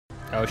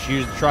Oh, she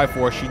used the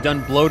Triforce. She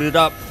done bloated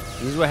up.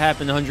 This is what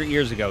happened 100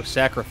 years ago.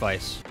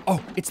 Sacrifice.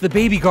 Oh, it's the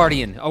baby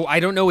guardian. Oh, I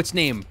don't know its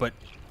name, but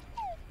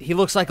he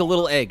looks like a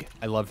little egg.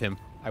 I love him.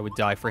 I would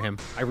die for him.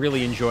 I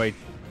really enjoyed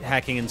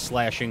hacking and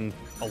slashing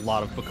a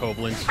lot of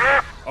bokoblins.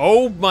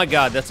 Oh my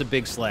god, that's a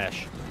big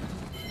slash.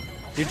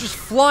 They're just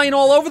flying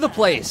all over the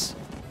place.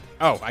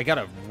 Oh, I got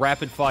a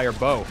rapid-fire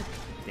bow.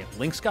 Damn,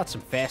 Link's got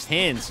some fast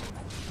hands.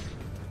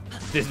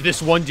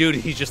 This one dude,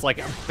 he's just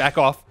like, back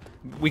off.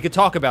 We could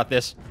talk about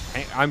this.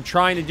 I'm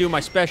trying to do my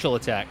special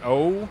attack.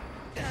 Oh.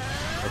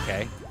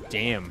 Okay.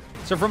 Damn.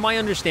 So from my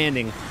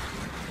understanding,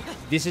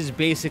 this is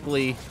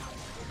basically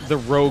the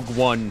Rogue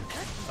One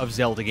of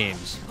Zelda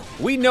games.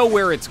 We know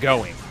where it's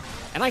going.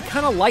 And I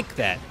kind of like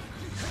that.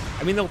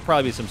 I mean, there'll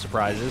probably be some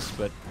surprises,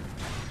 but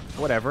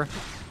whatever.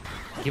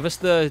 Give us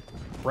the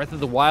Breath of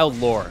the Wild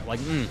lore. Like,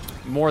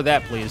 more of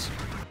that, please.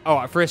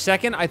 Oh, for a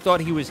second, I thought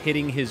he was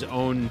hitting his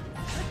own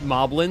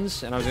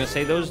moblins, and I was going to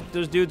say, those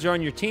dudes are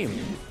on your team.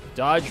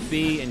 Dodge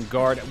B and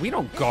guard. We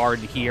don't guard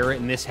here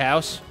in this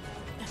house.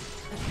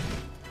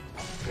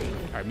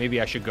 All right,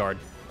 maybe I should guard.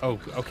 Oh,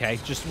 okay.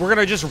 We're going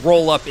to just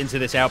roll up into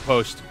this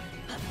outpost.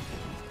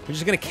 We're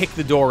just going to kick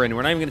the door in.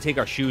 We're not even going to take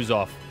our shoes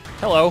off.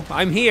 Hello,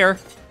 I'm here.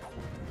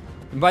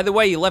 And by the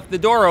way, you left the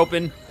door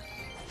open.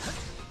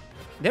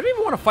 They don't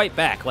even want to fight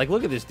back. Like,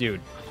 look at this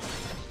dude.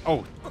 Oh,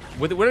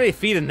 what are they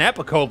feeding that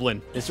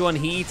bokoblin? This one,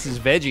 he eats his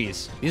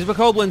veggies. These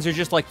bokoblins are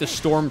just like the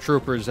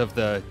stormtroopers of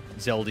the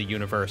Zelda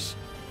universe.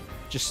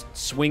 Just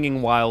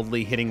swinging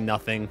wildly, hitting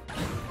nothing.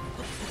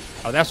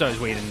 Oh, that's what I was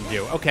waiting to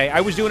do. Okay,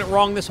 I was doing it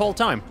wrong this whole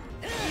time.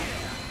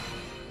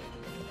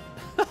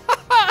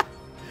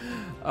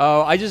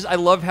 Oh, I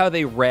love how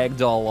they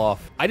ragdoll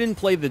off. I didn't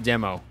play the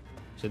demo,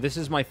 so this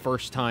is my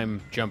first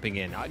time jumping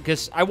in.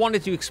 Because I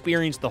wanted to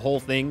experience the whole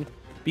thing,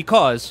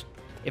 because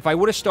if I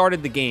would have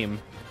started the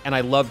game, and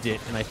I loved it,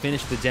 and I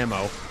finished the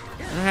demo,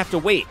 then I have to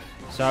wait.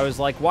 So I was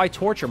like, why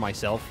torture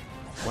myself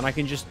when I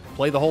can just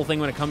play the whole thing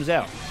when it comes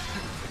out?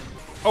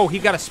 Oh, he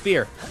got a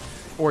spear.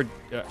 Or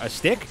a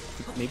stick?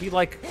 Maybe,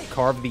 like,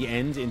 carve the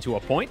end into a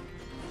point?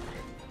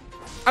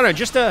 I don't know,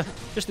 just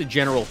a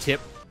general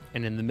tip.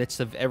 And in the midst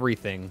of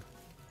everything,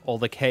 all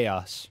the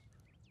chaos,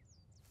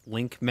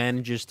 Link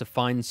manages to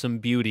find some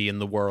beauty in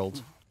the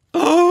world.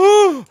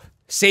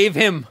 Save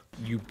him!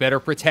 You better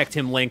protect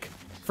him, Link.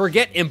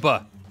 Forget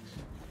Impa.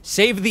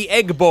 Save the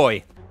egg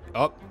boy.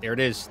 Oh, there it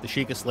is. The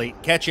Sheikah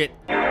Slate. Catch it.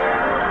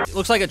 It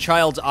looks like a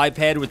child's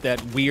iPad with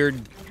that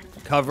weird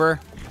cover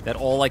that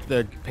all, like,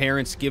 the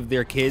parents give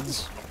their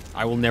kids.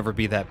 I will never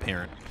be that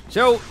parent.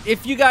 So,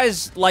 if you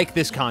guys like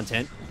this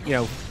content, you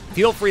know,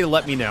 feel free to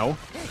let me know.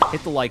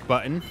 Hit the like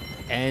button.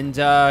 And,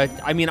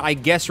 I mean, I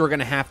guess we're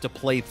gonna have to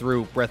play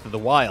through Breath of the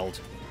Wild.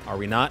 Are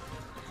we not?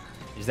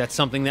 Is that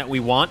something that we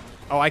want?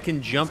 Oh, I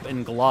can jump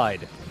and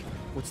glide.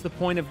 What's the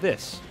point of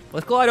this?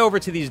 Let's glide over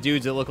to these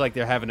dudes that look like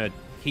they're having a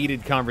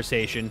heated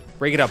conversation.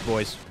 Break it up,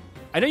 boys.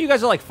 I know you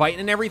guys are, like, fighting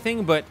and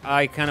everything, but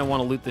I kind of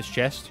want to loot this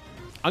chest.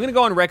 I'm gonna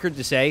go on record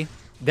to say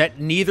that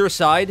neither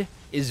side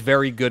is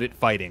very good at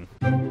fighting.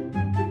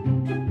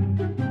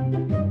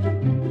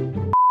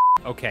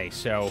 Okay,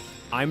 so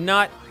I'm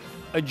not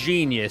a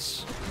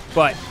genius,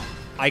 but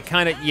I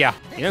kind of, yeah.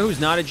 You know who's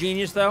not a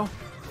genius, though?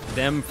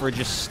 Them for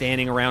just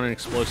standing around an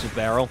explosive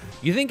barrel.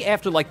 You think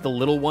after, like, the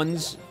little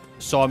ones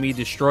saw me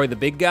destroy the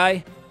big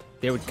guy,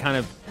 they would kind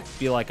of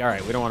be like, all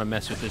right, we don't want to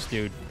mess with this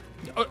dude.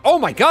 Oh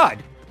my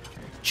god!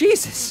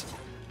 Jesus!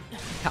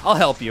 I'll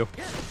help you.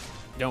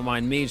 Don't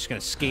mind me, just gonna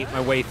skate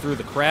my way through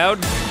the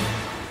crowd.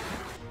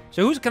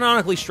 So who's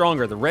canonically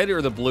stronger, the red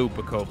or the blue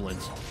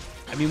bokoblins?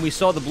 I mean, we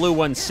saw the blue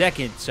one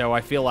second, so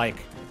I feel like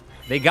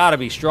they gotta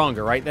be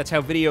stronger, right? That's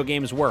how video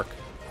games work.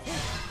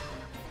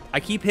 I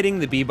keep hitting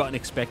the B button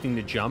expecting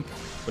to jump,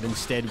 but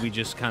instead we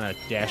just kind of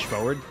dash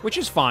forward, which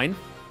is fine.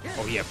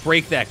 Oh yeah,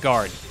 break that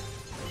guard.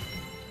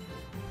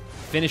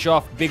 Finish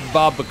off Big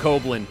Bob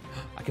Bokoblin.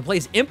 I can play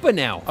as Impa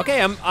now.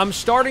 Okay, I'm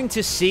starting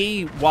to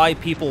see why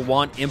people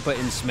want Impa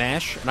in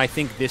Smash, and I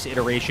think this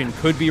iteration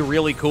could be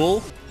really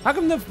cool. How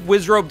come the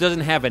Wizrobe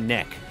doesn't have a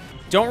neck?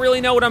 Don't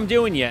really know what I'm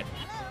doing yet.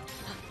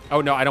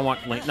 Oh no, I don't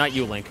want Link. Not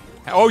you, Link.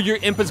 Oh, your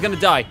Impa's gonna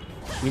die.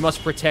 We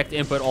must protect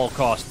Impa at all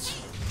costs.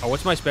 Oh,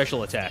 what's my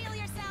special attack?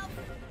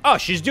 Oh,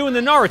 she's doing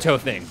the Naruto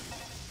thing.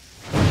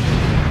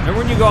 Remember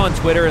when you go on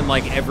Twitter and,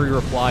 like, every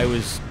reply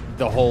was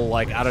the whole,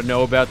 like, I don't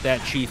know about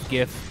that Chief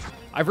gif?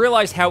 I've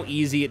realized how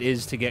easy it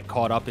is to get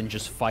caught up in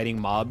just fighting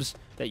mobs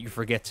that you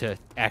forget to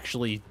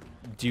actually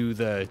do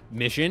the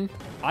mission.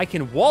 I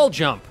can wall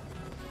jump,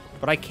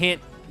 but I can't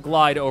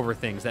glide over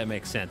things. That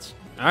makes sense.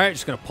 All right,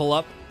 just gonna pull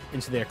up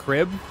into their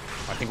crib.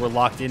 I think we're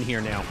locked in here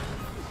now.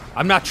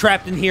 I'm not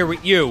trapped in here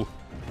with you.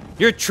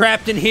 You're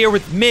trapped in here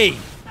with me.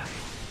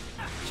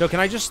 So can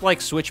I just,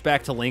 like, switch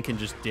back to Link and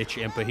just ditch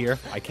Impa here?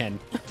 I can.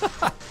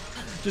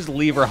 Just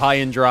leave her high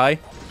and dry.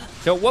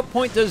 So at what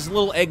point does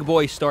little Egg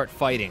Boy start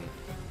fighting?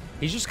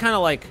 He's just kind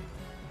of like,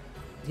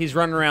 he's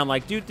running around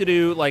like,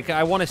 doo-doo-doo. Like,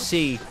 I want to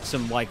see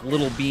some, like,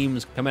 little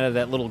beams come out of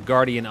that little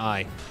guardian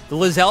eye. The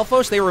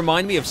Lizalfos, they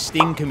remind me of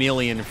Sting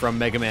Chameleon from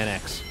Mega Man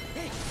X.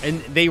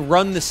 And they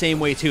run the same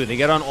way, too. They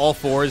get on all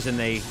fours and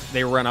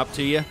they run up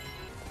to you.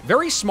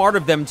 Very smart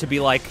of them to be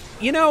like,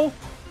 you know,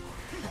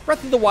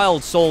 Breath of the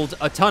Wild sold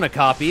a ton of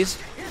copies.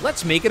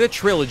 Let's make it a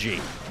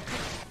trilogy.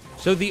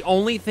 So the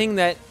only thing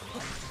that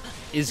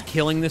is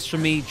killing this for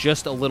me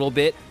just a little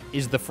bit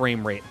is the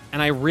frame rate.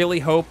 And I really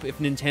hope if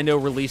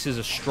Nintendo releases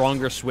a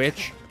stronger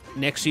Switch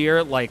next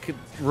year, like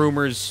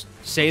rumors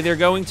say they're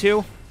going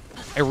to,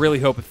 I really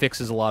hope it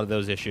fixes a lot of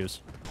those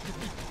issues.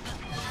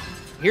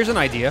 Here's an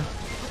idea.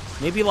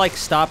 Maybe, like,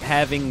 stop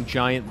having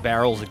giant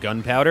barrels of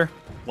gunpowder,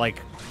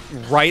 like,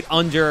 right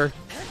under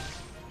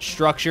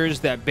structures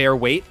that bear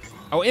weight.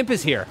 Oh, Imp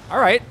is here. All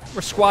right,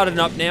 we're squatting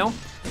up now.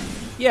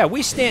 Yeah,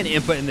 we stand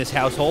Impa in this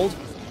household.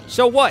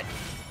 So what?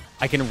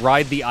 I can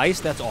ride the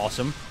ice? That's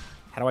awesome.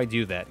 How do I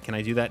do that? Can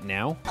I do that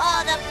now?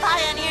 Oh, the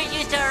pioneers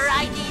used to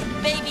ride these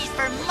babies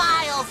for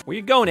miles. Where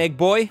you going, egg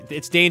boy?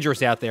 It's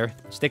dangerous out there.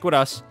 Stick with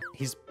us.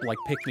 He's like,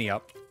 pick me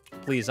up.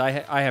 Please, I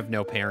have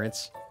no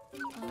parents.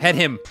 Pet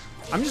him.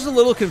 I'm just a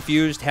little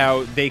confused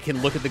how they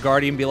can look at the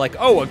Guardian and be like,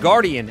 oh, a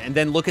Guardian, and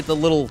then look at the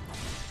little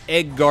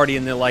egg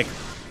Guardian, they're like,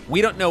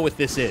 we don't know what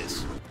this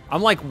is.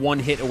 I'm like one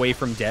hit away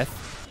from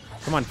death.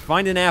 Come on,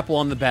 find an apple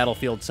on the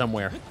battlefield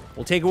somewhere.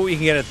 We'll take what we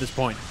can get at this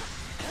point.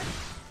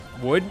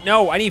 Wood?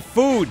 No, I need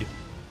food.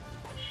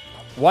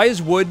 Why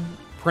is wood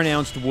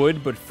pronounced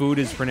wood, but food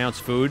is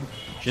pronounced food?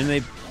 Shouldn't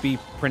they be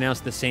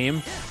pronounced the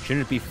same?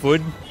 Shouldn't it be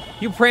food?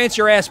 You prance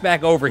your ass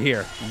back over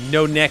here.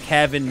 No neck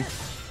having...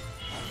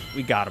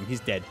 We got him. He's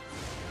dead.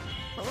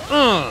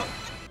 Oh,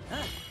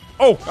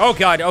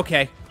 God,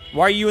 okay.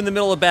 Why are you in the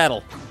middle of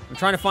battle? I'm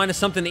trying to find us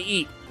something to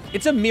eat.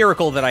 It's a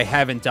miracle that I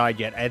haven't died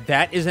yet.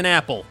 That is an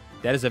apple.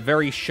 That is a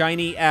very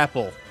shiny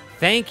apple.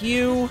 Thank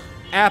you,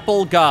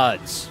 apple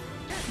gods.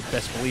 You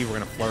best believe we're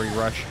going to flurry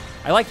rush.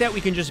 I like that we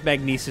can just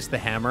magnesis the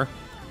hammer,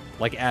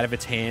 like, out of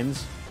its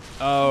hands.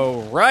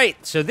 Oh, right.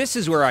 So this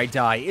is where I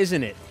die,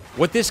 isn't it?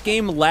 What this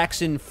game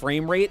lacks in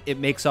frame rate, it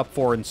makes up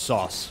for in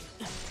sauce.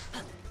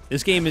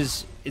 This game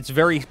is... It's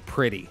very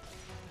pretty.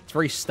 It's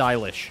very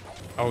stylish.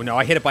 Oh, no,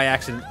 I hit it by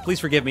accident.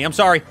 Please forgive me. I'm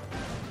sorry.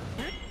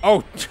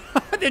 Oh,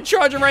 they're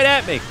charging right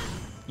at me.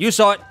 You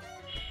saw it.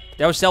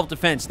 That was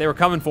self-defense. They were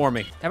coming for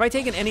me. Have I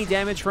taken any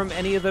damage from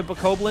any of the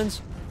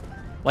bokoblins?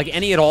 Like,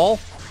 any at all?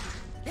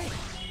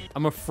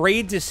 I'm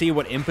afraid to see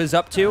what Imp is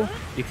up to,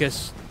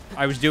 because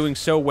I was doing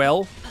so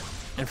well,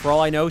 and for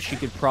all I know, she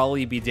could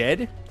probably be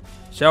dead.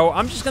 So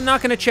I'm just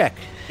not going to check,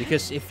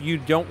 because if you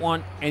don't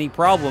want any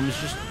problems,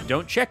 just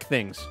don't check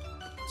things.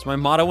 It's my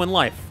motto in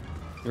life.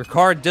 Your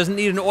car doesn't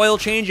need an oil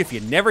change if you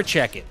never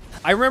check it.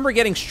 I remember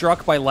getting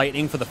struck by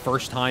lightning for the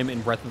first time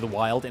in Breath of the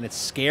Wild, and it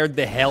scared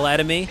the hell out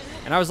of me.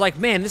 And I was like,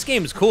 man, this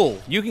game is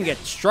cool. You can get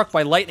struck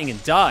by lightning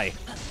and die.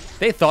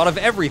 They thought of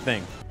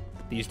everything.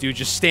 These dudes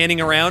just standing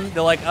around,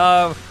 they're like,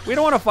 we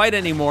don't want to fight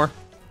anymore.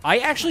 I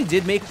actually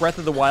did make Breath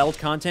of the Wild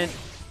content,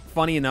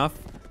 funny enough,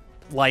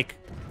 like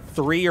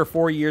 3 or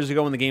 4 years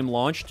ago when the game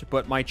launched,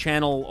 but my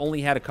channel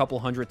only had a couple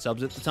hundred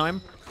subs at the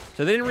time,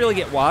 so they didn't really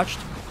get watched.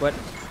 But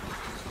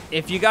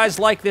if you guys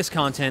like this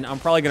content, I'm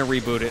probably going to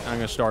reboot it. I'm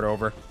going to start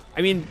over.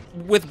 I mean,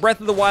 with Breath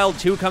of the Wild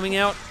 2 coming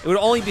out, it would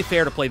only be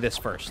fair to play this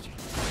first.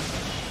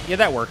 Yeah,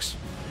 that works.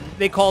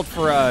 They called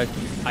for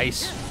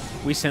ice.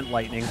 We sent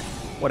lightning.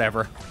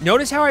 Whatever.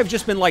 Notice how I've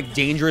just been, like,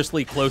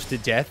 dangerously close to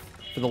death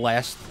for the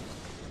last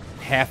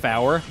half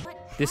hour?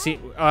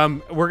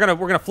 We're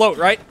gonna float,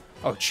 right?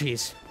 Oh,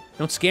 jeez.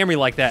 Don't scare me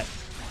like that.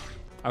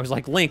 I was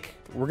like, Link,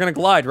 we're gonna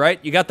glide, right?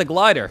 You got the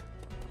glider.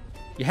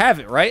 You have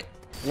it, right?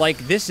 Like,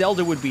 this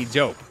Zelda would be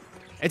dope.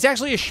 It's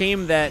actually a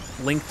shame that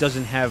Link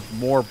doesn't have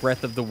more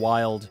Breath of the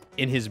Wild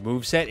in his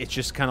moveset. It's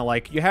just kind of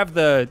like, you have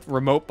the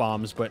remote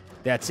bombs, but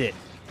that's it.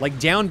 Like,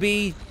 down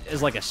B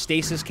is like a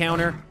stasis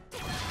counter.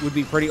 Would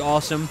be pretty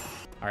awesome.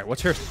 All right,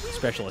 what's her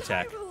special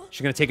attack?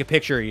 She's gonna take a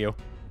picture of you.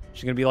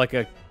 She's gonna be like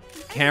a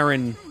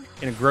Karen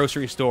in a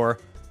grocery store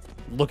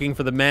looking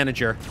for the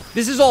manager.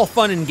 This is all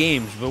fun and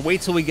games, but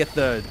wait till we get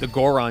the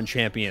Goron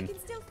champion.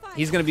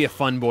 He's gonna be a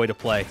fun boy to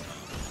play.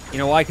 You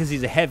know why? Because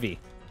he's a heavy.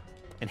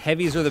 And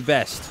heavies are the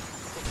best.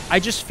 I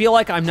just feel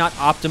like I'm not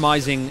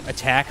optimizing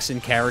attacks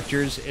and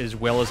characters as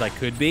well as I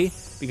could be,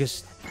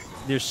 because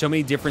there's so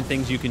many different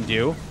things you can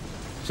do.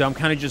 So I'm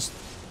kind of just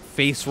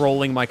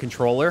face-rolling my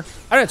controller.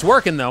 I know it's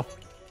working, though.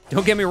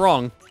 Don't get me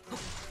wrong.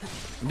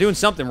 I'm doing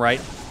something right.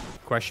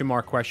 Question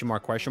mark, question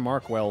mark, question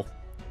mark. Well,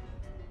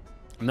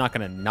 I'm not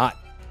gonna not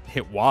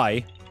hit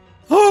Y.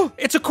 Oh,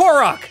 it's a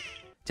Korok!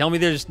 Tell me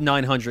there's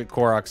 900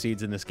 Korok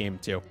seeds in this game,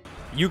 too.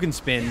 You can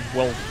spin.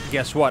 Well,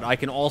 guess what? I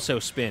can also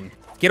spin.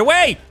 Get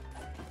away!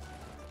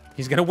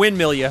 He's gonna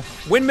windmill you.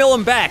 Windmill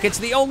him back. It's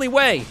the only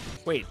way.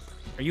 Wait,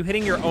 are you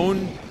hitting your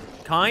own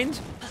kind?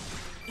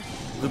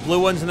 The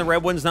blue ones and the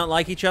red ones not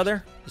like each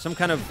other? Some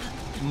kind of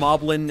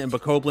Moblin and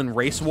Bokoblin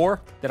race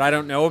war that I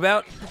don't know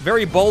about?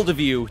 Very bold of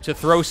you to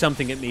throw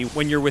something at me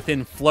when you're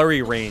within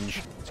flurry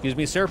range. Excuse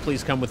me, sir,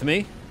 please come with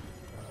me.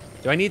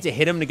 Do I need to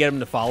hit him to get him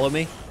to follow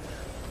me?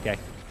 Okay,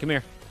 come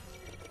here.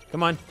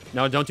 Come on.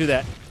 No, don't do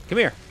that. Come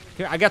here.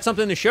 I got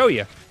something to show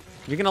you.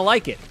 You're gonna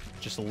like it.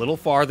 Just a little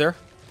farther.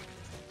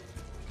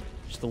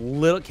 Just Just a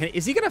little,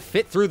 is he gonna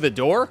fit through the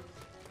door?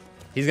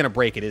 He's gonna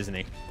break it, isn't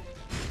he?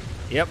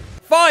 Yep.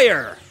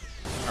 Fire!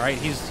 All right,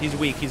 he's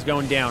weak, he's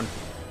going down.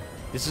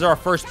 This is our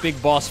first big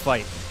boss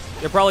fight.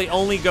 They're probably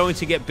only going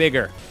to get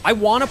bigger. I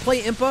wanna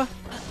play Impa.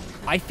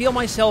 I feel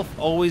myself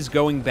always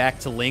going back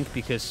to Link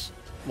because,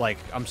 like,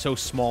 I'm so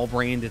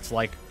small-brained, it's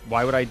like,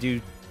 why would I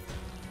do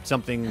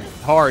something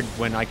hard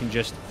when I can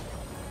just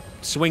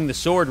swing the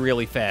sword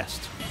really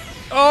fast?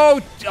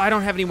 Oh, I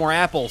don't have any more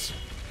apples.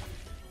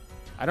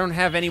 I don't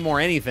have any more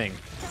anything.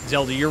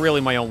 Zelda, you're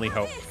really my only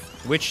hope.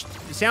 Which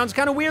sounds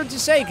kind of weird to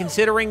say,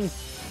 considering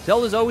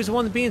Zelda's always the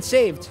one that's being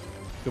saved.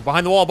 Go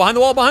behind the wall, behind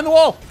the wall, behind the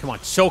wall! Come on,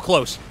 so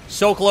close,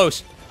 so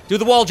close. Do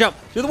the wall jump,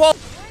 do the wall!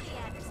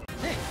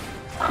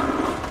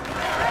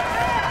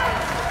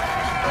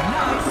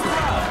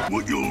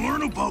 What you'll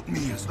learn about me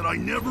is that I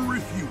never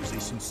refuse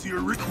a sincere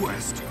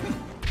request.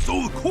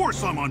 So of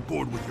course I'm on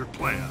board with your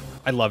plan.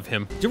 I love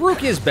him.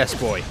 Daruk is best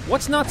boy.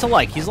 What's not to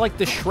like? He's like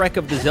the Shrek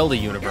of the Zelda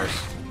universe.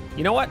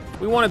 You know what?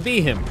 We want to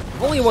be him.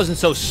 If only it wasn't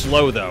so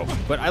slow, though.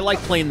 But I like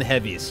playing the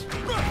heavies.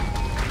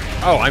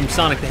 Oh, I'm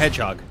Sonic the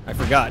Hedgehog. I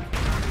forgot.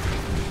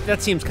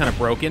 That seems kind of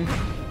broken.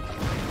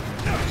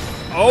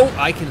 Oh,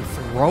 I can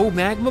throw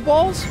magma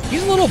balls?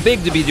 He's a little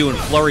big to be doing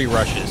flurry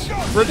rushes.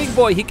 For a big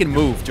boy, he can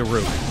move,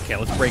 Daruk. Okay,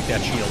 let's break that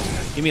shield.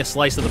 Give me a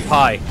slice of the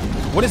pie.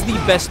 What is the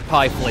best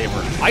pie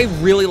flavor? I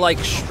really like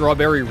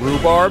strawberry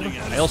rhubarb.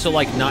 I also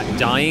like not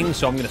dying,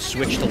 so I'm going to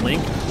switch to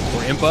Link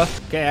or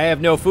Impa. Okay, I have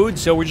no food,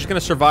 so we're just going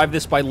to survive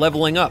this by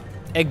leveling up.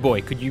 Egg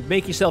Boy, could you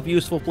make yourself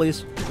useful,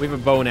 please? We have a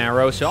bow and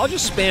arrow, so I'll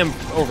just spam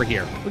over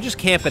here. We'll just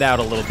camp it out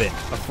a little bit.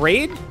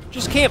 Afraid?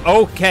 Just camp.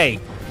 Okay,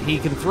 he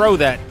can throw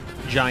that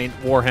giant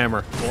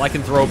warhammer. Well, I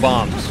can throw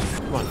bombs.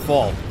 Come on,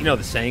 fall. You know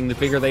the saying, the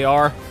bigger they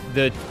are,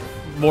 the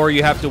more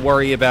you have to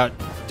worry about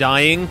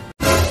dying.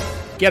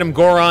 Get him,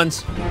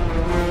 Gorons.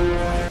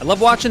 I love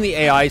watching the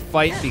AI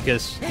fight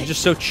because he's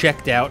just so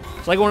checked out.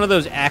 It's like one of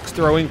those axe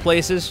throwing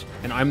places,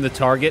 and I'm the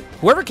target.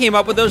 Whoever came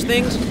up with those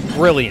things,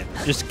 brilliant.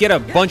 Just get a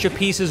bunch of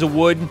pieces of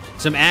wood,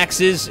 some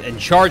axes, and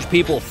charge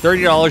people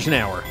 $30 an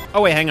hour.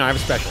 Oh wait, hang on, I have a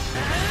special.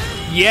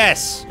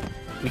 Yes!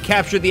 We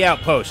captured the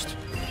outpost.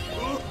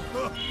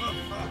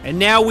 And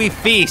now we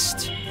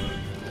feast.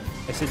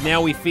 I said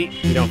now we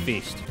feast. We don't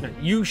feast.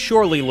 You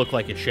surely look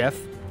like a chef.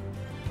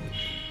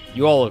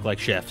 You all look like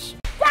chefs.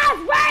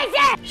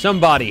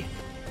 Somebody,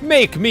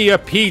 make me a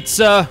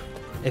pizza.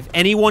 If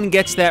anyone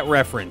gets that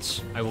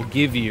reference, I will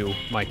give you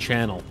my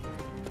channel.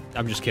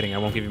 I'm just kidding, I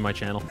won't give you my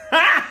channel.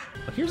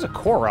 Look, here's a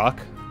Korok.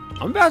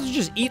 I'm about to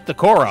just eat the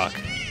Korok,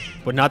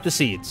 but not the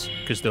seeds,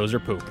 because those are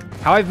poop.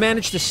 How I've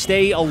managed to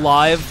stay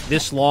alive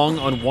this long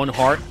on one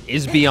heart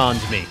is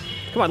beyond me.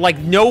 Come on, like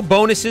no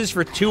bonuses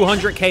for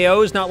 200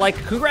 KOs, not like,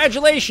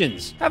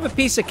 congratulations, have a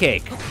piece of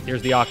cake.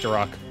 Here's the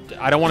Octorok.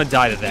 I don't want to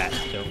die to that,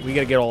 so we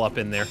gotta get all up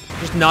in there.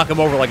 Just knock them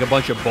over like a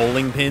bunch of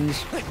bowling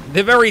pins.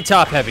 They're very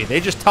top heavy, they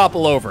just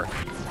topple over.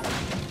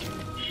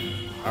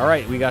 All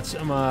right, we got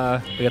some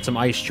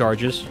ice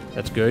charges.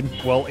 That's good.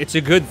 Well, it's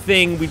a good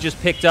thing we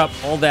just picked up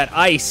all that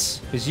ice,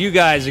 because you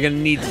guys are gonna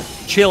need to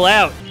chill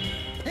out.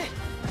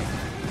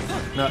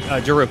 No,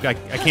 Daruk, I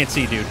can't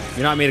see, dude.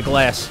 You're not made of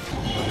glass.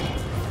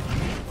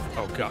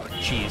 Oh god,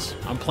 jeez.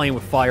 I'm playing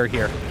with fire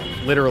here,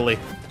 literally.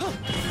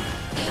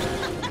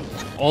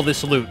 All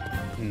this loot,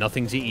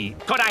 nothing to eat.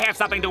 Could I have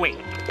something to eat?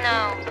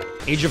 No.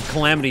 Age of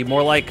Calamity,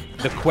 more like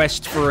the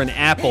quest for an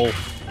apple.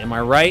 Am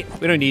I right?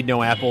 We don't need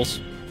no apples.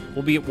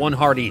 We'll be at 1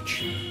 heart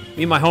each.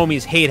 Me and my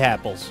homies hate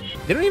apples.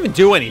 They don't even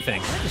do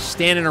anything. Just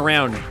standing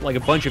around like a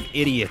bunch of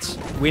idiots,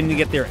 waiting to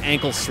get their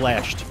ankles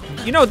slashed.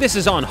 You know this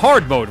is on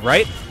hard mode,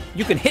 right?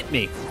 You can hit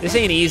me. This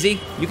ain't easy.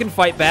 You can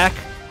fight back.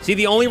 See,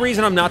 the only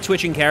reason I'm not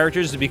switching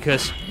characters is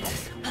because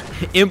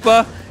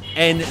Impa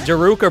and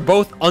Daruk are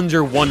both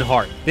under 1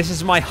 heart. This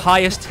is my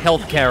highest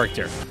health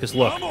character. Because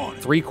look,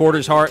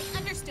 3/4 heart.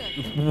 Understood.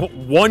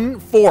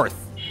 1/4.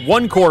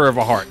 1/4 of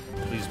a heart.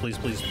 Please, please,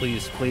 please,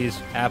 please, please,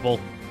 apple.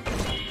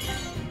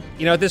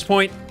 You know, at this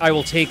point, I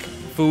will take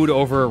food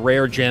over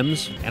rare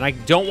gems, and I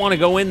don't want to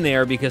go in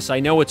there because I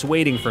know it's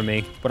waiting for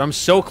me, but I'm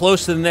so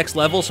close to the next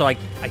level, so I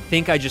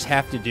think I just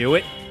have to do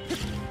it.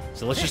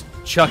 So let's just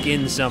chuck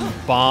in some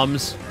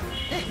bombs.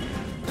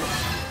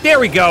 There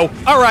we go.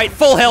 All right,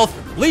 full health.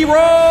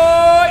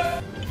 Leroy!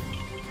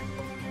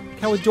 Look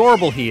how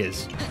adorable he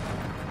is.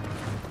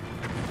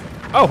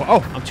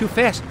 Oh, I'm too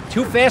fast.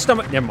 Too fast.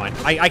 Never mind.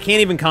 I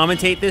can't even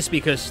commentate this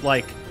because,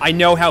 like, I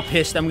know how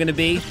pissed I'm going to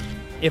be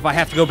if I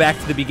have to go back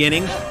to the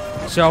beginning.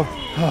 So,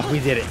 we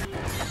did it.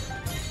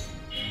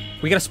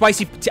 We got a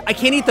spicy... I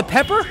can't eat the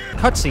pepper?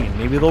 Cutscene.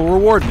 Maybe they'll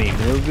reward me.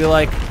 Maybe they'll be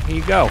like, here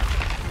you go.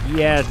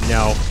 Yeah,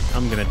 no.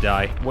 I'm going to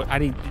die. What?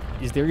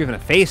 Is there even a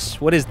face?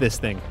 What is this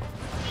thing?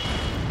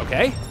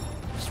 Okay.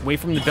 Just wait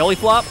from the belly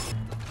flop.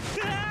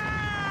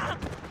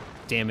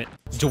 Damn it.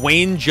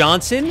 Dwayne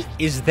Johnson?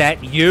 Is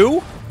that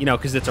you? You know,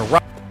 because it's a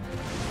rock.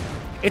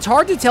 It's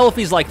hard to tell if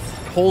he's, like,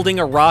 holding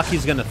a rock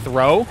he's gonna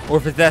throw, or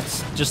if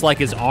that's just, like,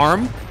 his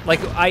arm.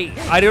 Like,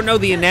 I don't know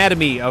the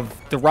anatomy of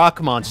the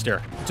rock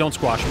monster. Don't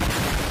squash me.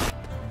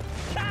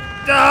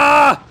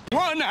 Ah!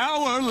 1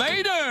 hour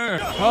later!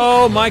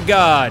 Oh my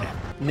god.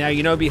 Now,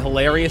 you know, it'd be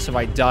hilarious if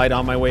I died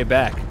on my way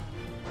back.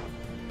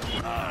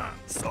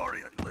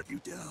 Sorry I let you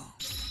down.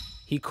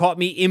 He caught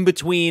me in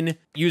between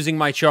using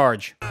my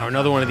charge. Oh,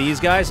 another one of these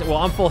guys? Well,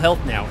 I'm full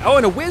health now. Oh,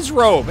 and a whiz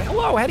robe.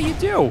 Hello, how do you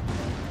do?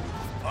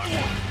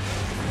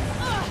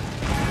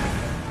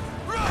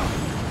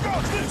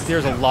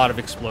 There's a lot of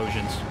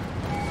explosions.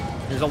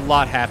 There's a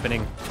lot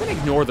happening. I'm gonna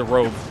ignore the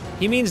robe.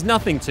 He means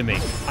nothing to me.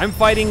 I'm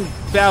fighting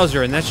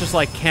Bowser, and that's just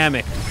like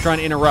Kamek trying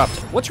to interrupt.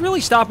 What's really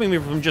stopping me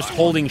from just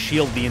holding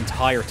shield the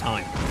entire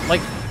time?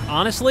 Like,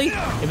 honestly,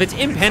 if it's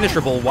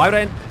impenetrable, why would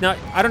I not?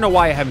 I don't know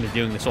why I haven't been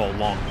doing this all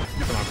along.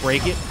 Come on,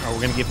 break it. Oh,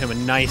 we're gonna give him a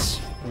nice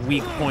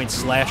weak point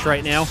slash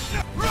right now.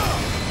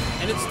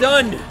 And it's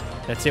done.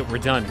 That's it, we're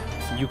done.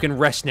 You can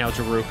rest now,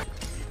 Daruk.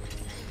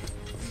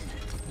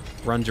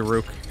 Run,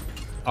 Daruk.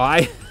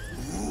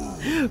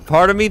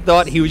 Part of me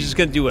thought he was just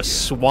gonna do a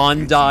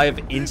swan dive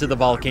into the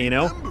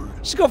volcano.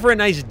 Just go for a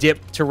nice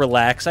dip to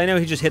relax. I know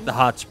he just hit the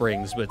hot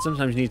springs, but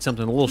sometimes you need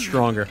something a little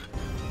stronger.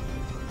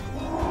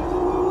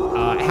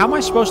 How am I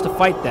supposed to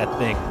fight that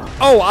thing?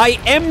 Oh, I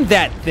am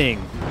that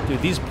thing!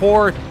 Dude, these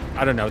poor...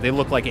 I don't know, they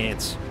look like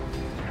ants.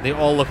 They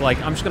all look like...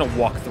 I'm just gonna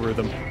walk through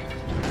them.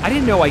 I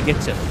didn't know I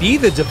get to be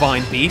the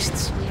Divine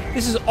Beasts.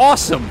 This is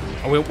awesome!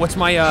 Oh, wait, what's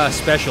my,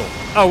 special?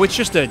 Oh, it's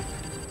just a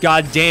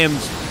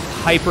goddamned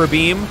hyper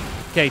beam.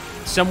 Okay,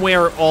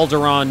 somewhere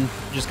Alderaan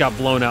just got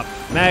blown up.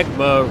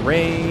 Magma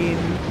rain.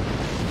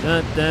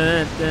 Da,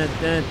 da, da,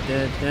 da,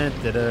 da, da,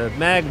 da, da.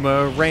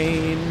 Magma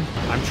rain.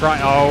 I'm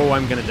trying. Oh,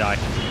 I'm gonna die.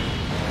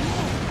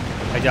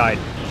 I died.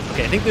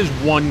 Okay, I think there's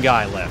one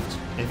guy left.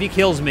 And if he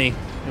kills me,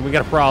 then we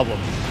got a problem.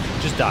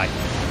 Just die.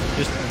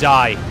 Just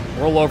die.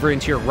 Roll over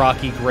into your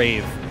rocky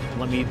grave.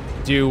 Let me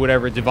do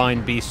whatever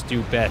divine beasts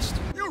do best.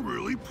 You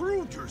really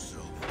proved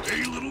yourself,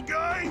 hey, little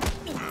guy.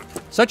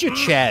 Such a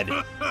Chad.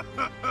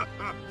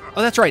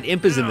 Oh, that's right.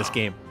 Imp is in this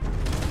game.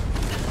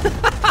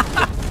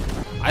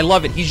 I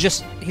love it.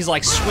 He's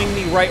like, swing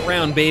me right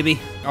round, baby.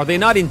 Are they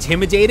not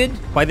intimidated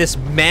by this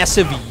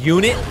massive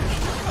unit?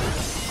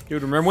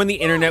 Dude, remember when the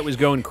internet was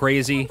going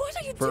crazy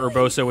for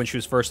Urbosa when she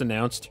was first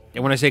announced?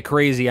 And when I say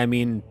crazy, I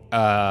mean,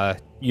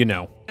 you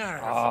know.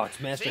 Oh, it's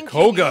Master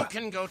Koga.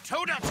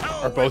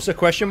 Urbosa,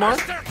 question mark?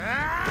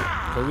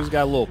 Koga's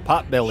got a little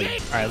pot belly. All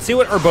right, let's see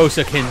what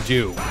Urbosa can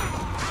do.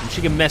 And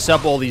she can mess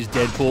up all these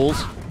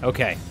Deadpools.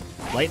 Okay.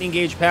 Lightning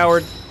gauge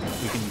powered.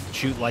 We can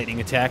shoot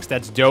lightning attacks.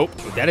 That's dope.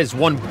 That is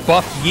one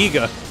buff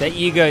Yiga. That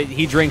Yiga,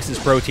 he drinks his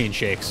protein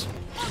shakes.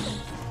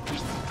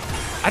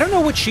 I don't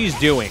know what she's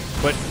doing,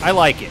 but I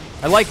like it.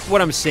 I like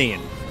what I'm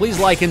seeing. Please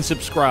like and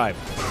subscribe.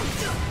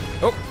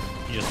 Oh,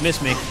 you just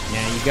missed me.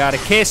 Now you gotta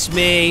kiss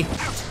me.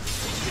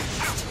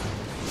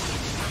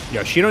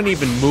 Yo, she don't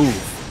even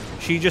move.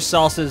 She just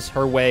salsas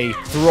her way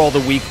through all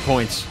the weak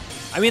points.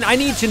 I mean, I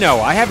need to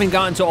know. I haven't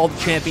gotten to all the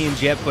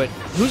champions yet, but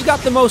who's got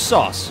the most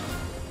sauce?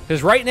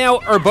 Because right now,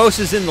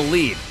 Urbosa's in the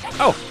lead.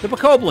 Oh, the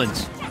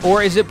Bokoblins.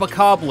 Or is it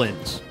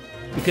Bokoblins?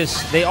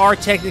 Because they are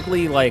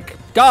technically, like,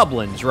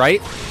 goblins,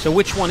 right? So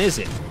which one is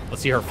it?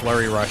 Let's see her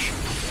Flurry Rush.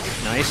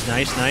 Nice,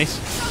 nice,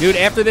 nice. Dude,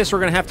 after this, we're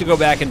going to have to go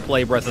back and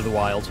play Breath of the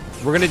Wild.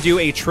 We're going to do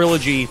a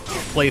trilogy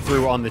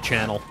playthrough on the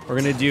channel. We're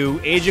going to do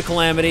Age of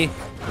Calamity,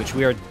 which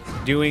we are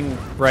doing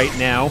right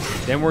now.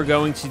 Then we're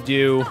going to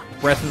do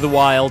Breath of the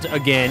Wild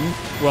again.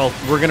 Well,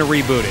 we're going to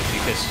reboot it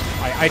because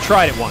I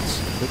tried it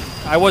once.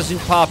 I wasn't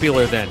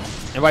popular then.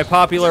 And by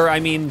popular, I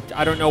mean,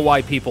 I don't know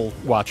why people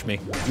watch me.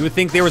 You would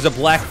think there was a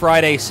Black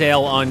Friday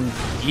sale on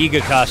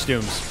Yiga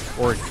costumes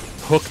or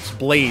hooked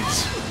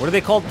blades. What are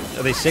they called?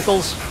 Are they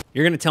sickles?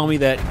 You're going to tell me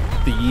that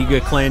the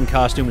Yiga clan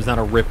costume is not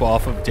a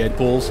rip-off of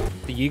Deadpool's?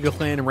 The Yiga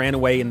clan ran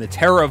away in the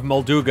terror of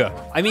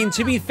Molduga. I mean,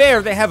 to be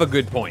fair, they have a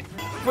good point.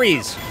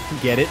 Freeze.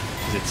 Get it?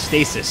 Because it's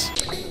stasis.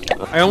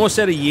 I almost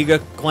said a Yiga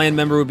clan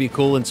member would be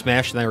cool in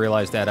Smash, and I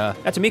realized that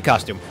that's a me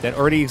costume that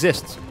already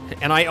exists.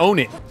 And I own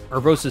it.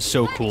 Urbosa's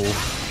so cool.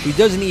 She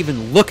doesn't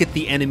even look at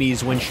the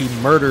enemies when she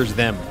murders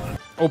them.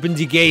 Open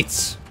the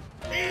gates.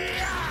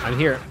 I'm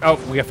here. Oh,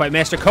 we gotta fight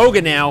Master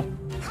Koga now.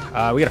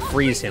 We gotta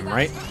freeze him,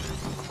 right?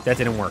 That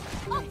didn't work.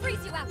 I'll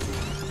freeze you out.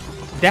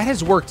 That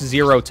has worked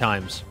 0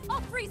 times.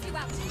 I'll freeze you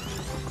out.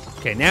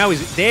 Okay, now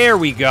he's... There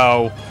we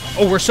go.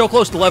 Oh, we're so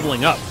close to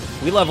leveling up.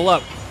 We level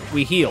up,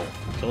 we heal.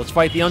 So let's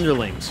fight the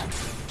underlings.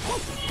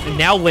 And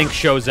now Link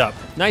shows up.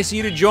 Nice of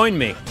you to join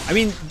me. I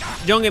mean,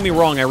 don't get me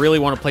wrong, I really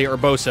want to play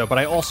Urbosa, but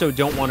I also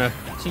don't want to...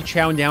 Is he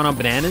chowing down on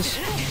bananas?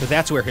 So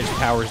that's where his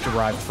power is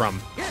derived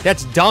from.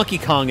 That's Donkey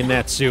Kong in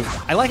that suit.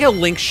 I like how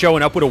Link's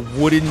showing up with a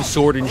wooden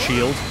sword and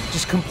shield.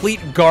 Just complete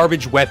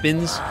garbage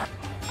weapons.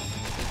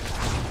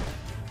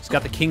 He's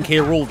got the King K.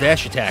 Rool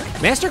dash attack.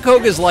 Master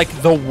Koga's like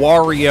the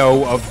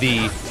Wario of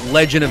the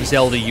Legend of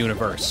Zelda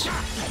universe.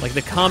 Like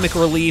the comic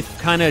relief,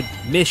 kind of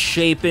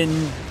misshapen,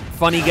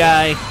 funny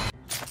guy.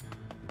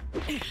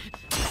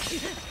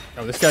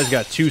 Oh, this guy's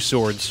got 2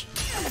 swords.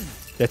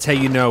 That's how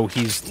you know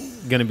he's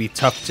gonna be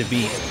tough to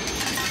beat.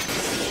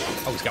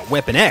 Oh, he's got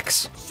Weapon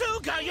X.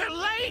 Suga, you're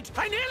late!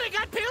 I nearly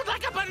got peeled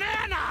like a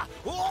banana!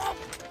 Oh.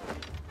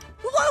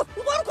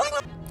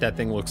 That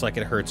thing looks like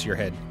it hurts your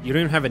head. You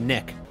don't even have a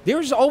neck.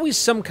 There's always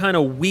some kind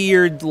of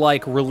weird,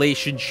 like,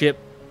 relationship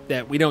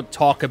that we don't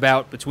talk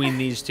about between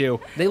these two.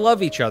 They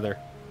love each other.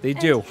 They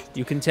do.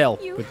 You can tell.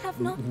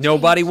 But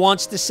nobody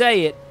wants to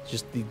say it.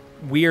 Just the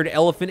weird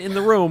elephant in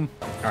the room.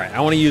 All right, I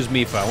want to use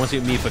Mipha. I want to see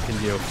what Mipha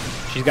can do.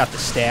 She's got the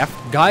staff.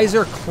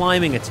 Geyser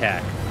climbing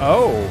attack.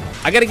 Oh.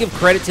 I got to give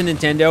credit to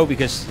Nintendo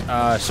because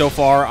so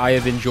far I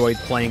have enjoyed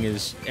playing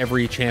as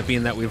every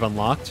champion that we've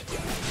unlocked.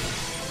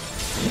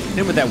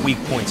 Him with that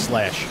weak point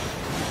slash.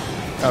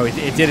 Oh,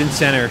 it didn't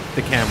center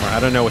the camera. I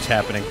don't know what's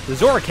happening. The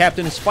Zora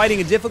captain is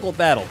fighting a difficult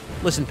battle.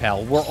 Listen,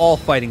 pal, we're all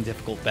fighting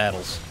difficult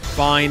battles.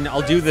 Fine,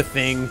 I'll do the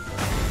thing.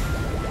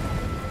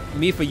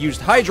 Mipha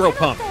used Hydro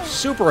Pump.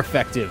 Super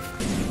effective.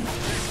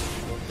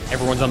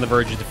 Everyone's on the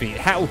verge of defeat.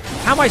 How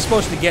am I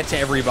supposed to get to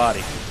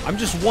everybody? I'm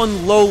just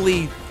one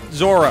lowly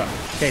Zora.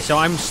 Okay, so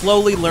I'm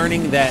slowly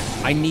learning that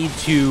I need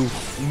to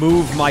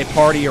move my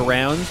party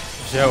around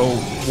so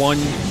one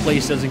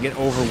place doesn't get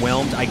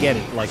overwhelmed. I get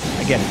it. Like,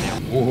 I get it now.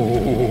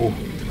 Whoa.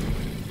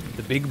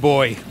 The big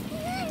boy.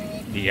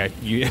 Yeah,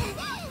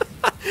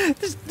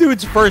 this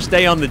dude's first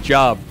day on the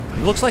job.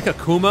 He looks like a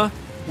Kuma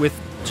with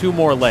 2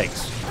 more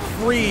legs.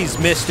 Freeze,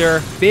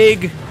 mister.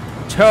 Big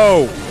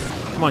toe.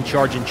 Come on,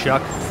 Charging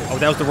Chuck. Oh,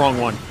 that was the wrong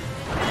one.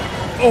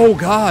 Oh,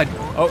 God.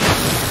 Oh.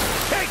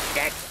 Fish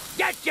sticks!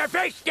 Get your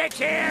fish sticks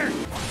here!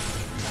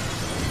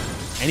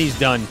 And he's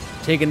done.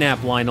 Take a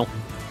nap, Lionel.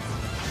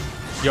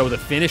 Yo, the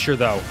finisher,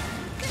 though.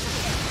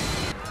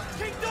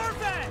 King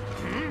Dorfan!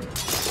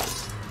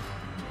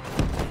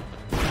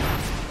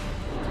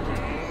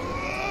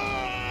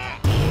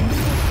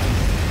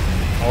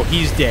 Oh,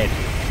 he's dead.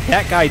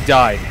 That guy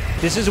died.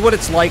 This is what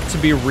it's like to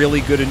be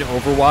really good in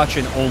Overwatch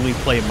and only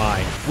play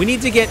Mai. We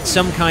need to get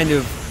some kind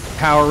of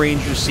Power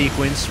Ranger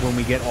sequence when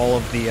we get all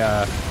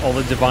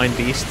the Divine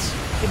Beasts.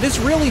 This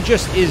really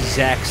just is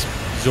Zack's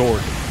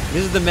Zord.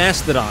 This is the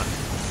Mastodon.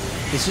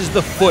 This is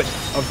the foot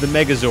of the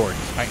Megazord.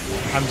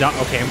 I'm dying.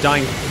 Okay, I'm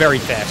dying very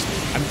fast.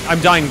 I'm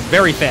dying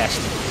very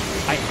fast.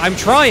 I'm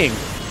trying.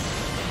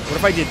 What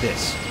if I did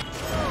this?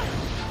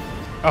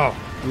 Oh,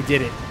 we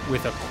did it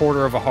with a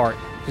quarter of a heart.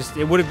 Because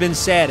it would have been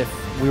sad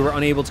if we were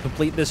unable to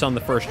complete this on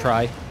the first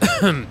try.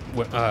 You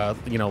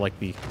know, like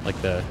the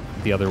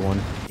other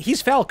one.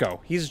 He's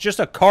Falco. He's just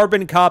a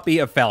carbon copy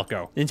of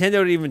Falco. Nintendo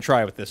didn't even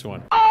try with this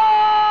one.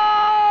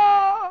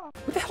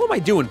 What the hell am I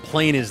doing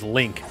playing as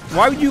Link?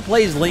 Why would you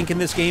play as Link in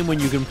this game when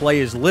you can play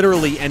as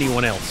literally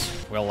anyone else?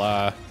 Well,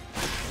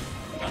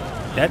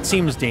 that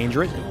seems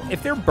dangerous.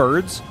 If they're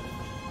birds,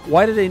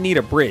 why do they need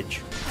a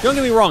bridge? Don't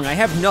get me wrong, I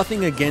have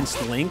nothing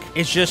against Link.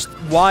 It's just,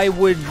 why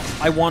would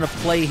I want to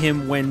play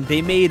him when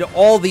they made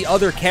all the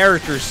other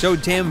characters so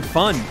damn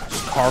fun?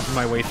 Just carving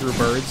my way through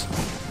birds.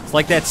 It's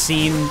like that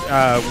scene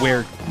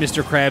where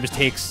Mr. Krabs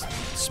takes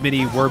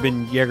Smitty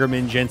Werben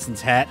Jägerman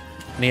Jensen's hat,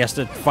 and he has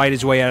to fight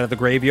his way out of the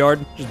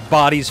graveyard. Just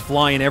bodies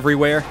flying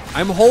everywhere.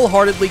 I'm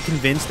wholeheartedly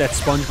convinced that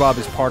SpongeBob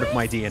is part of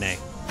my DNA.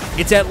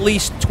 It's at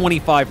least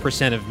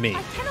 25% of me.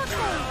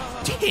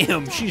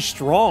 Damn, she's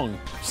strong.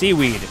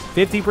 Seaweed.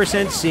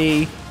 50%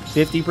 sea,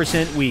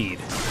 50% weed.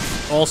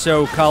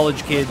 Also,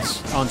 college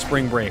kids on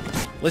spring break.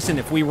 Listen,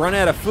 if we run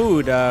out of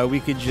food, we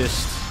could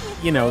just,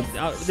 you know,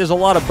 there's a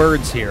lot of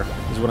birds here,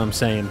 is what I'm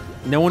saying.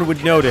 No one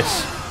would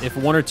notice if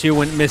 1 or 2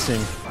 went missing.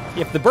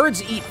 If the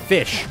birds eat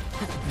fish,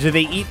 do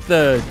they eat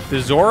the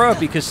Zora?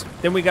 Because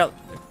then we got,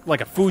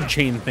 like, a food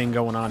chain thing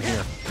going on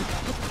here.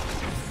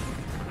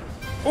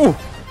 Ooh!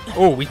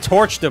 Oh, we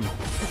torched him.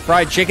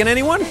 Fried chicken,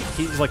 anyone?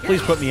 He's like,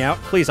 please put me out.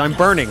 Please, I'm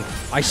burning.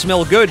 I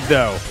smell good,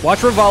 though. Watch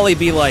Rivali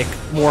be, like,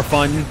 more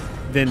fun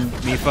than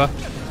Mipha.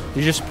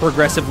 You're just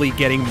progressively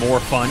getting more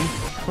fun.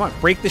 Come on,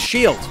 break the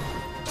shield.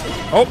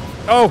 Oh,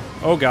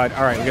 God.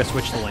 All right, we gotta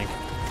switch the link.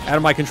 Out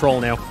of my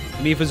control now.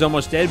 Mipha's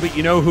almost dead, but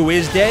you know who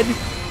is dead?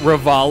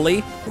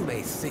 Rivali. You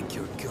may think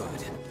you're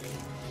good.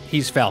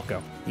 He's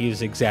Falco. He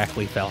is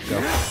exactly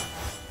Falco.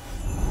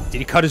 Did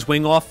he cut his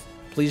wing off?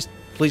 Please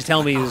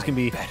tell me this can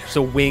be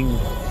so wing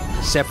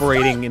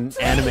separating in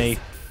anime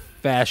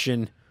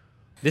fashion.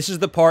 This is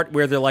the part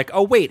where they're like,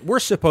 oh wait, we're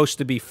supposed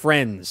to be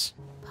friends.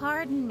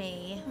 Pardon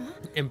me.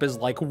 Impa's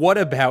like, what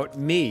about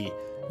me?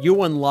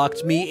 You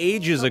unlocked me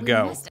ages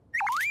ago.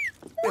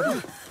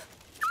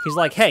 He's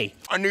like, hey.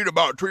 I need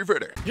about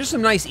 350. Just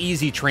some nice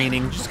easy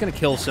training. Just gonna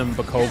kill some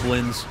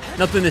Bokoblins.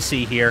 Nothing to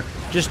see here.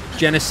 Just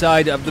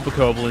genocide of the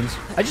Bokoblins.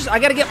 I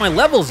gotta get my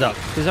levels up,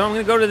 because I'm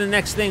gonna go to the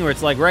next thing where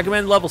it's like,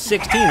 recommend level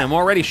 16. I'm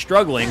already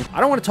struggling. I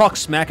don't want to talk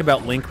smack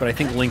about Link, but I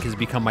think Link has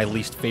become my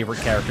least favorite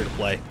character to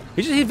play.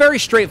 He's very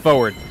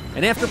straightforward.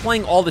 And after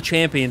playing all the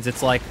champions,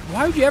 it's like,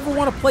 why would you ever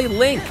want to play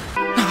Link?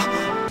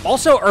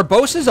 Also,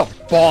 Urbosa's a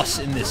boss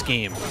in this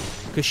game.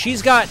 Because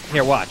she's got,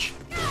 here, watch.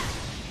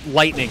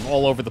 Lightning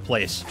all over the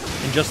place.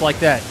 And just like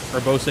that,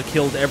 Urbosa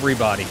killed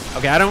everybody.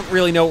 Okay, I don't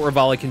really know what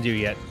Rivali can do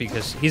yet,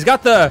 because he's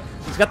got the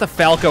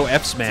Falco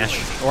F smash,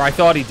 or I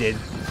thought he did.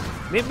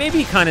 Maybe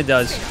he kind of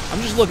does.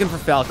 I'm just looking for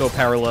Falco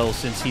parallels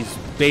since he's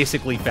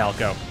basically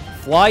Falco.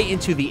 Fly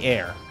into the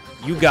air.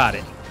 You got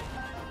it.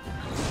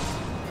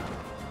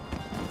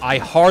 I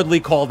hardly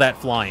call that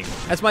flying.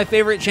 That's my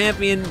favorite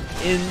champion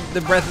in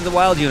the Breath of the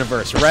Wild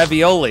universe,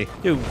 Ravioli.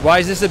 Dude, why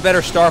is this a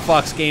better Star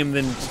Fox game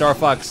than Star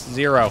Fox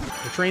Zero?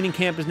 The training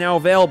camp is now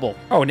available.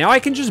 Oh, now I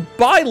can just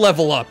buy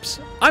level ups.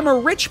 I'm a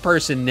rich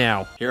person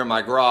now. Here in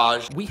my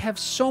garage. We have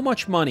so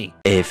much money.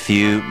 A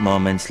few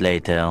moments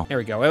later. There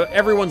we go.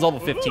 Everyone's level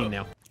 15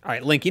 now. All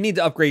right, Link, you need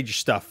to upgrade your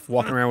stuff.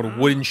 Walking around with a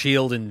wooden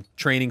shield and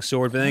training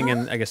sword thing,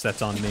 and I guess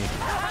that's on me.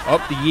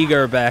 Oh, the Yiga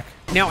are back.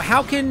 Now,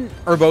 how can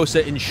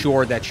Urbosa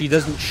ensure that she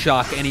doesn't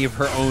shock any of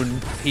her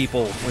own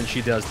people when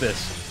she does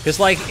this? Because,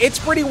 like, it's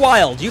pretty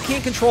wild. You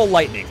can't control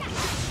lightning.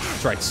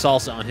 That's right,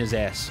 salsa on his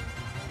ass.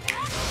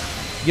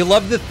 You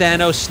love the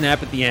Thanos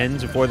snap at the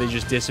ends before they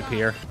just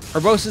disappear.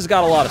 Urbosa's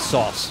got a lot of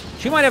sauce.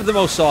 She might have the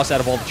most sauce out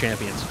of all the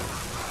champions.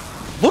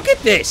 Look at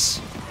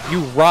this! You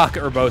rock,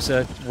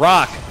 Urbosa.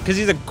 Rock. Because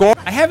he's a gore.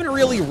 I haven't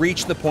really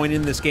reached the point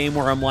in this game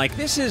where I'm like,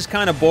 this is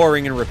kind of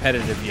boring and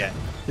repetitive yet.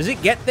 Does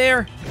it get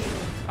there?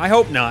 I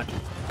hope not.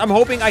 I'm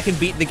hoping I can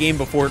beat the game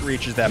before it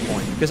reaches that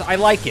point, because I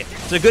like it.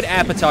 It's a good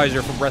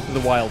appetizer for Breath of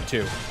the Wild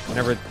 2,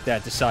 whenever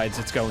that decides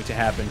it's going to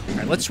happen. All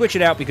right, let's switch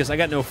it out because I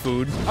got no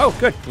food. Oh,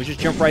 good. We just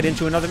jump right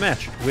into another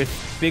match with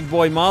Big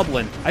Boy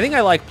Moblin. I think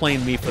I like playing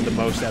Mipha the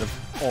most out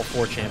of all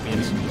 4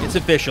 champions. It's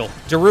official.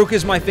 Daruk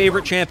is my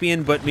favorite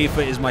champion, but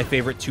Mipha is my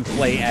favorite to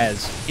play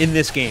as in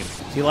this game.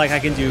 See, like, I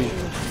can do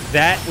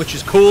that, which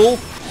is cool.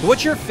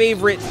 What's your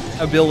favorite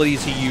ability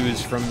to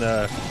use from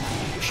the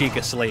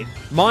Sheikah slate?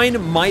 Mine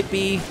might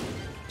be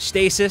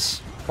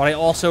Stasis, but I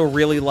also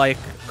really like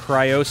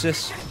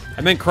Cryosis.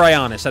 I meant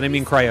Cryonis, I didn't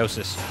mean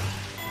Cryosis.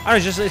 I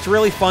don't know, it's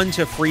really fun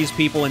to freeze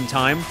people in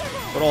time,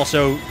 but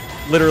also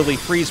literally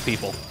freeze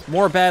people.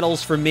 More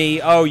battles for me.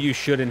 Oh, you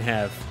shouldn't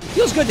have.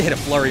 Feels good to hit a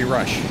flurry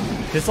rush.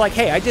 It's like,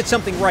 hey, I did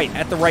something right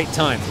at the right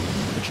time,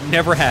 which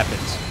never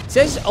happens. It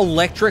says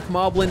electric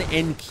moblin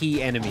and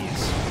key enemies.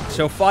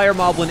 So fire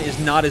moblin is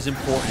not as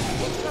important,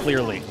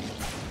 clearly.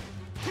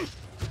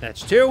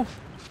 That's 2.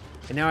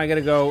 And now I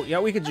gotta go, yeah,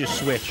 we could just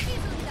switch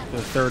to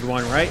the 3rd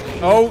one, right?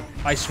 Oh,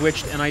 I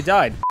switched and I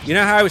died. You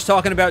know how I was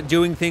talking about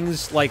doing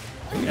things like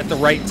at the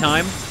right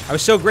time? I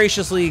was so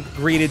graciously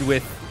greeted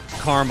with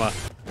karma.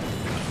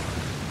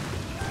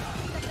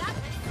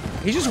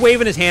 He's just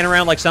waving his hand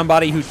around like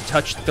somebody who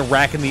touched the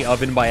rack in the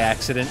oven by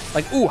accident.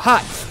 Like, ooh,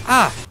 hot.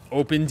 Ah,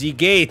 open the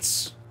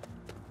gates.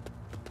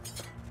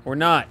 Or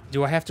not.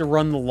 Do I have to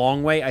run the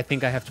long way? I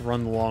think I have to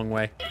run the long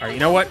way. All right, you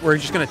know what? We're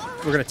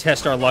gonna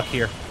test our luck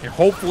here. And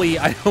hopefully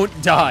I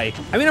don't die.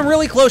 I mean, I'm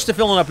really close to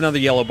filling up another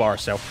yellow bar,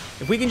 so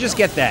if we can just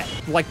get that,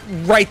 like,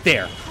 right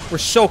there. We're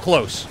so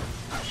close.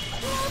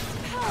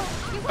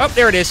 Oh,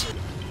 there it is.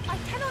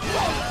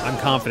 I'm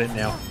confident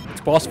now.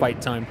 It's boss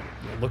fight time.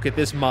 Look at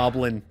this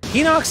moblin.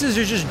 Hinoxes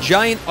are just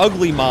giant,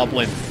 ugly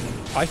moblin.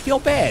 I feel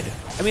bad.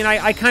 I mean,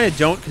 I kind of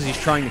don't because he's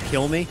trying to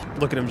kill me.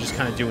 Look at him just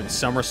kind of doing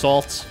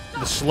somersaults.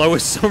 The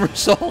slowest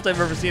somersault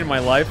I've ever seen in my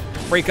life.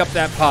 Break up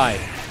that pie.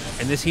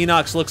 And this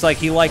Hinox looks like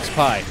he likes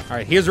pie. All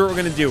right, here's what we're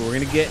going to do. We're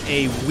going to get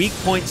a weak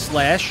point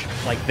slash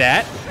like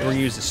that. We're going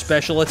to use a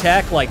special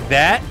attack like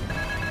that.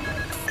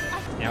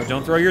 Now,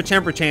 don't throw your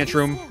temper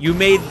tantrum. You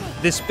made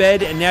this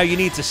bed, and now you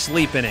need to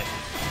sleep in it.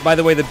 By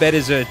the way, the bed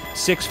is a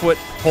 6-foot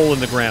hole in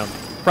the ground.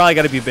 Probably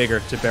got to be bigger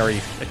to bury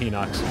a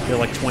Hinox. They're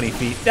like 20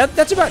 feet.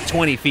 That's about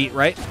 20 feet,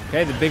 right?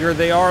 Okay, the bigger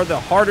they are, the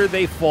harder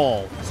they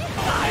fall.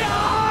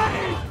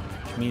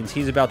 Which means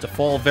he's about to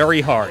fall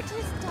very hard.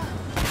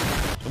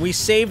 And we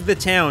saved the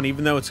town,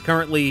 even though it's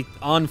currently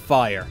on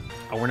fire.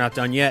 Oh, we're not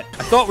done yet.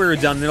 I thought we were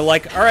done. They're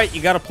like, all right, you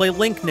got to play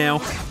Link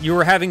now. You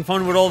were having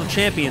fun with all the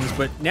champions,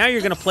 but now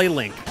you're going to play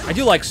Link. I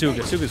do like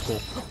Suga. Suga's cool.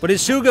 But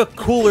is Suga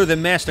cooler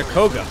than Master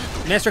Koga?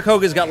 Master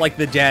Koga's got like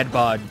the dad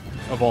bod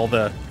of all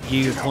the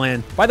Yiga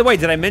clan. By the way,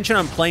 did I mention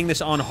I'm playing this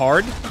on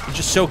hard? I'm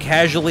just so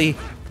casually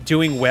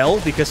doing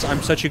well because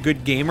I'm such a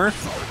good gamer.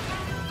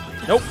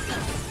 Nope.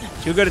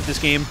 Too good at this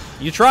game.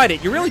 You tried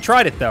it. You really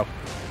tried it, though.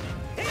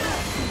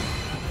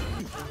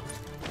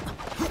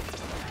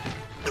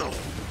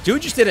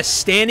 Dude just did a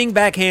standing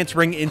back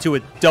handspring into a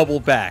double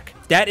back.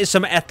 That is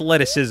some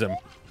athleticism.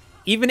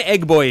 Even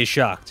Egg Boy is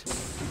shocked.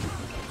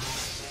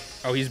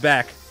 Oh, he's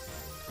back.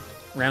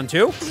 Round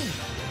 2?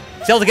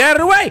 Zelda, get out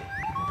of the way!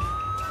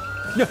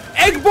 No,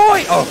 Egg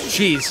Boy! Oh,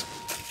 jeez.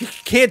 You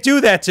can't do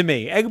that to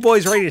me. Egg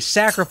Boy's ready to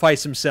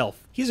sacrifice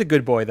himself. He's a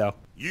good boy, though.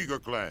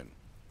 Yiga clan,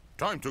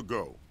 time to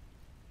go.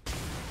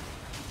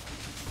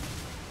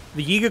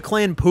 The Yiga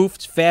clan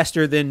poofed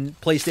faster than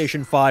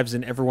PlayStation 5s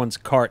in everyone's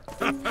cart.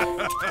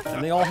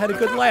 And they all had a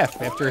good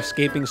laugh after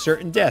escaping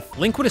certain death.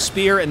 Link with a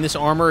spear and this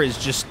armor is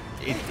just...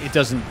 It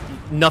doesn't...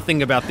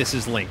 Nothing about this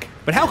is Link.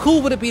 But how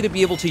cool would it be to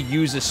be able to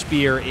use a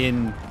spear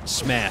in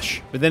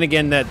Smash? But then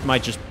again, that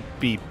might just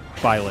be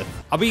Byleth.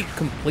 I'll be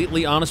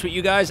completely honest with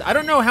you guys. I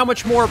don't know how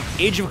much more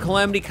Age of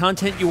Calamity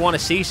content you want to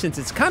see, since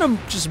it's kind of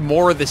just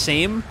more of the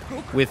same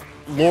with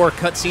lore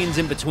cutscenes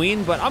in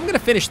between, but I'm gonna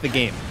finish the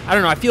game. I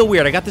don't know, I feel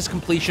weird. I got this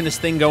completionist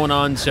thing going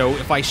on, so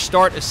if I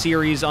start a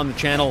series on the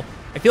channel,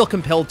 I feel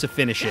compelled to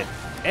finish it.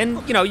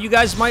 And, you know, you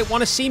guys might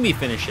want to see me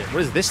finish it. What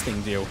does this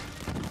thing do?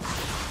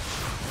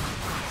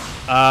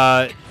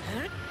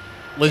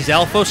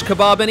 Lizalfos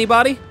kebab,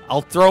 anybody?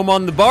 I'll throw them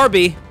on the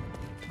Barbie.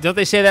 Don't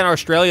they say that in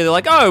Australia? They're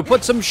like, oh,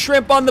 put some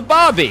shrimp on the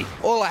Barbie.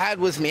 All I had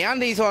was me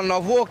undies on and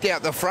I've walked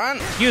out the front.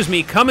 Excuse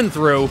me, coming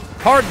through.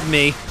 Pardon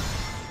me.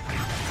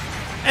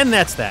 And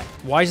that's that.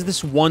 Why is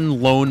this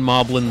one lone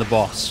moblin the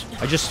boss?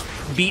 I just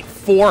beat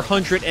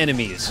 400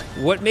 enemies.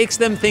 What makes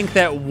them think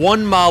that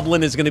one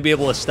moblin is going to be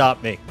able to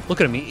stop me?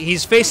 Look at him.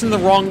 He's facing the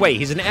wrong way.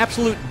 He's an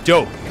absolute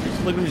dope.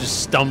 Look at him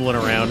just stumbling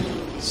around.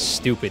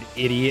 Stupid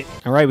idiot.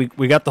 All right,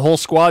 we got the whole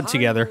squad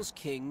together.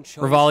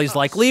 Rivali's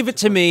like, leave it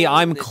to me.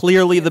 I'm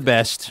clearly the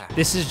best.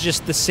 This is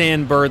just the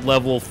Sandbird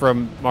level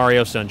from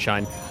Mario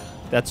Sunshine.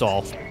 That's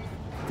all.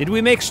 Did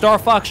we make Star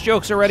Fox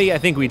jokes already? I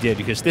think we did,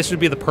 because this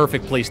would be the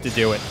perfect place to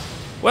do it.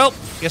 Well,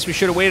 guess we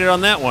should have waited on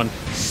that one.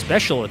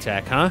 Special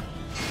attack, huh?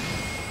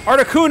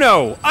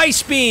 Articuno!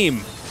 Ice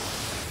Beam!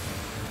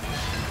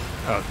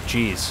 Oh,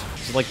 jeez.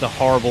 It's like the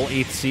horrible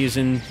 8th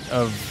season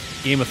of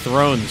Game of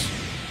Thrones.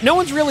 No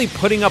one's really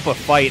putting up a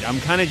fight. I'm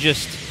kind of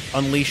just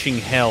unleashing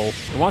hell.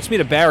 It wants me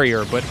to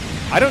barrier, but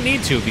I don't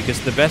need to because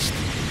the best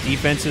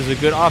defense is a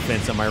good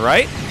offense, am I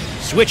right?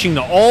 Switching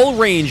to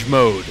all-range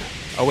mode.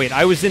 Oh, wait,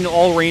 I was in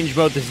all-range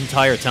mode this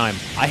entire time.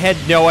 I had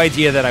no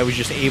idea that I was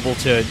just able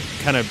to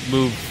kind of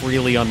move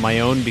freely on my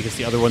own because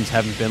the other ones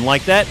haven't been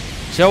like that.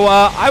 So,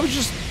 I was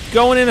just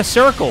going in a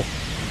circle.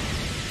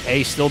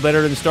 Hey, still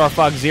better than Star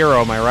Fox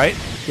Zero, am I right?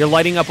 You're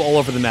lighting up all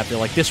over the map. They're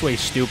like, this way,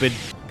 stupid.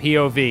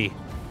 POV.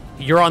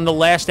 You're on the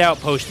last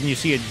outpost and you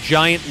see a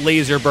giant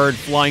laser bird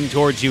flying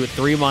towards you at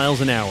 3 miles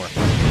an hour.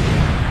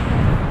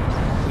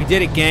 We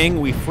did it,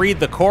 gang. We freed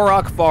the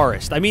Korok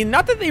Forest. I mean,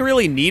 not that they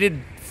really needed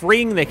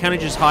freeing. They kind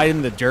of just hide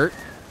in the dirt.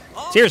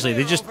 Seriously,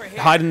 they just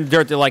hide in the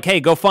dirt. They're like,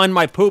 hey, go find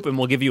my poop and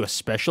we'll give you a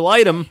special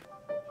item.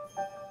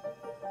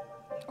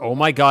 Oh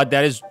my god,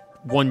 that is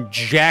one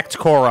jacked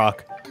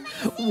Korok.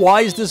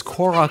 Why is this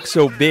Korok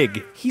so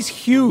big? He's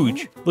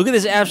huge. Look at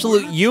this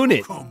absolute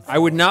unit. I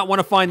would not want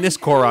to find this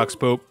Korok's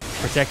poop.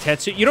 Protect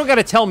Hetsu. You don't got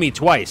to tell me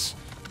twice.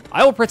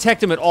 I will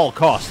protect him at all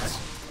costs.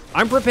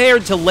 I'm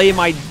prepared to lay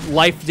my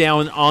life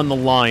down on the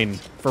line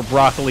for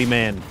Broccoli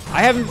Man.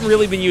 I haven't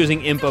really been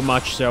using Impa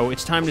much, so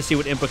it's time to see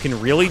what Impa can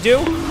really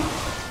do.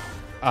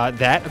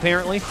 That,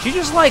 apparently. She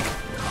just, like,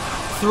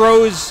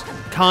 throws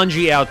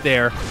kanji out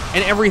there,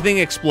 and everything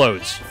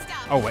explodes.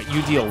 Oh, wait,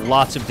 you deal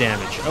lots of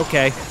damage.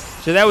 Okay.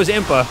 So that was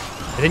Impa.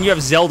 And then you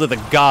have Zelda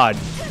the God.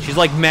 She's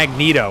like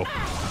Magneto.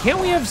 Can't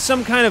we have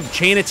some kind of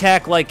chain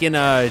attack like in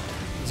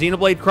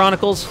Xenoblade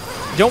Chronicles?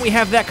 Don't we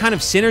have that kind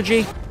of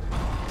synergy?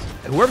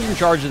 Whoever's in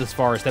charge of this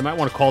forest, I might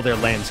want to call their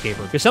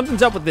landscaper, because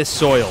something's up with this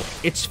soil.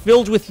 It's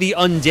filled with the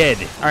undead.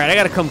 All right, I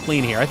gotta come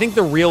clean here. I think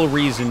the real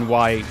reason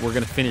why we're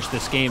gonna finish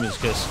this game is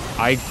because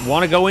I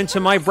want to go into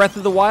my Breath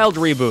of the Wild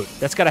reboot.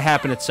 That's gotta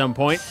happen at some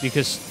point,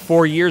 because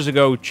 4 years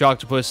ago,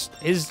 Choctopus,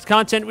 his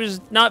content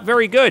was not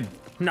very good.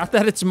 Not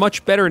that it's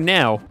much better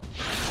now.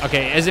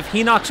 Okay, as if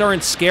Hinox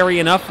aren't scary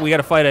enough, we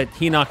gotta fight a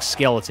Hinox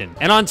skeleton.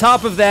 And on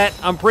top of that,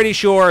 I'm pretty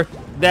sure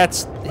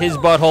that's his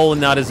butthole and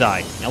not his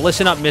eye. Now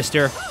listen up,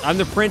 mister. I'm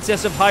the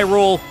Princess of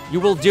Hyrule. You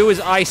will do as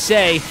I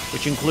say,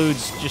 which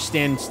includes just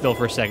stand still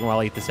for a second while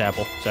I eat this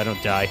apple so I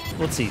don't die.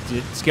 Let's see,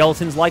 do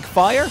skeletons like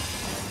fire?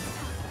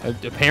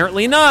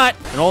 Apparently not.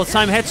 And all the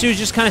time, Hetsu's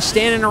just kind of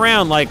standing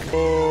around like...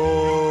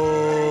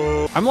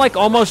 I'm like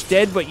almost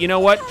dead, but you know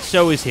what?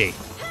 So is he.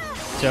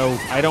 So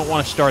I don't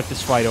want to start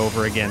this fight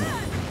over again.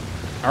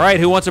 All right,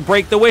 who wants to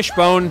break the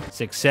wishbone?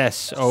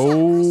 Success.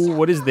 Oh,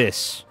 what is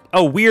this?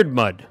 Oh, weird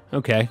mud.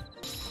 Okay.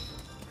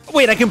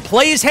 Wait, I can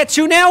play as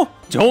Hetsu now?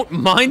 Don't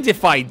mind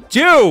if I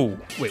do.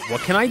 Wait,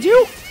 what can I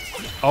do?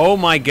 Oh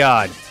my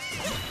god.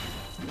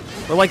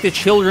 We're like the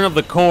children of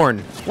the corn.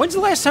 When's the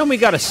last time we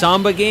got a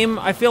Samba game?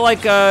 I feel like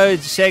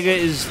Sega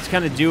is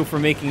kind of due for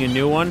making a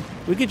new one.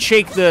 We could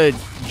shake the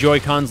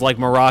Joy-Cons like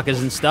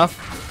maracas and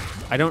stuff.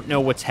 I don't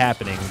know what's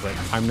happening, but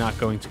I'm not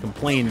going to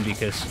complain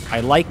because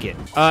I like it.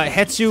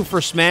 Hetsu for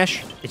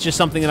Smash, it's just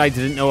something that I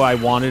didn't know I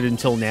wanted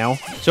until now.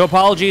 So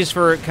apologies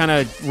for kind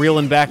of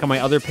reeling back on my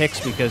other picks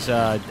because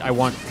I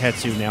want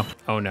Hetsu now.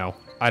 Oh no,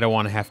 I don't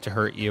want to have to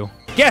hurt you.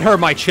 Get her,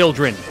 my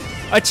children!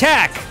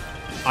 Attack!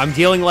 I'm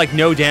dealing like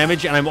no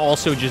damage and I'm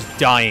also just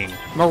dying.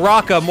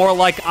 Maraca, more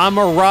like I'm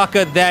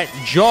Maraca that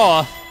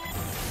jaw.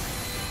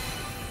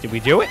 Did we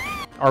do it?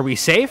 Are we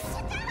safe?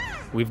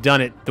 We've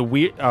done it. The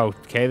weird... Oh,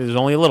 okay, there's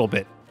only a little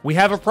bit. We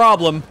have a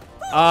problem.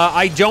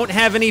 I don't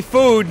have any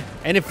food,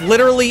 and if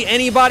literally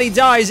anybody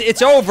dies,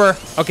 it's over.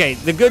 Okay,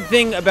 the good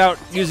thing about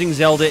using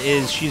Zelda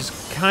is she's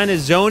kind of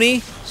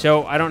zony,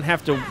 so I don't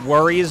have to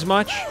worry as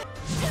much.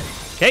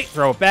 Okay,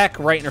 throw it back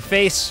right in her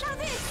face.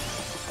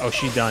 Oh,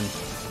 she done.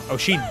 Oh,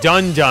 she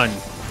done.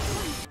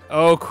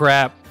 Oh,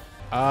 crap.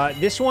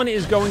 This one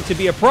is going to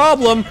be a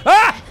problem.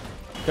 Ah!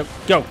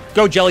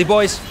 Go, jelly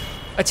boys.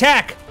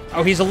 Attack!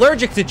 Oh, he's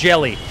allergic to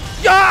jelly.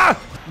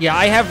 Ah! Yeah,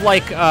 I have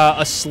like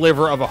a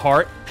sliver of a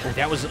heart. Oh,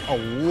 that was a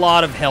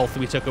lot of health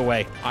we took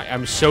away.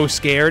 I'm so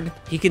scared.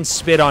 He can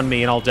spit on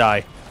me and I'll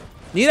die.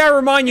 Need I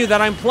remind you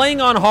that I'm playing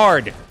on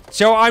hard,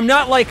 so I'm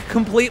not like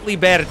completely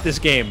bad at this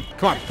game.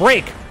 Come on,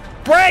 break!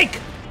 Break!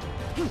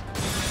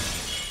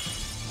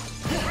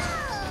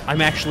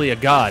 I'm actually a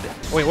god.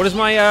 Wait, what does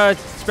my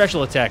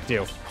special attack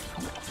do?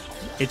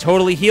 It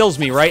totally heals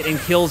me, right? And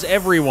kills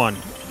everyone.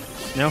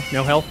 No?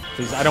 No health?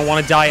 Please, I don't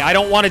want to die. I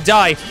don't want to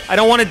die. I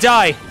don't want to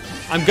die.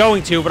 I'm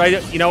going to,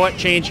 but you know what?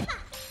 Change.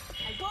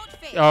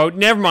 Oh,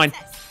 never mind.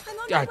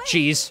 Ah,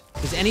 jeez.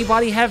 Does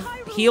anybody have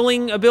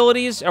healing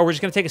abilities? Oh, we're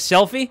just gonna take a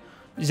selfie?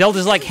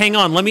 Zelda's like, hang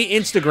on, let me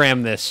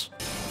Instagram this.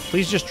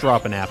 Please just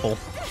drop an apple.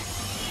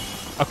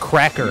 A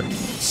cracker.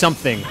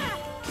 Something.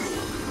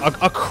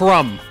 A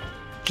crumb.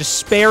 Just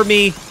spare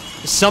me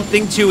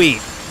something to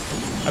eat.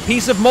 A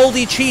piece of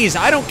moldy cheese.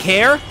 I don't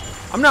care.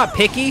 I'm not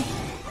picky.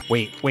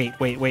 Wait.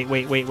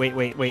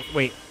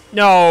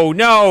 No,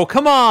 no,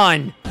 come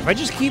on. If I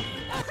just keep...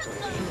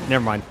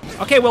 Never mind.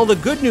 Okay, well, the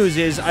good news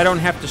is I don't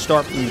have to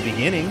start from the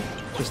beginning,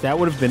 because that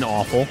would have been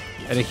awful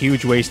and a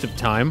huge waste of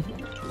time.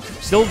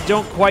 Still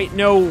don't quite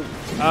know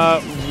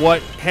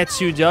what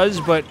Hetsu does,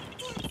 but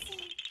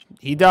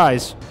he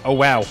dies. Oh,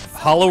 wow.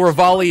 Hollow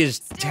Rivali is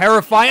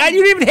terrifying.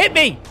 You didn't even hit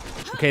me!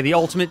 Okay, the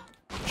ultimate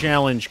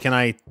challenge. Can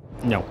I...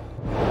 No.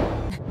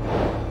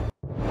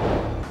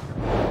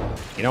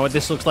 You know what?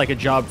 This looks like a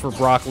job for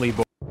Broccoli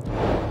Boy.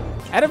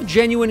 Out of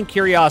genuine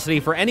curiosity,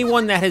 for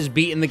anyone that has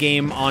beaten the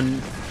game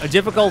on a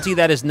difficulty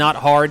that is not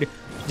hard,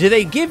 do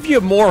they give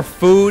you more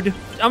food?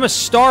 I'm a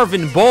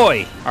starving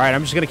boy. All right,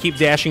 I'm just gonna keep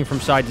dashing from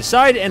side to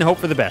side and hope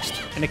for the best.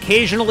 And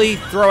occasionally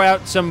throw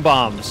out some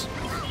bombs.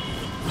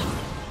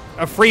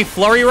 A free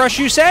flurry rush,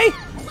 you say?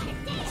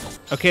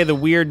 Okay, the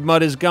weird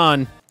mud is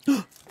gone.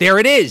 There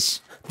it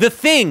is! The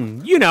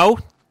thing! You know,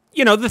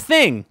 the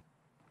thing.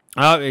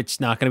 Oh, it's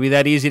not gonna be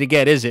that easy to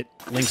get, is it?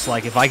 Link's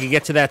like, if I could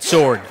get to that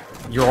sword,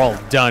 you're all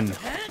done.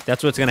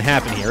 That's what's gonna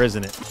happen here,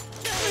 isn't it?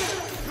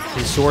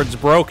 His sword's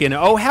broken.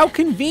 Oh, how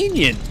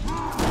convenient!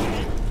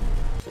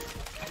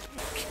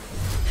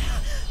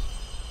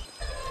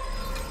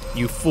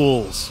 You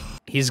fools.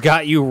 He's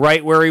got you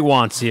right where he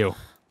wants you.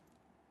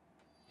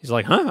 He's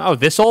like, huh? Oh,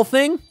 this whole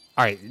thing?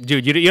 All right,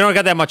 dude, you don't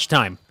got that much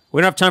time.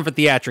 We don't have time for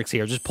theatrics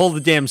here. Just pull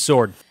the damn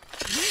sword.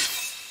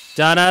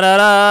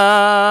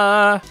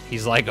 Da-da-da-da!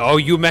 He's like, oh,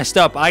 you messed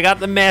up. I got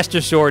the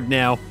Master Sword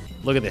now.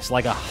 Look at this,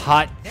 like a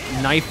hot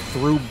knife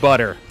through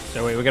butter.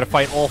 So wait, we gotta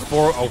fight all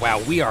four. Oh,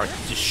 wow, we are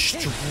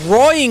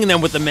destroying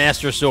them with the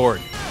Master Sword.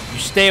 You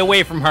stay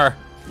away from her.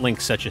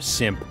 Link's such a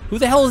simp. Who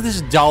the hell is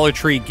this Dollar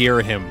Tree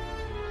Girahim?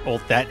 Well,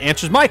 that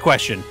answers my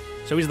question.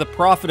 So he's the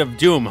Prophet of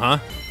Doom, huh?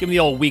 Give him the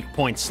old weak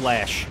point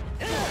slash.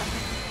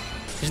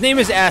 His name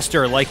is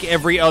Aster, like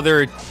every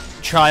other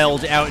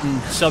child out in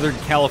Southern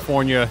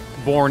California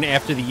born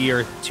after the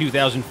year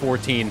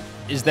 2014.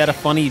 Is that a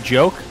funny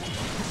joke?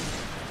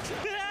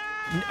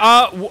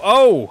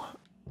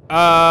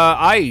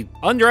 I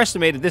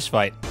underestimated this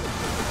fight.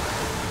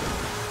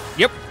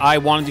 Yep, I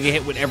wanted to get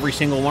hit with every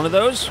single one of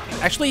those.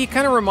 Actually, he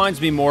kind of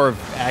reminds me more of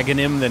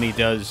Aghanim than he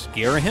does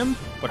Girahim,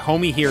 but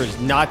homie here is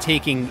not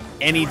taking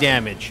any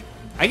damage.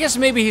 I guess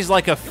maybe he's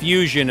like a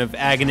fusion of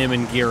Aghanim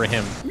and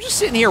Girahim. I'm just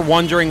sitting here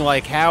wondering,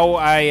 like, how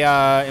I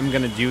am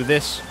gonna do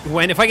this.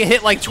 When, if I get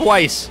hit like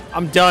twice,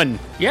 I'm done.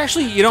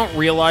 You don't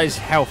realize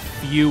how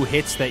few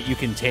hits that you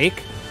can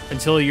take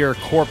until your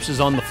corpse is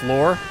on the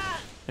floor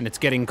and it's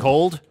getting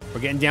cold.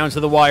 We're getting down to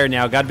the wire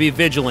now. Gotta be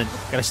vigilant.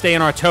 Gotta stay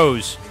on our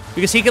toes.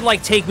 Because he could,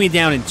 like, take me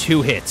down in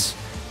 2 hits.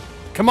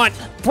 Come on,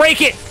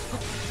 break it!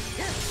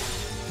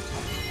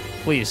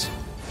 Please.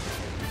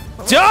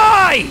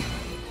 Die!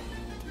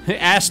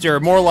 Aster,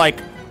 more like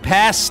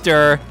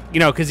Pastor. You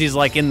know, because he's,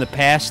 like, in the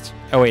past.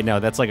 Oh, wait, no,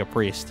 that's like a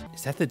priest.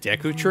 Is that the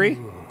Deku Tree?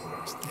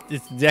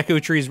 It's the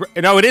Deku Tree's...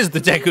 No, it is the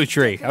Deku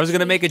Tree. I was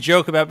gonna make a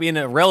joke about being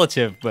a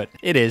relative, but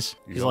it is.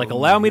 He's like,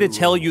 allow me to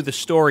tell you the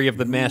story of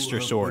the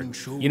Master Sword.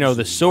 You know,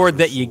 the sword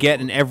that you get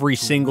in every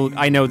single...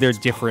 I know they're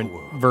different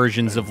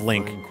versions of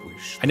Link.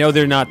 I know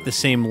they're not the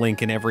same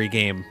Link in every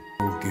game.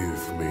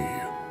 Forgive me.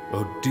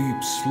 A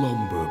deep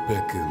slumber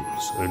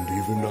beckons, and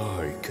even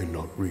I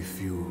cannot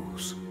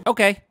refuse.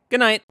 Okay, good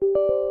night.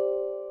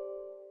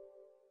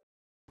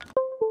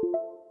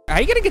 How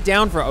are you gonna get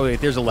down from... Oh, wait,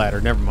 there's a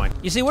ladder. Never mind.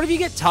 You see, what if you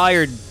get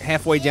tired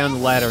halfway down the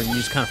ladder and you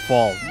just kind of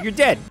fall? You're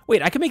dead.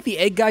 Wait, I can make the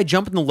egg guy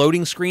jump in the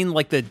loading screen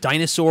like the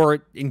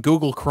dinosaur in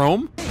Google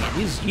Chrome?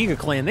 These Yiga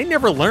Clan, they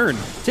never learn.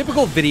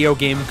 Typical video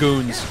game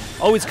goons.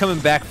 Always coming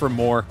back for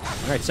more.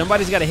 All right,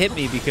 somebody's got to hit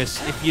me,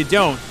 because if you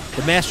don't,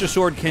 the Master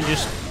Sword can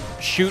just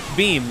shoot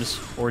beams,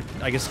 or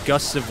I guess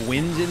gusts of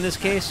wind in this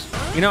case.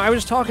 You know, I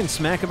was talking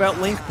smack about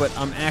Link, but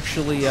I'm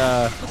actually,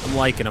 I'm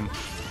liking him.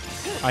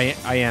 I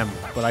am,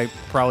 but I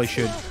probably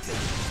should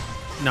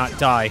not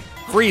die.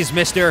 Freeze,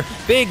 mister.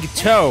 Big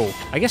toe.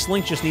 I guess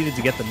Link just needed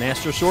to get the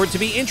Master Sword to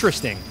be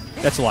interesting.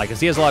 That's a lie, because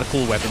he has a lot of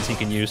cool weapons he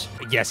can use.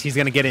 Yes, he's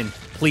gonna get in.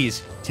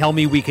 Please, tell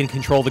me we can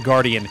control the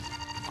Guardian.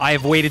 I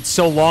have waited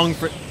so long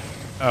for...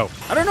 Oh.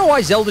 I don't know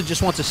why Zelda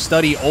just wants to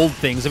study old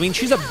things. I mean,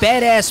 she's a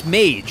badass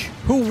mage.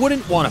 Who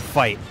wouldn't want to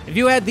fight? If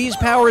you had these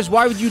powers,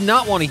 why would you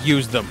not want to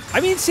use them?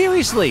 I mean,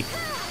 seriously.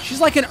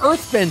 She's like an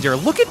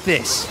earthbender. Look at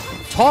this.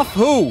 Toph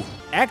who?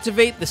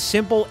 Activate the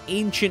simple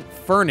ancient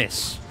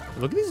furnace.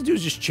 Look at these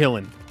dudes just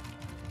chilling.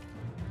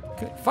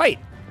 Okay, fight.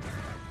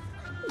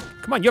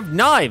 Come on, you have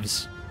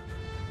knives.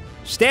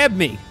 Stab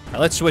me. All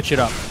right, let's switch it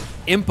up.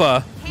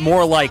 Impa,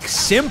 more like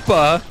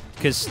Simpa,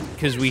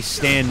 because we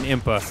stand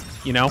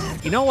Impa, you know?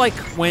 You know, like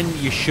when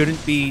you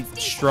shouldn't be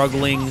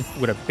struggling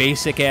with a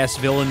basic-ass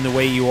villain the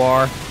way you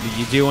are, but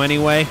you do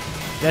anyway?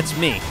 That's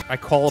me. I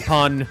call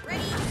upon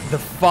the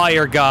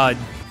fire god.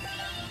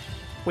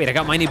 Wait, I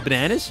got many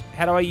bananas?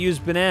 How do I use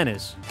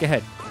bananas? Go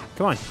ahead.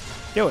 Come on.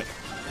 Do it.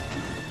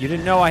 You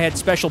didn't know I had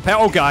special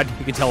power. Oh, God.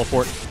 You can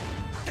teleport.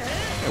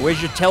 Hey,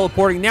 where's your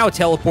teleporting now,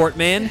 teleport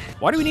man?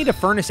 Why do we need a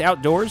furnace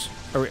outdoors?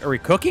 Are we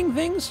cooking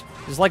things?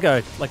 Is like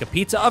a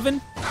pizza oven?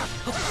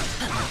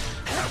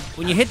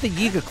 When you hit the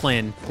Yiga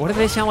clan, why do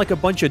they sound like a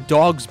bunch of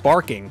dogs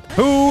barking?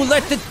 Who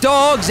let the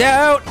dogs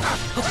out?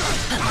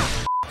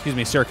 Excuse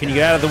me, sir. Can you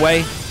get out of the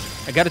way?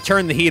 I gotta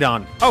turn the heat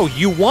on. Oh,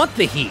 you want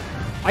the heat?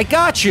 I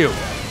got you.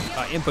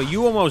 Impa,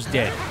 you almost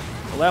dead.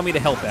 Allow me to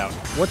help out.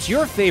 What's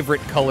your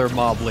favorite color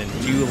moblin?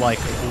 Do you like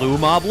blue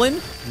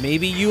moblin?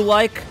 Maybe you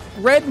like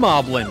red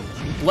moblin.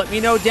 Let me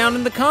know down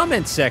in the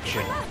comments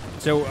section.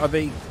 So are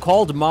they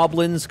called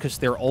moblins because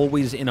they're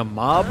always in a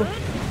mob?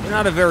 They're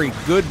not a very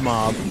good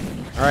mob.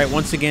 All right,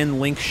 once again,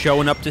 Link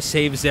showing up to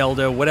save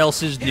Zelda. What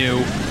else is new?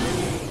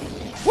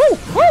 Woo!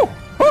 Woo!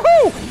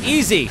 Woohoo!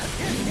 Easy.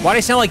 Why'd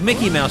I sound like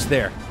Mickey Mouse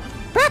there?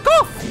 Back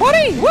off,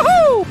 buddy!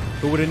 Woohoo!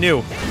 Who would have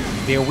knew?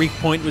 Their weak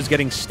point was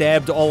getting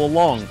stabbed all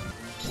along.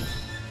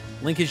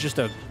 Link is just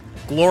a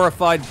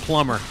glorified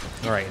plumber.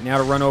 All right, now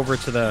to run over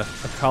to the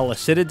Akala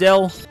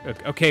Citadel.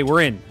 Okay,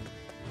 we're in.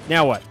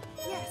 Now what?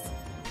 Yes.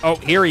 Oh,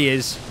 here he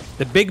is.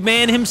 The big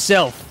man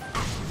himself.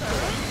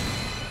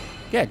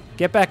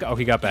 Get back up. Oh,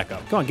 he got back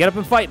up. Come on, get up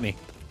and fight me.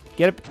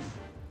 Get up.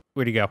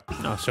 Where'd he go?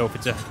 Oh, so if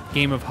it's a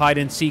game of hide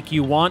and seek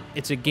you want,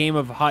 it's a game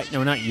of hide...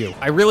 No, not you.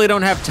 I really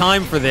don't have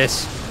time for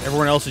this.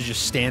 Everyone else is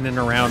just standing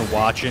around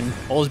watching.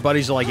 All his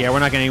buddies are like, yeah, we're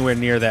not getting anywhere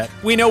near that.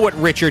 We know what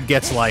Richard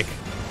gets like.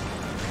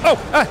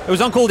 Oh, it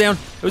was on cooldown.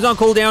 It was on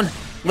cooldown.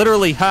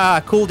 Literally,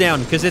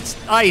 cooldown, because it's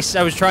ice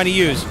I was trying to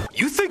use.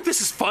 You think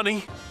this is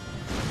funny?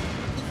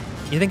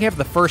 You think after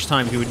the first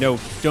time he would know,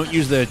 don't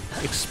use the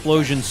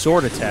explosion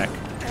sword attack.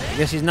 I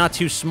guess he's not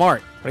too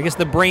smart. But I guess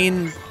the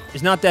brain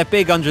is not that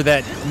big under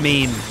that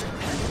mane.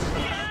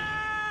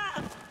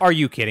 Are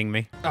you kidding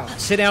me? Oh,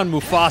 sit down,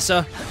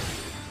 Mufasa.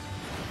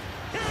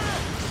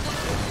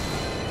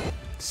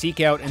 Seek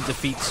out and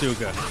defeat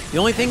Suga. The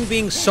only thing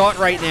being sought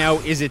right now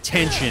is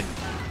attention.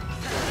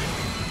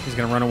 He's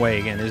gonna run away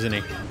again, isn't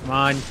he? Come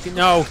on.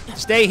 No,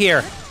 stay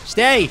here.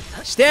 Stay!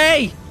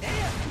 Stay!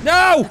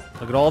 No!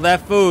 Look at all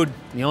that food.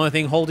 The only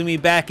thing holding me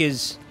back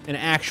is an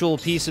actual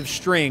piece of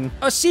string.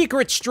 A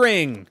secret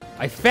string!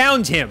 I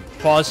found him.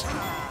 Pause.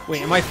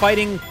 Wait, am I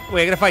fighting?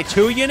 Wait, I gotta fight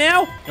two of you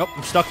now? Nope,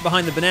 I'm stuck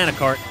behind the banana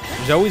cart.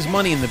 There's always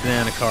money in the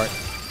banana cart.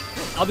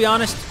 I'll be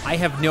honest, I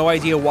have no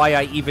idea why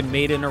I even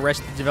made an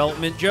Arrested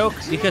Development joke,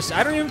 because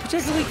I don't even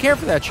particularly care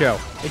for that show.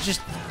 It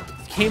just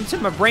came to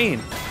my brain.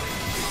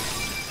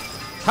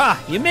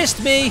 Ha! You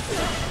missed me!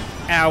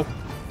 Ow.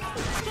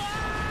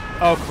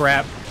 Oh,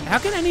 crap. How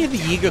can any of the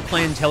Yiga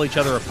clan tell each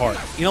other apart?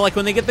 You know, like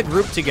when they get the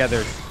group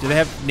together, do they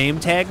have name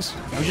tags?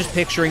 I was just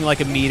picturing like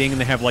a meeting and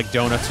they have like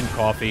donuts and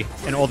coffee,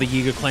 and all the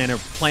Yiga clan are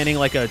planning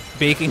like a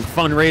baking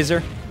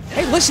fundraiser.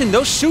 Hey, listen,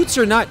 those suits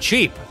are not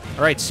cheap.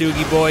 All right,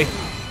 Sugi boy,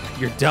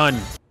 you're done.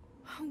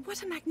 Oh,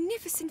 what a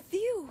magnificent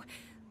view.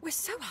 We're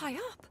so high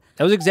up.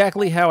 That was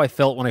exactly how I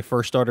felt when I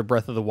first started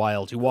Breath of the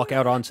Wild. You walk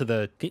out onto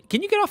the...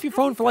 Can you get off your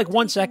phone for like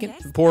 1 second?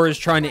 Poor is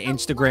trying to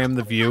Instagram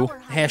the view.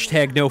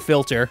 Hashtag no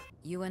filter.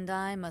 You and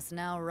I must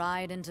now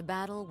ride into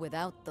battle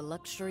without the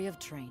luxury of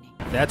training.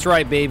 That's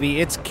right, baby.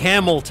 It's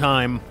camel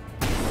time.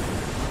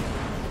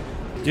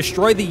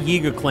 Destroy the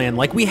Yiga clan.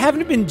 Like, we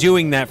haven't been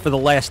doing that for the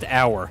last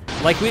hour.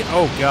 Like, we...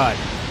 Oh, God.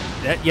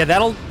 Yeah,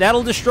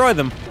 that'll destroy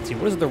them. Let's see,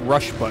 what does the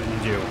rush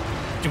button do?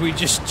 Do we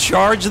just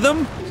charge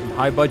them? Some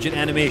high-budget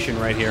animation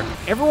right here.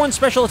 Everyone's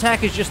special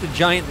attack is just a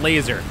giant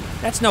laser.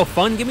 That's no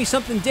fun. Give me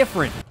something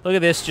different. Look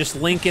at this. Just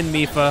Link and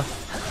Mipha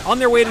on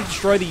their way to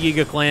destroy the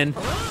Yiga clan.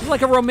 It's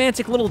like a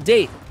romantic little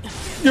date.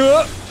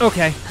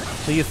 Okay.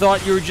 So you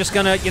thought you were just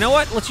gonna... You know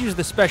what? Let's use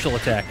the special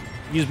attack.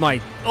 Use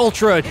my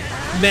Ultra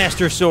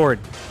Master Sword.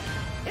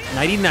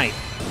 Nighty-night.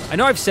 I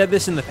know I've said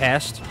this in the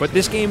past, but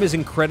this game is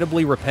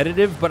incredibly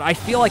repetitive, but I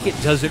feel like it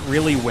does it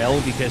really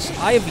well because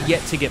I have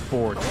yet to get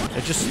bored.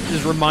 It just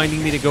is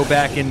reminding me to go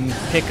back and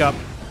pick up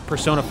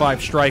Persona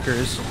 5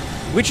 Strikers,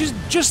 which is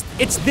just,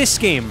 it's this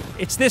game.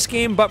 It's this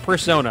game, but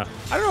Persona.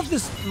 I don't know if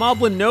this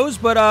Moblin knows,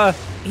 but,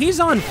 he's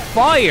on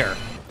fire.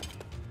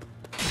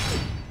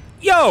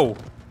 Yo!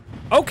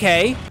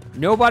 Okay.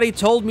 Nobody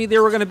told me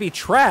there were gonna be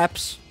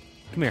traps.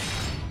 Come here.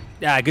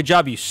 Ah, good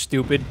job, you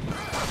stupid.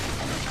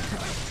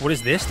 What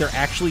is this? They're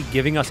actually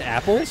giving us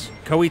apples?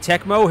 Koei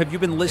Tecmo, have you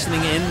been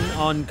listening in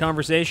on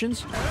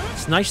conversations?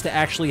 It's nice to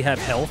actually have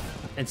health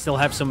and still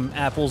have some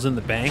apples in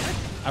the bank.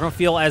 I don't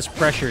feel as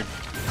pressured.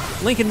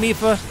 Link and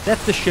Mipha,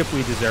 that's the ship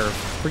we deserve.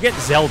 Forget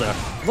Zelda.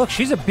 Look,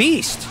 she's a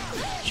beast.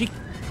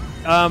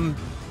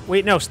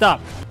 Wait, no,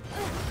 stop.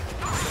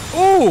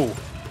 Ooh!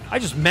 I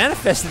just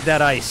manifested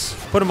that ice.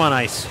 Put him on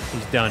ice.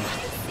 He's done.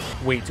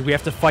 Wait, do we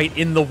have to fight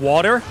in the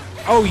water?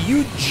 Oh,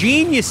 you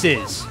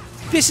geniuses!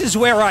 This is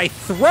where I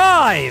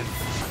thrive!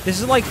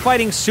 This is like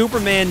fighting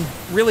Superman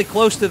really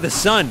close to the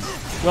sun.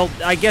 Well,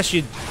 I guess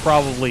you'd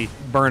probably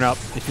burn up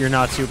if you're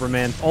not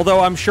Superman.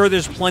 Although I'm sure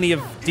there's plenty of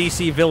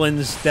DC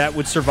villains that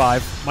would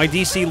survive. My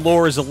DC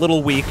lore is a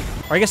little weak.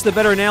 Or I guess the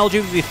better analogy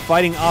would be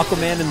fighting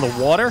Aquaman in the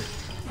water.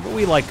 But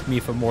we like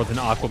Mipha more than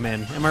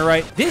Aquaman, am I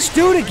right? This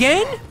dude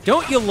again?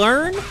 Don't you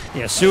learn?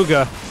 Yeah,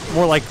 Suga.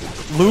 More like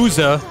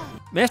Luza.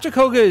 Master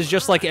Koga is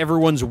just like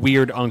everyone's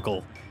weird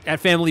uncle. At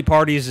family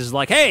parties is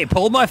like, hey,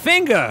 pull my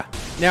finger!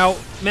 Now,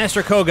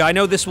 Master Koga, I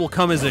know this will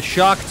come as a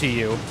shock to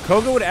you.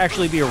 Koga would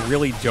actually be a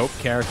really dope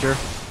character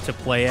to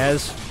play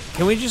as.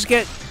 Can we just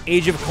get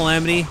Age of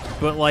Calamity,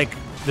 but like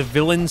the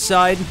villain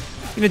side?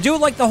 You know, do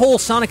it like the whole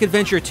Sonic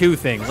Adventure 2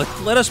 thing.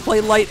 Let us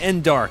play light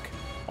and dark.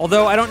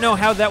 Although, I don't know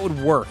how that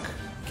would work.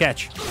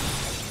 Catch.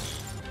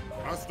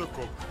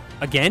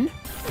 Again?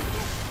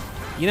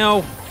 You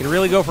know, could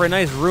really go for a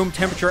nice room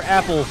temperature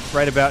apple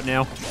right about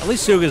now. At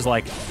least Suga's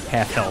like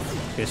half health,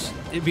 because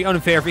it'd be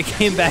unfair if he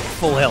came back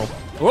full health.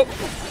 Whoop!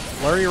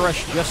 Flurry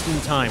Rush just in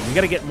time. We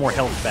gotta get more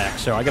health back,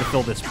 so I gotta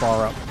fill this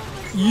bar up.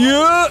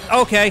 Yeah!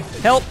 Okay,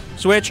 help!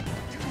 Switch.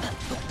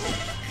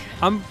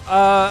 I'm,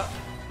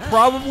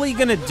 probably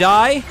gonna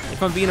die,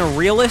 if I'm being a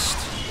realist.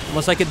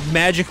 Unless I could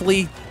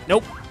magically...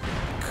 Nope.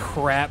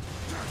 Crap.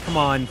 Come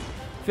on.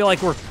 I feel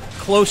like we're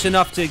close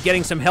enough to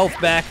getting some health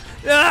back.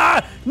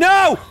 Ah!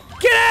 No!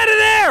 Get out of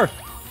there!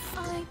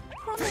 I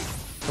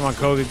promise. Come on,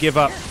 Koga, give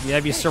up. We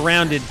have you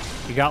surrounded.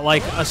 You got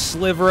like a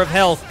sliver of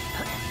health.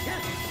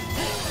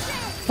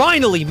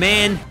 Finally,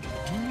 man!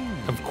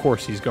 Of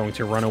course he's going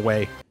to run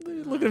away.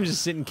 Look at him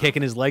just sitting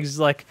kicking his legs. He's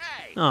like,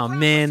 oh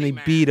man, they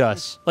beat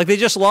us. Like they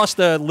just lost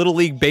a Little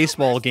League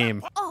baseball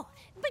game. Oh,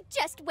 but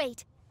just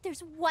wait. There's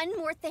one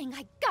more thing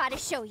I gotta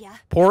show ya.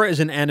 Pora is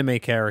an anime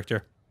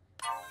character.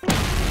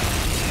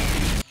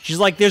 She's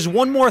like, there's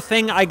one more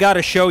thing I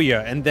gotta show you,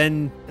 and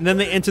then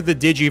they enter the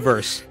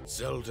Digiverse.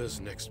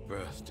 Zelda's next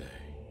birthday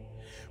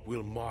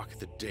will mark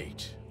the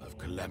date of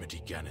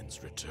Calamity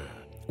Ganon's return.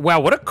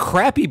 Wow, what a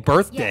crappy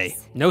birthday.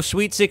 Yes. No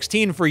Sweet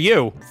 16 for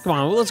you. Come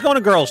on, let's go on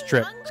a girls'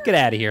 trip. Let's get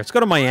out of here. Let's go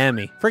to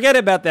Miami. Forget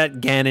about that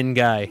Ganon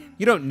guy.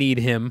 You don't need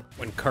him.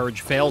 When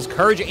courage fails,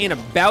 courage ain't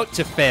about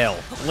to fail.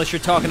 Unless you're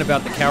talking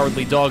about the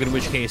cowardly dog, in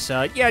which case,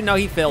 yeah, no,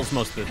 he fails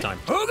most of the time.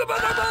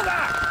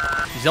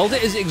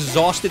 Zelda is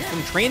exhausted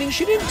from training.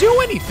 She didn't do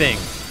anything.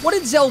 What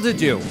did Zelda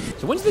do?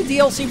 So when's the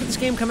DLC for this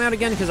game come out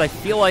again? Because I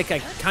feel like I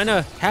kind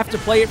of have to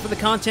play it for the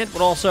content,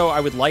 but also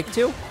I would like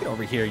to. Get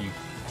over here, you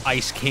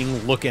Ice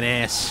King looking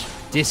ass.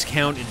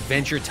 Discount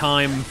Adventure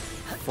Time.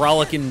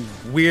 Frolicking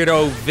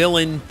weirdo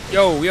villain.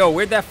 Yo,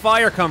 where'd that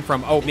fire come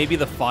from? Oh, maybe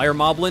the fire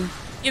moblin?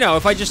 You know,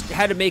 if I just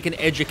had to make an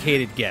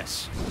educated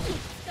guess.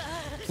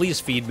 Please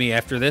feed me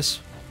after this,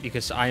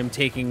 because I am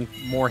taking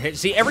more hits.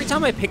 See, every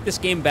time I pick this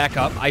game back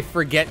up, I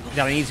forget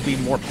that I need to be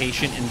more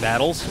patient in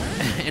battles,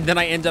 and then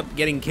I end up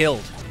getting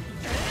killed.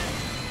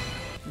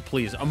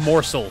 Please, a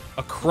morsel,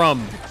 a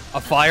crumb,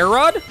 a fire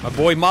rod? My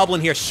boy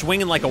Moblin here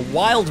swinging like a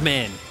wild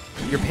man.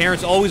 Your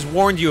parents always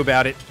warned you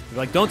about it. They're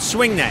like, don't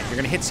swing that. You're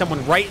gonna hit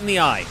someone right in the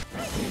eye.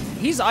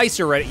 He's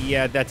ice already.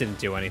 Yeah, that didn't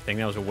do anything.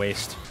 That was a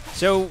waste.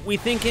 So, we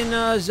thinking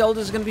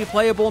Zelda's gonna be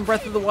playable in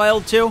Breath of the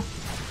Wild too?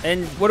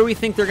 And what do we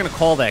think they're gonna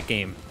call that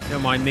game?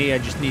 Don't mind me, I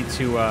just need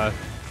to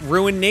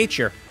ruin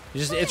nature.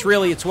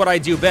 It's what I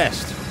do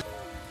best.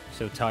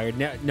 So tired.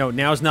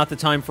 Now's not the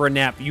time for a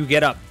nap. You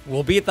get up.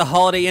 We'll be at the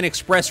Holiday Inn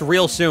Express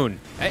real soon.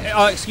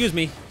 Excuse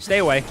me. Stay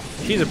away.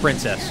 She's a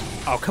princess.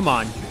 Oh, come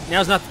on.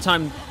 Now's not the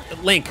time.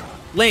 Link.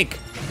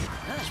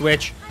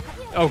 Switch.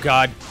 Oh,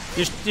 God.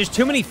 There's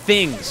too many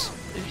things.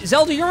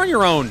 Zelda, you're on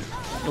your own.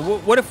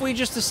 What if we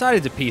just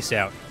decided to peace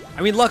out?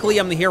 I mean, luckily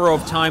I'm the hero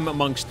of time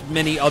amongst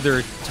many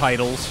other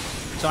titles,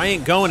 so I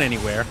ain't going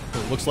anywhere.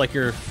 It looks like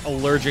you're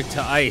allergic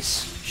to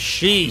ice.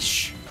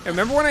 Sheesh.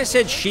 Remember when I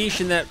said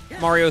sheesh in that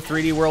Mario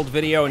 3D World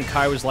video and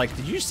Kai was like,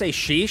 did you say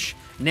sheesh?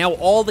 Now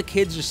all the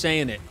kids are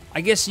saying it.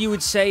 I guess you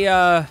would say,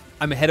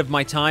 I'm ahead of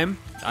my time.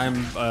 I'm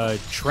a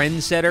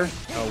trendsetter.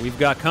 Oh, we've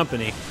got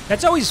company.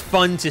 That's always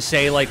fun to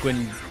say, like,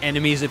 when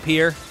enemies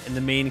appear and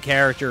the main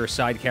character or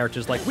side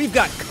character's like, we've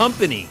got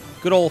company.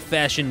 Good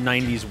old-fashioned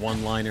 90s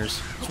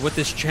one-liners. It's what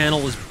this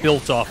channel is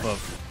built off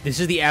of. This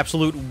is the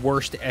absolute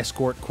worst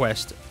escort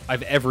quest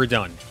I've ever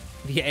done.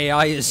 The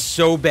AI is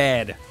so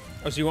bad.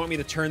 Oh, so you want me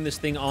to turn this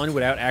thing on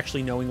without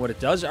actually knowing what it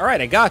does? All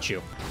right, I got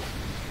you.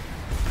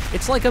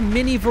 It's like a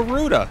mini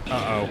Varuda.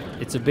 Uh-oh,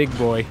 it's a big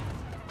boy.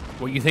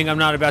 What, you think I'm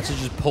not about to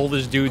just pull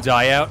this dude's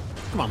eye out?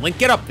 Come on, Link,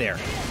 get up there.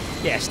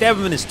 Yeah, stab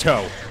him in his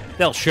toe.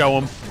 That'll show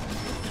him.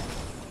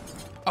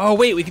 Oh,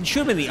 wait, we can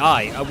shoot him in the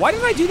eye. Why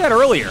didn't I do that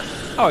earlier?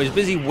 Oh, I was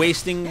busy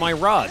wasting my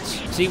rods.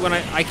 See, when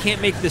I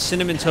can't make the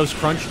Cinnamon Toast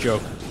Crunch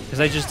joke,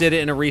 because I just did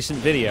it in a recent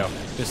video.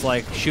 Just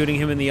like shooting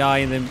him in the eye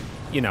and then,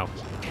 you know.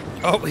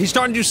 Oh, he's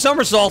starting to do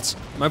somersaults.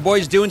 My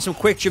boy's doing some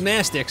quick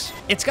gymnastics.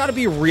 It's got to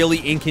be really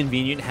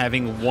inconvenient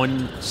having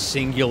one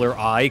singular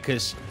eye,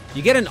 because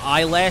you get an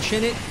eyelash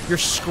in it, you're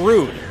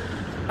screwed.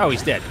 Oh,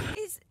 he's dead.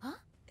 Is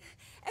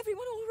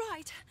everyone all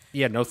right?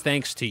 Yeah, no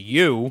thanks to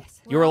you.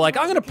 You were like,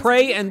 I'm gonna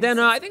pray, and then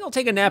I think I'll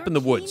take a nap in the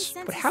woods.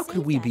 But how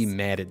could we be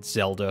mad at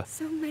Zelda?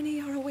 So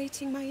many are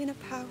awaiting my inner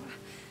power,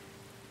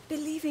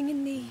 believing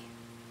in me.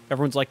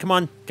 Everyone's like, come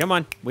on, come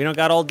on. We don't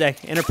got all day.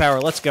 Inner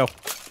power, let's go.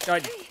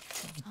 God,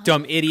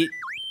 dumb idiot.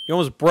 You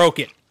almost broke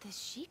it. The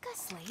Sheikah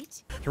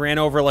slate? He ran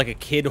over like a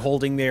kid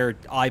holding their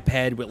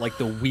iPad with like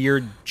the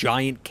weird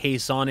giant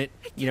case on it.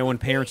 You know, when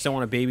parents don't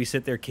want to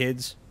babysit their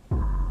kids.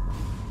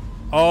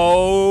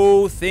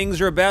 Oh, things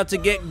are about to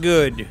get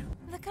good.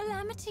 The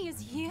Calamity is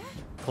here?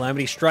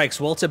 Calamity strikes.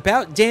 Well, it's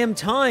about damn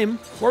time.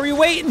 What are you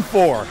waiting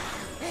for?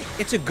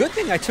 It's a good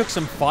thing I took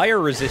some fire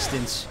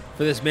resistance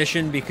for this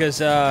mission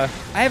because I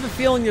have a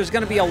feeling there's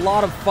going to be a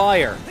lot of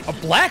fire. A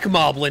black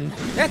moblin?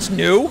 That's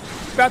new.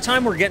 It's about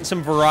time we're getting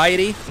some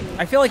variety.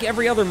 I feel like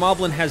every other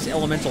moblin has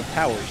elemental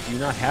powers. Do you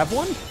not have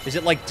one? Is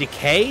it like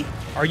decay?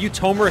 Are you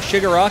Tomura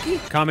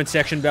Shigaraki? Comment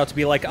section about to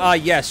be like, ah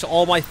yes,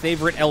 all my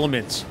favorite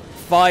elements.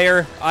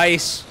 Fire,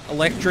 ice,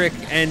 electric,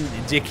 and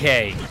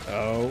decay.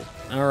 Oh,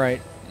 all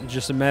right.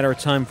 Just a matter of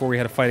time before we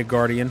had to fight a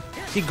guardian.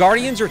 See,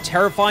 guardians are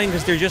terrifying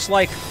because they're just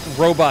like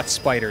robot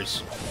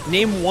spiders.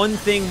 Name one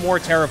thing more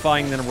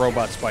terrifying than a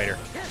robot spider.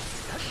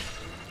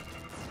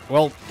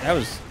 Well, that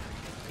was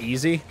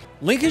easy.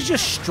 Link is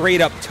just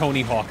straight up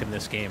Tony Hawk in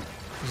this game.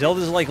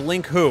 Zelda's like,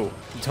 Link who?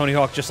 And Tony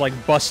Hawk just like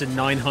busted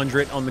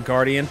 900 on the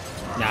Guardian.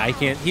 Nah, he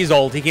can't. He's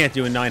old. He can't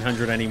do a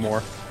 900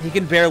 anymore. He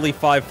can barely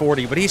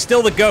 540, but he's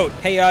still the GOAT.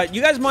 Hey,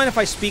 you guys mind if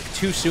I speak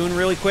too soon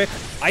really quick?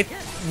 I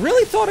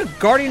really thought a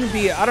Guardian would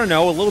be, I don't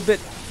know, a little bit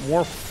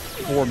more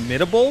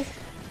formidable.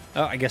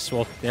 I guess,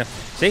 well, yeah.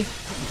 See?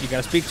 You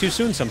gotta speak too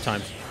soon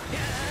sometimes.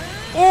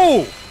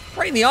 Oh!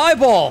 Right in the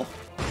eyeball!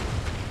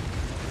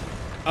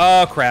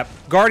 Oh, crap.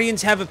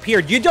 Guardians have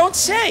appeared. You don't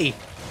say!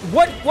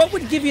 What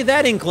would give you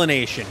that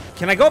inclination?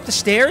 Can I go up the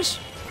stairs?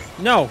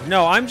 No,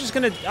 I'm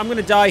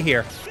gonna die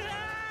here.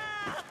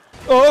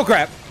 Oh,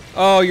 crap.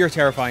 Oh, you're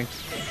terrifying.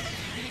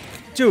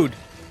 Dude,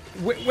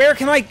 where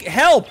can I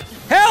help?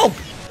 Help!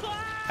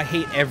 I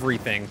hate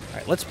everything. All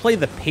right, let's play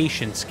the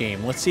patience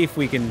game. Let's see if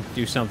we can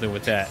do something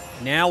with that.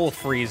 Now we'll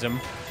freeze him.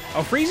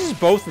 Oh, freezes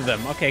both of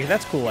them. Okay,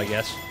 that's cool, I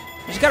guess.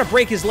 You just gotta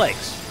break his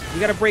legs. You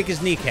gotta break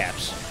his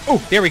kneecaps.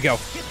 Oh, there we go.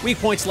 Weak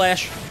point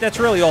slash. That's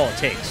really all it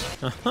takes.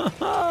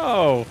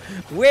 Oh,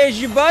 where's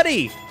your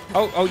buddy?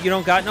 Oh, you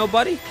don't got no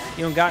buddy?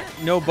 You don't got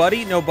no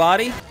buddy, no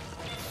body?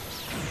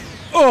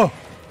 Oh,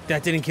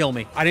 that didn't kill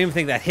me. I didn't even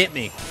think that hit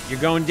me. You're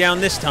going down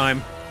this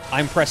time.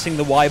 I'm pressing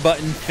the Y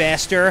button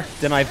faster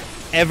than I've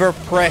ever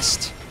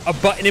pressed a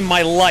button in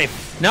my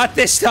life. Not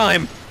this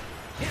time.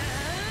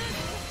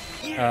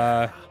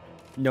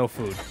 No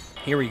food.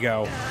 Here we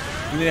go.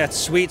 Give me that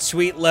sweet,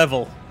 sweet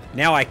level.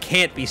 Now I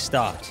can't be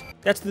stopped.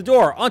 That's the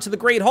door onto the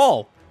Great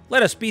Hall.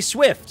 Let us be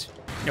swift.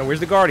 No, where's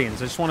the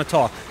Guardians? I just want to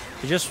talk.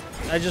 I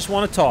just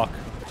want to talk.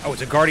 Oh,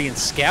 it's a Guardian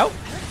Scout?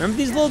 Remember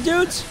these little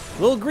dudes?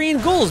 Little green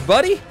ghouls,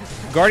 buddy.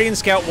 Guardian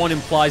Scout 1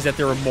 implies that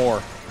there are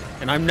more.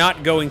 And I'm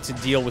not going to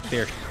deal with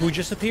their... Who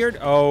just appeared?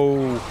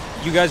 Oh,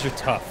 you guys are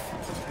tough.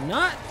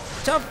 Not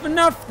tough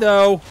enough,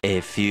 though.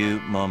 A few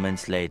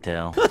moments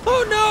later.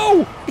 Oh,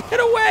 no! Get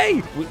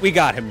away! We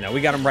got him, though.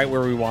 We got him right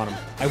where we want him.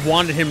 I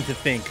wanted him to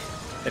think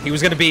that he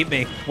was going to beat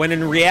me, when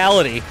in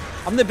reality,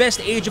 I'm the best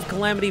Age of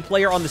Calamity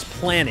player on this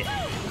planet.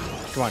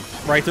 Come on,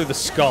 right through the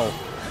skull.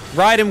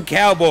 Ride him,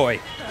 cowboy!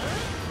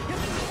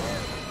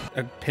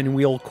 A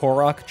pinwheel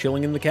Korok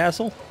chilling in the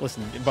castle?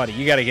 Listen, buddy,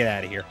 you gotta get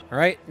out of here. All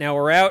right, now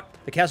we're out.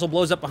 The castle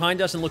blows up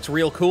behind us and looks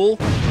real cool.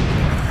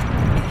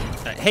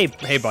 Hey,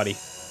 buddy.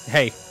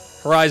 Hey,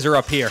 her eyes are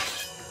up here.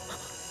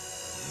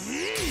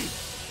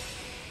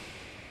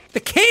 The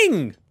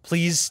king!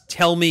 Please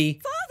tell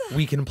me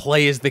we can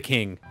play as the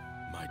king.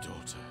 My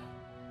daughter.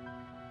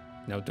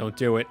 No, don't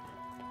do it.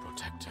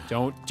 Protect her.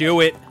 Don't do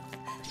it.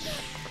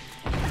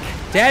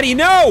 Daddy,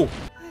 no!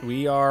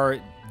 We are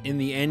in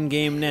the end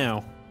game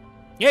now.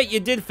 Yeah, you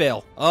did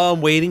fail. Oh,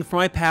 I'm waiting for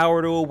my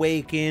power to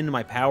awaken.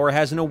 My power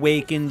hasn't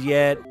awakened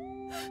yet.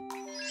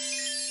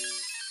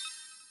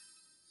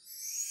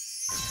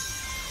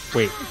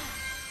 Wait.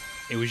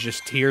 It was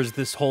just tears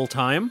this whole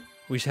time?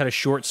 We just had a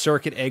short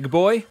circuit egg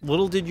boy?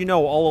 Little did you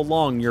know all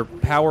along your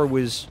power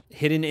was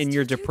hidden in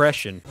your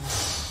depression.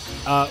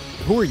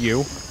 Who are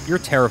you? You're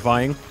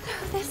terrifying.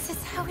 This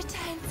is how it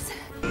ends.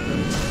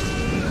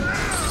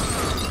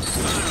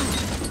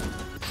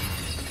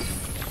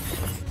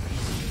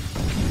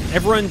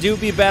 Everyone do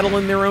be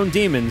battling their own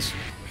demons.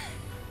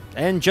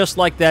 And just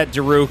like that,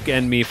 Daruk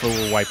and Mifa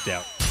were wiped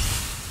out.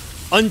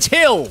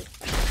 Until...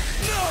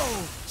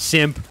 No!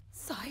 Simp.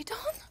 Sidon?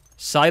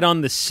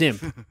 Sidon the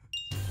simp.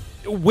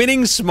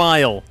 Winning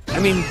smile. I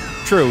mean,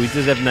 true, he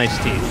does have nice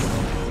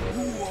teeth.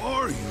 Who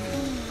are you?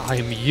 I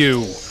am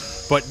you,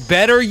 but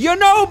better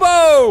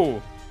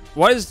Yonobo!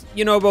 Why does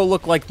Yonobo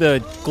look like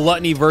the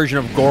gluttony version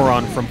of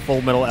Goron from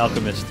Full Metal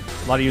Alchemist?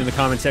 A lot of you in the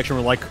comment section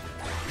were like,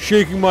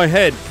 shaking my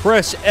head,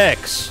 press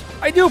X.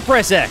 I do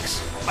press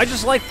X. I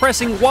just like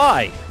pressing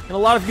Y. And a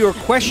lot of you are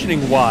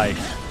questioning why.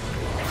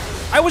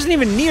 I wasn't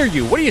even near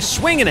you. What are you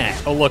swinging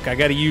at? Oh, look, I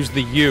gotta use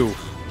the U.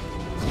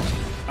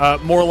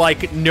 More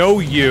like no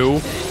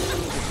you.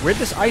 Where'd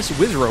this Ice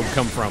Wizrobe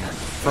come from?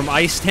 From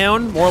Ice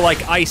Town? More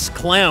like Ice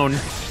Clown.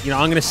 You know,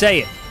 I'm gonna say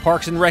it.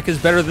 Parks and Rec is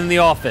better than The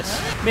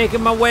Office.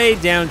 Making my way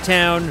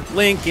downtown.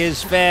 Link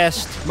is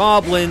fast.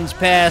 Moblin's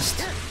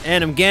past.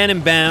 And I'm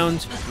Ganon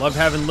bound. Love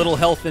having little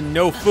health and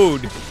no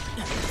food.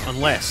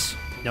 Unless.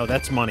 No,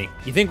 that's money.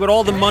 You think with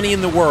all the money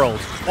in the world,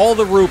 all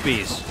the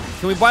rupees,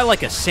 can we buy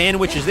like a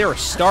sandwich? Is there a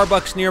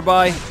Starbucks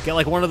nearby? Get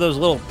like one of those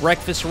little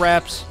breakfast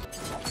wraps?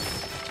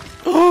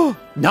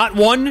 Not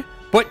one,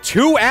 but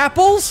 2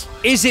 apples?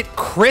 Is it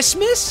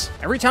Christmas?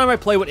 Every time I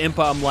play with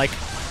Impa, I'm like,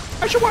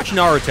 I should watch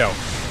Naruto.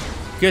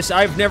 Because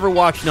I've never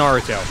watched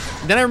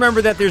Naruto. And then I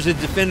remember that there's a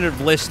definitive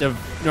list of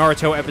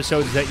Naruto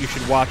episodes that you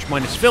should watch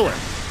minus filler.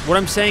 What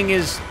I'm saying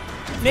is,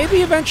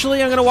 maybe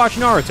eventually I'm gonna watch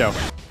Naruto.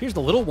 Here's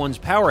the little one's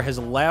power has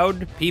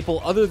allowed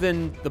people other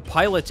than the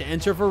pilot to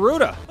enter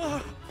Varuda.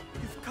 Oh,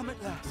 you've come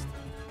at last.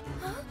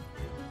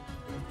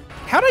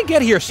 How'd I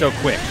get here so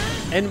quick?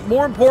 And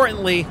more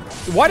importantly,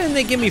 why didn't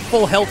they give me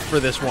full health for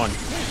this one?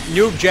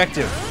 New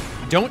objective.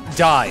 Don't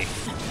die.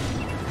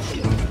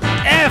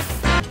 F!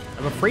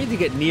 I'm afraid to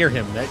get near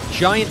him. That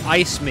giant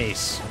ice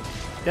mace.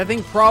 That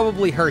thing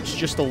probably hurts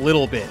just a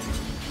little bit.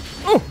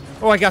 Oh!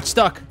 Oh, I got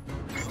stuck.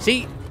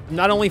 See? I'm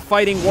not only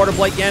fighting Water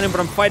Blight Ganon, but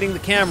I'm fighting the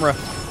camera.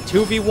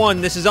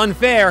 2v1. This is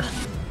unfair.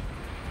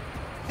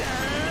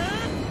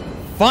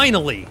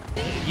 Finally!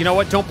 You know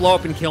what? Don't blow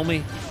up and kill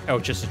me. Oh,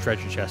 just a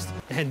treasure chest.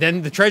 And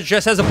then the treasure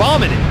chest has a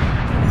bomb in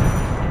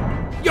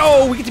it.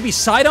 Yo, we get to be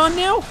Sidon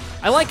now?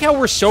 I like how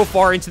we're so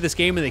far into this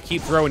game and they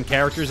keep throwing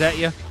characters at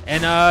you.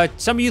 And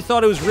some of you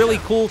thought it was really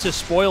cool to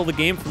spoil the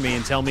game for me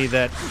and tell me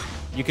that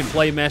you can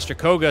play Master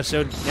Koga,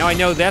 so now I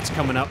know that's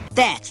coming up.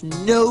 That's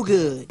no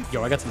good.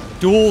 Yo, I got some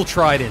dual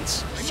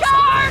tridents.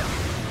 Shark!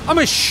 I'm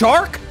a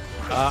shark?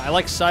 I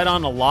like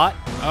Sidon a lot.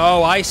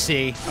 Oh, I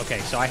see. Okay,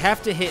 so I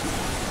have to hit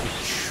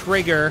the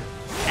trigger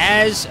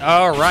as...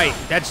 All right,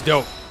 that's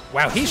dope.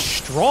 Wow, he's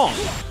strong.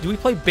 Do we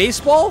play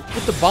baseball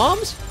with the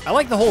bombs? I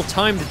like the whole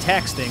timed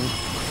attacks thing.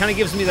 Kind of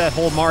gives me that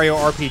whole Mario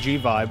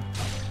RPG vibe.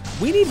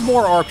 We need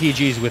more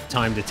RPGs with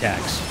timed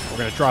attacks. We're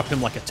gonna drop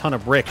him like a ton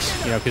of bricks,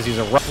 you know, because he's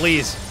a rough...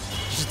 Please,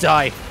 just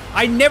die.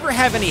 I never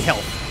have any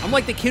health. I'm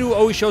like the kid who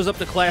always shows up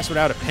to class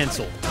without a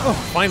pencil. Oh,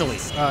 finally.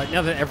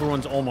 Now that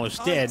everyone's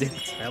almost dead,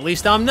 at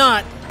least I'm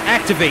not.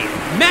 Activate.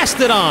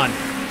 Mastodon.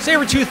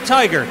 Saber-toothed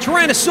tiger.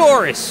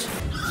 Tyrannosaurus.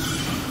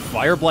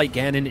 Fire Blight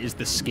Ganon is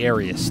the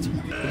scariest.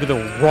 Look at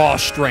the raw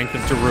strength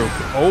of Daruk.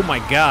 Oh my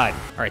god.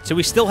 All right, so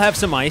we still have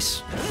some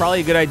ice.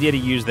 Probably a good idea to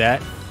use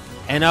that.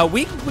 And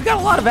we got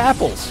a lot of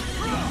apples.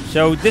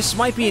 So this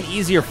might be an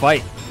easier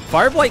fight.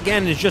 Fire Blight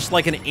Ganon is just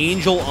like an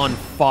angel on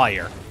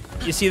fire.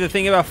 You see, the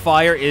thing about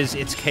fire is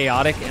it's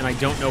chaotic and I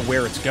don't know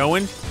where it's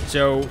going.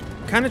 So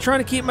kind of trying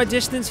to keep my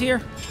distance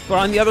here. But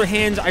on the other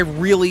hand, I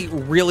really,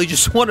 really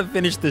just want to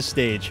finish this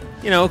stage.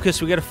 You know, because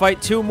we got to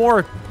fight 2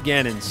 more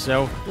Ganons,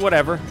 so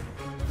whatever.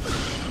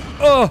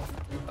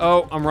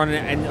 Oh, I'm running,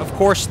 and of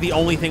course the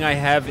only thing I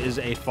have is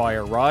a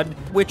fire rod,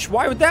 which,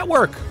 why would that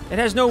work? It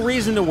has no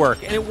reason to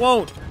work, and it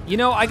won't. You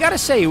know, I gotta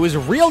say, it was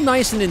real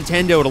nice of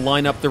Nintendo to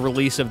line up the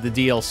release of the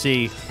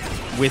DLC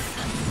with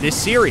this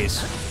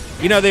series.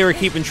 You know, they were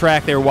keeping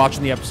track, they were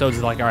watching the episodes,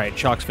 they're like, all right,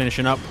 Chalk's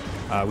finishing up.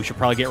 We should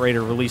probably get ready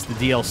to release the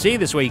DLC,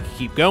 this way you can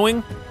keep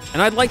going.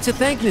 And I'd like to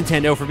thank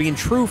Nintendo for being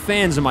true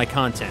fans of my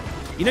content.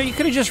 You know, you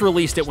could have just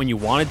released it when you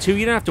wanted to,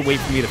 you don't have to wait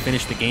for me to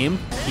finish the game.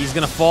 He's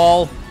gonna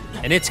fall,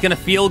 and it's gonna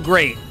feel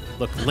great.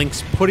 Look,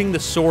 Link's putting the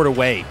sword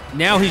away.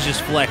 Now he's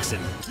just flexing.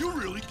 You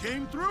really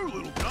came through,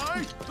 little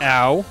guy.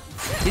 Ow.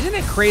 Isn't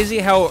it crazy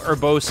how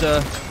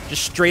Urbosa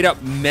just straight up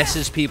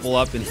messes people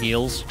up and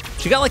heals?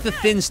 She got like the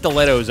thin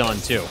stilettos on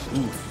too.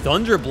 Ooh,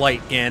 Thunder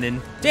Blight Ganon.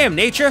 Damn,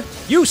 nature,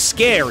 you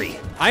scary.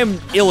 I am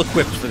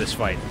ill-equipped for this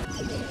fight.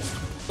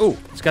 Ooh,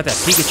 it's got that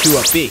Pikachu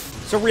up B.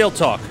 So real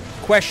talk,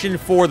 question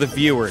for the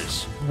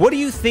viewers. What do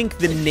you think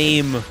the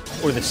name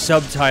or the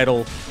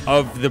subtitle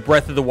of the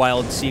Breath of the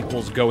Wild sequel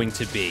is going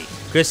to be?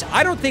 Because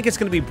I don't think it's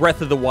going to be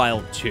Breath of the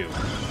Wild 2.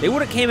 They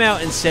would have came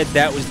out and said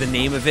that was the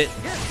name of it,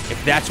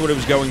 if that's what it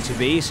was going to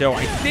be, so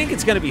I think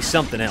it's going to be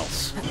something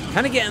else.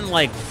 Kind of getting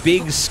like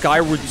big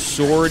Skyward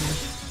Sword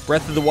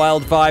Breath of the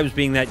Wild vibes,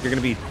 being that you're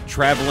going to be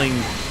traveling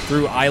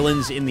through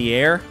islands in the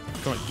air.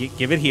 Come on,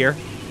 give it here.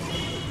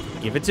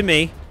 Give it to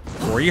me,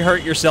 before you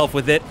hurt yourself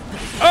with it.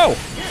 Oh!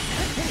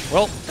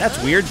 Well,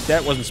 that's weird.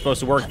 That wasn't supposed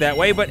to work that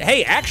way, but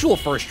hey, actual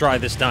first try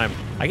this time.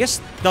 I guess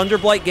Thunder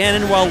Blight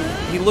Ganon, while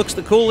he looks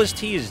the coolest,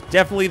 he is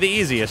definitely the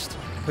easiest.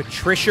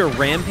 Patricia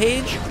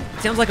Rampage?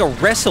 Sounds like a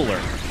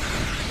wrestler.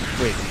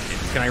 Wait,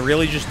 can I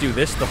really just do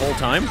this the whole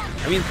time?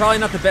 I mean, probably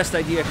not the best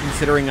idea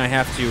considering I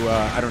have to,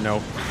 I don't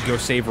know, go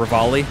save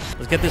Rivali.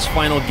 Let's get this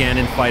final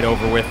Ganon fight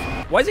over with.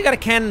 Why's he got a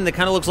cannon that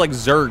kind of looks like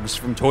Zurg's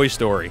from Toy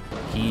Story?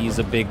 He's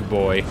a big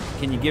boy.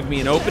 Can you give me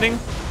an opening?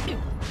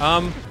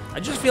 I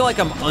just feel like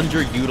I'm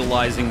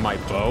underutilizing my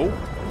bow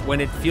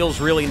when it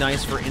feels really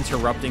nice for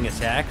interrupting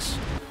attacks.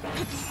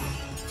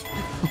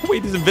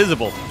 Wait, he's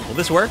invisible. Will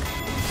this work?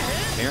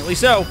 Apparently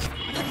so.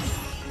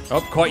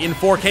 Oh, caught you in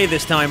 4K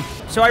this time.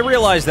 So I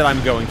realize that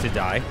I'm going to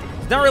die.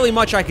 There's not really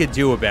much I could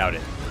do about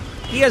it.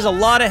 He has a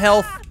lot of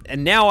health,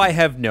 and now I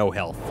have no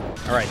health.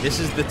 All right, this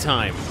is the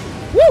time.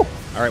 Woo!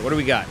 All right, what do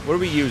we got? What are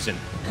we using?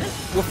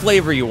 What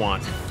flavor you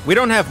want? We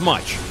don't have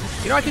much.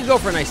 You know, I could go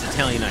for a nice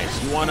Italian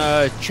ice. You want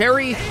a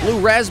cherry, blue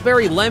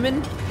raspberry,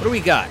 lemon? What do we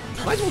got?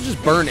 Might as well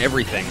just burn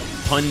everything.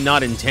 Pun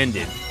not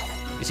intended.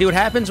 You see what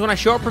happens when I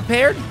show up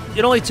prepared?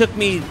 It only took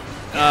me,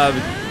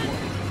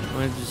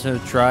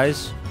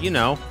 tries. You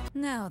know.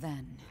 Now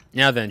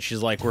then,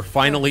 she's like, we're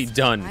finally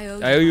done.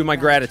 I owe you my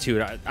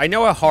gratitude. I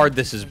know how hard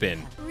this has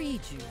been.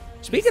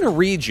 Speaking of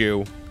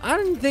Riju, I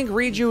didn't think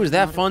Riju was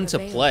that fun to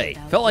play.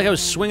 Felt like I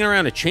was swinging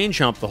around a chain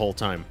chomp the whole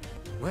time.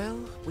 Well,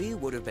 we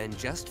would have been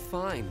just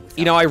fine without...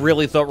 You know, I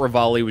really thought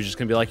Rivali was just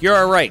gonna be like, you're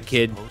alright,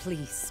 kid.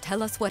 Please,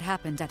 tell us what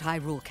happened at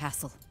Hyrule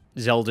Castle.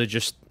 Zelda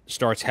just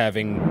starts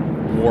having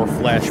war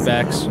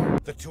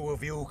flashbacks. The two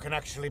of you can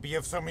actually be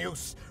of some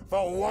use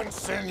for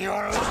once in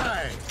your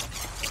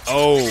life.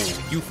 Oh,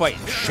 you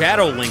fighting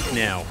Shadow Link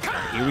now.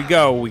 Here we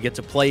go. We get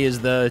to play as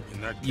the...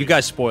 You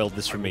guys spoiled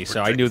this for me,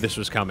 so I knew this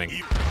was coming.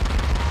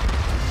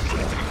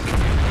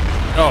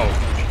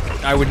 Oh,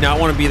 I would not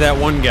want to be that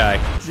one guy.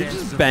 You're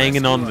just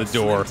banging on the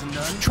door.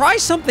 Try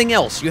something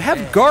else. You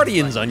have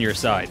Guardians on your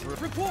side.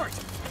 Report!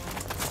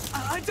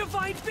 A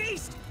divine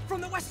beast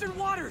from the Western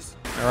Waters!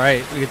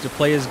 Alright, we get to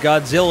play as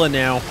Godzilla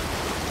now.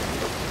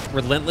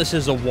 Relentless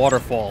as a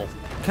waterfall.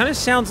 Kind of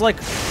sounds like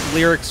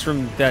lyrics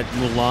from that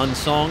Mulan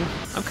song.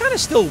 I'm kind of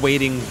still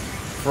waiting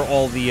for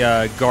all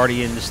the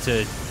Guardians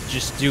to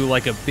just do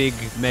like a big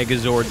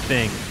Megazord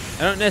thing.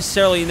 I don't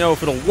necessarily know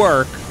if it'll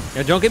work.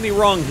 Now, don't get me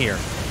wrong here.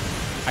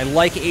 I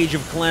like Age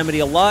of Calamity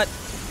a lot,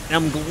 and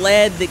I'm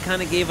glad they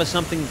kind of gave us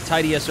something to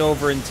tidy us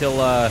over until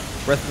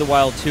Breath of the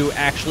Wild 2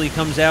 actually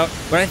comes out.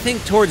 But I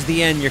think towards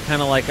the end, you're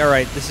kind of like, all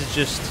right, this is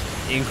just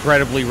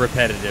incredibly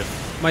repetitive.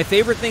 My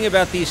favorite thing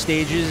about these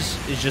stages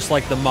is just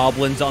like the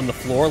moblins on the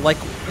floor. Like,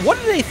 what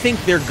do they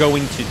think they're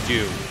going to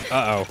do?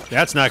 Uh-oh,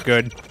 that's not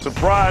good.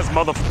 Surprise,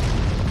 mother...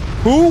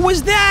 Who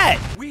was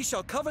that? We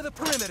shall cover the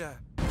perimeter.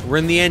 We're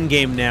in the end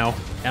game now,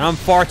 and I'm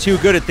far too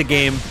good at the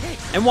game.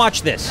 And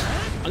watch this.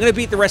 I'm gonna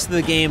beat the rest of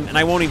the game, and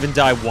I won't even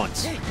die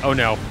once. Oh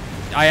no.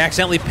 I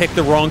accidentally picked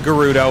the wrong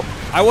Gerudo.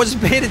 I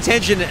wasn't paying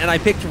attention, and I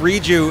picked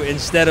Riju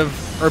instead of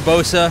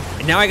Urbosa,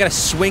 and now I gotta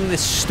swing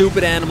this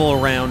stupid animal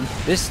around.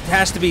 This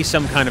has to be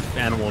some kind of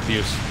animal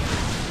abuse.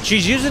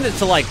 She's using it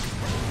to, like,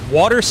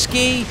 water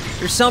ski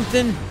or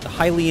something. The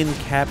Hylian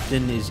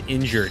captain is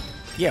injured.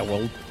 Yeah,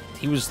 well,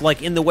 he was,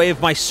 like, in the way of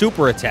my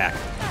super attack.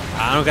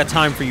 I don't got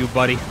time for you,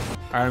 buddy. All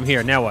right, I'm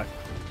here. Now what?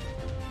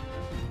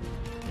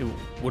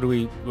 What are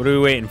we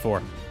waiting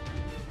for?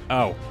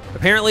 Oh.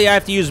 Apparently I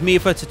have to use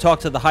Mipha to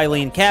talk to the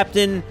Hylian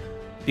captain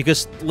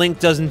because Link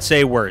doesn't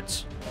say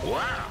words.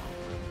 Wow.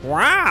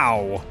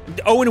 Wow.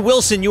 Owen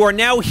Wilson, you are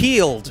now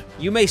healed.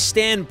 You may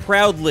stand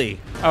proudly.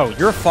 Oh,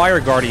 you're a fire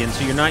guardian,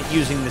 so you're not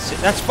using this.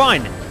 That's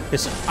fine.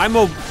 I'm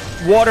a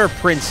water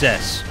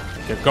princess.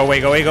 Go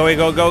away, go away, go away,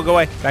 go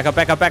away. Back up,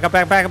 back up, back up,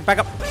 back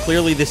up.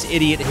 Clearly this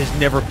idiot has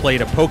never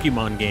played a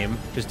Pokemon game.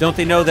 Because don't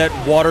they know that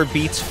water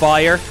beats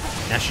fire?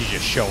 Now she's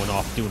just showing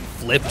off, doing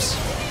flips.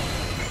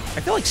 I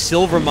feel like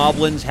Silver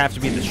Moblins have to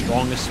be the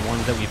strongest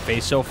ones that we've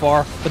faced so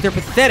far, but they're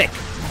pathetic.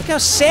 Look how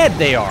sad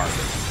they are.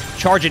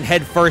 Charging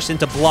headfirst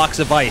into blocks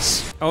of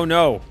ice. Oh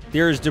no,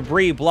 there's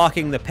debris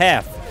blocking the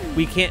path.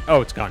 We can't, oh,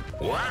 it's gone.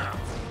 Wow.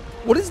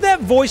 What is that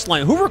voice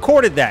line? Who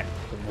recorded that?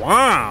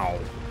 Wow.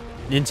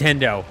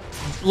 Nintendo,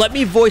 let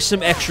me voice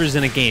some extras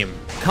in a game.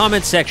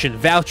 Comment section,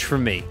 vouch for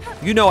me.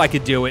 You know I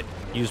could do it.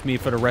 Use me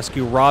for the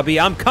rescue Robbie.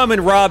 I'm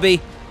coming, Robbie.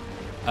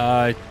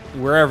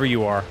 Wherever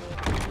you are.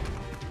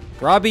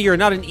 Robbie, you're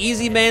not an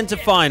easy man to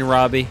find,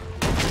 Robbie.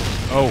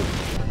 Oh,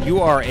 you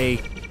are a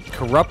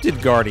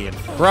corrupted guardian.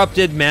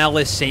 Corrupted,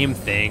 malice, same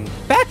thing.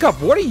 Back up,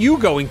 what are you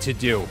going to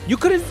do? You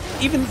couldn't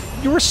even,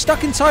 you were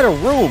stuck inside a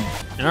room.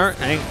 All right,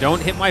 hey,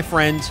 don't hit my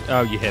friends.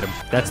 Oh, you hit him.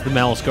 That's the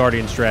malice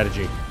guardian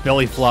strategy.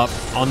 Belly flop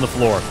on the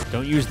floor.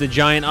 Don't use the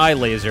giant eye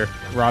laser.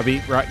 Robbie,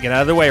 get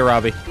out of the way,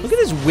 Robbie. Look at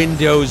this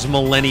Windows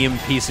Millennium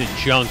piece of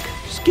junk.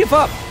 Just give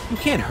up. You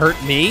can't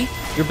hurt me.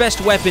 Your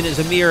best weapon is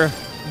a mere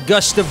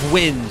gust of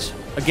wind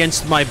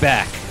against my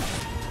back.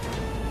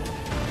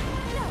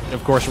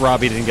 Of course,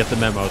 Robbie didn't get the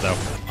memo, though.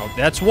 Oh,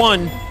 that's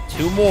one.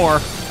 Two more.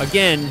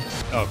 Again.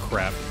 Oh,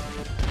 crap.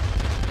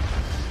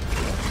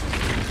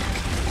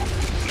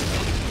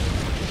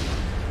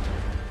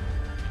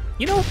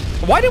 You know,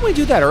 why didn't we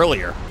do that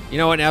earlier? You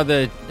know what, now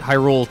the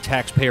Hyrule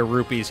taxpayer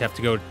rupees have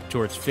to go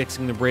towards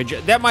fixing the bridge.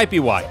 That might be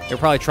why. They're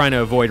probably trying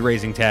to avoid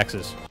raising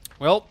taxes.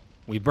 Well,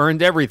 we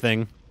burned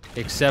everything.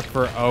 Except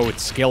for, oh,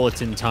 it's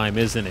skeleton time,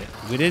 isn't it?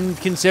 We didn't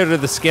consider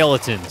the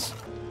skeletons.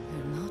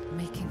 You're not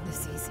making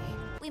this easy.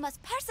 We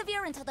must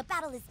persevere until the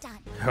battle is done.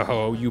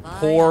 Oh, you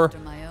poor,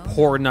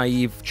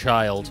 naive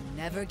child.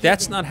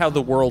 That's not how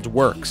the world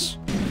works.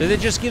 That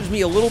just gives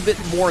me a little bit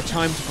more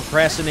time to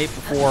procrastinate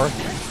before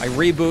I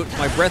reboot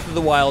my Breath of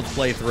the Wild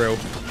playthrough.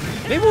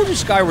 Maybe we'll do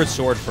Skyward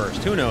Sword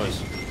first, who knows?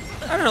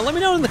 I don't know, let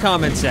me know in the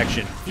comments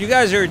section. If you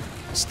guys are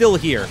still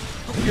here,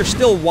 if you're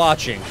still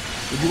watching,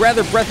 would you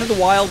rather Breath of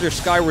the Wild or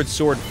Skyward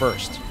Sword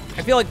first?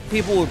 I feel like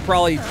people would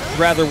probably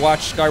rather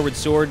watch Skyward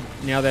Sword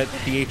now that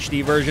the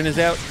HD version is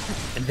out.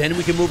 And then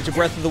we can move to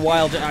Breath of the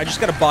Wild. I just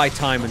gotta buy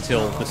time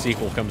until the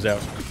sequel comes out.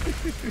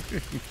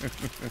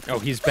 Oh,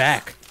 he's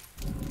back.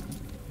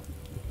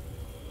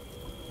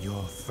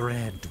 Your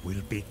thread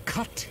will be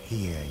cut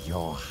here,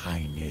 Your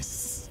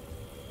Highness.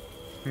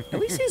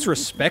 At least he's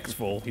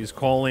respectful. He's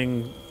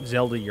calling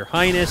Zelda Your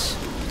Highness,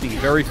 being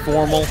very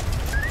formal.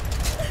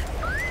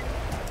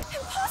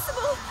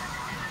 Impossible!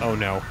 Oh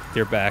no,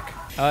 they're back.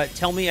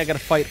 Tell me I gotta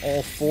fight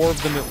all 4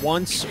 of them at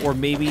once, or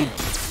maybe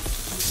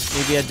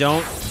I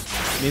don't.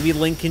 Maybe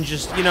Link can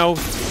just, you know,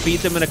 beat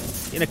them in a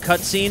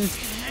cutscene.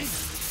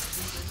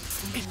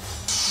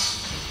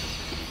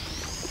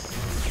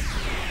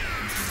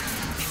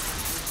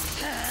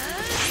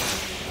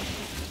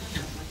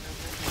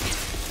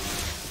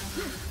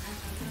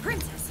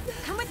 Princess,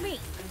 come with me.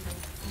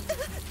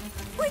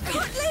 We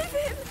can't leave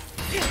him.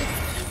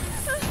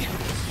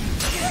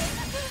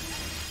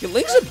 Yeah,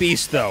 Link's a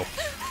beast, though.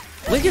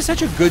 Link is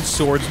such a good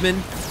swordsman.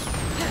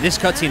 This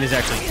cutscene is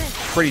actually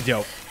pretty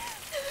dope.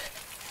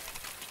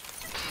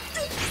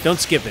 Don't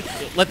skip it.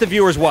 Let the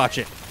viewers watch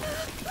it.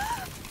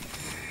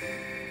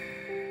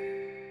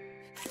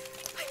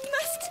 I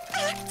must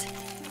act.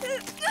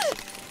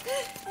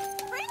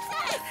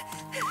 Princess!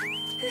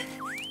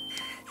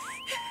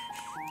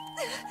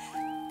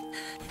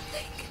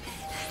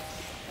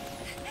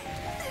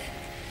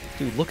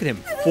 Dude, look at him.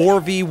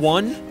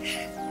 4v1?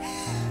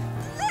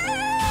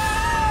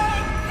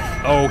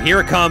 Oh, here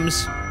it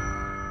comes.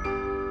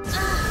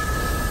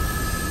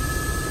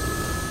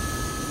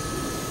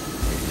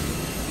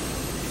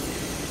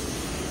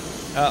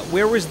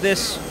 Where was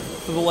this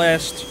for the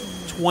last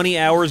 20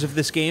 hours of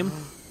this game?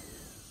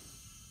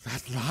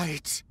 That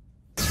light.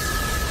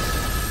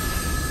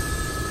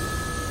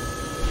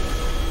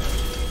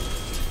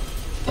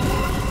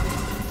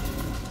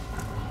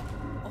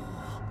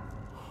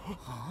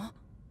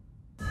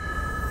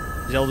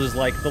 Zelda's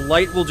like, the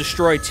light will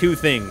destroy 2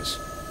 things.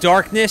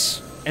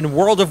 Darkness and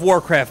World of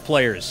Warcraft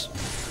players.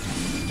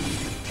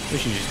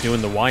 Wish you're just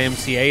doing the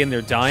YMCA and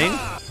they're dying.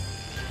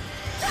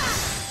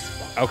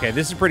 Okay,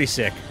 this is pretty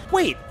sick.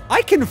 Wait,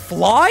 I can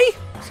fly?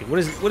 Let's see,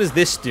 what does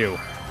this do?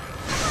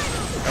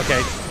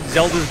 Okay,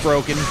 Zelda's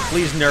broken.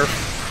 Please nerf.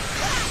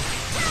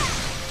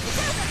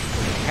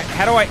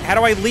 How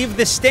do I leave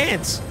this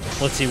stance?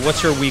 Let's see, what's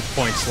her weak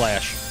point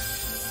slash?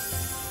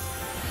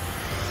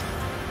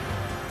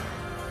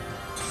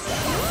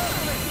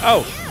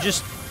 Oh,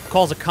 just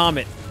calls a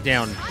comet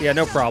down. Yeah,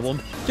 no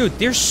problem. Dude,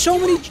 there's so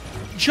many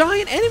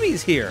giant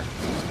enemies here.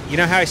 You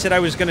know how I said I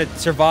was gonna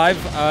survive?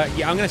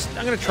 Yeah, I'm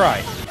gonna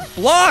try.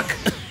 Block!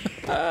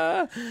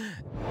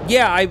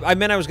 Yeah, I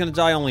meant I was gonna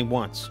die only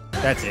once.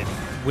 That's it.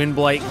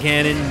 Windblight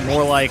cannon,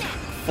 more like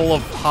full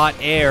of hot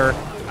air.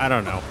 I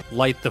don't know.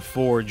 Light the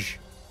forge.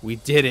 We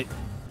did it.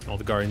 All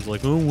the Guardians are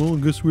like, oh, well, I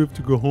guess we have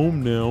to go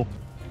home now.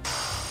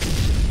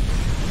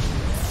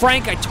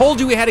 Frank, I told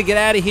you we had to get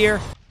out of here.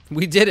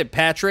 We did it,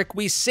 Patrick.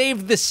 We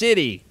saved the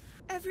city.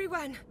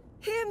 Everyone,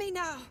 hear me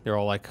now. They're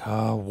all like,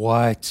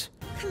 what?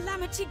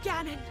 Calamity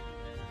Ganon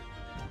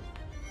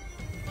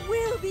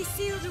will be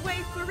sealed away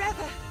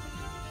forever.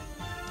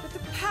 With the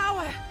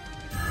power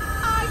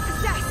I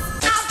possess.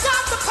 I've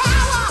got the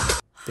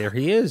power! There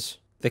he is.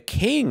 The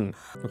king.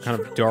 What kind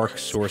of dark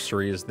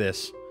sorcery is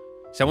this?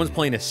 Someone's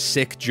playing a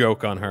sick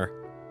joke on her.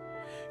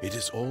 It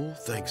is all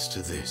thanks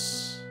to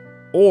this.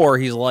 Or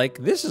he's like,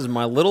 this is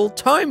my little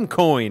time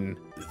coin.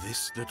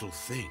 This little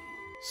thing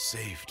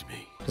saved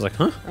me. He's like,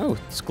 huh? Oh,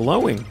 it's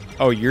glowing.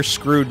 Oh, you're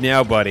screwed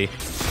now, buddy.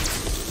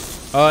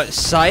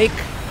 Psych.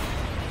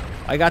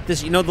 I got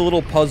this, you know the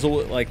little puzzle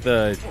with, like,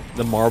 the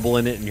marble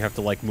in it, and you have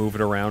to, like, move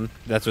it around?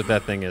 That's what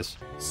that thing is.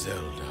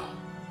 Zelda,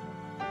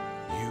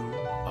 you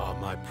are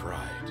my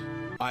pride.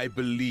 I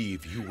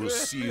believe you will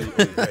seal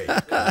away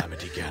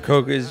Calamity Ganon.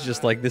 Koga is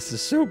just like, this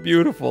is so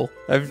beautiful.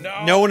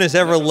 No one has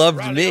ever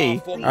loved me.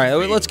 All right,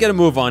 let's get a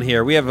move on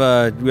here. We have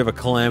a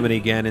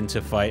Calamity Ganon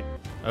to fight.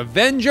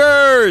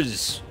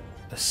 Avengers!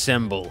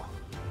 Assemble.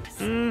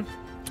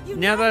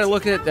 Now that I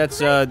look at it, that's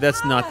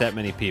not that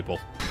many people.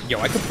 Yo,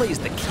 I can play as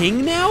the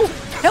king now?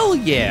 Hell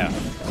yeah!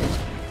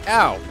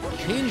 Ow,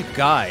 change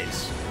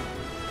guise.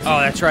 Oh,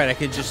 that's right, I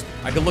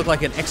could look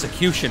like an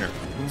executioner.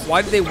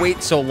 Why did they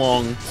wait so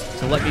long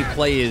to let me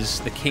play as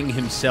the king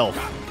himself?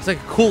 It's like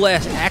a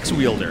cool-ass axe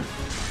wielder.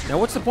 Now,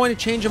 what's the point of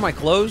changing my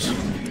clothes?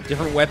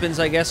 Different weapons,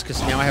 I guess,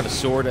 because now I have a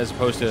sword as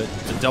opposed to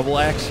a double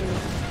axe.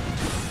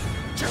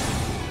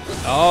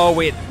 Oh,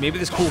 wait, maybe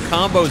there's cool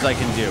combos I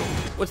can do.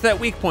 What's that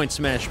weak point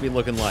smash be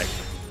looking like?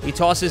 He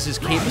tosses his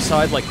cape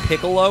aside like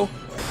Piccolo.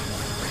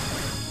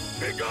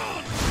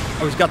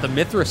 Oh, he's got the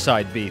Mithra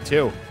side B,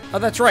 too. Oh,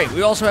 that's right,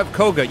 we also have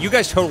Koga. You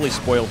guys totally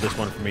spoiled this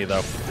one for me,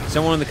 though.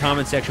 Someone in the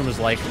comment section was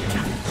like,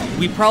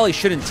 we probably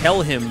shouldn't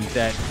tell him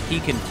that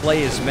he can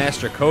play as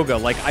Master Koga.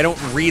 Like, I don't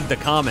read the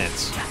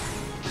comments.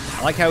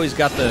 I like how he's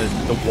got the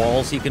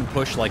walls he can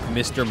push like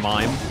Mr.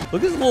 Mime.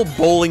 Look at his little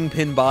bowling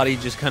pin body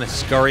just kind of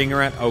scurrying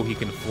around. Oh, he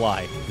can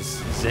fly. This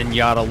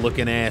Zenyatta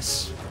looking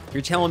ass.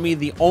 You're telling me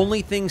the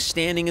only thing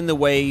standing in the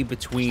way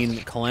between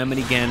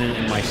Calamity Ganon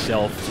and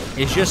myself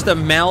is just a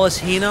Malice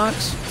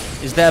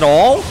Hinox? Is that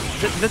all?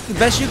 That's the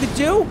best you could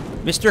do?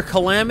 Mr.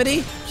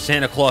 Calamity?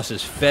 Santa Claus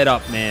is fed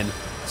up, man.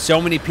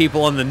 So many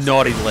people on the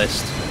naughty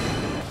list.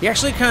 He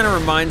actually kind of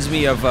reminds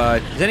me of,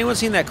 has anyone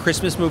seen that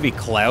Christmas movie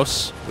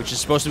Klaus? Which is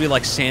supposed to be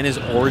like Santa's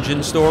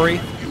origin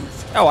story?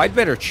 Oh, I'd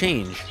better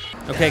change.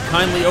 Okay,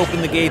 kindly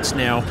open the gates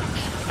now.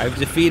 I've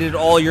defeated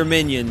all your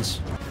minions.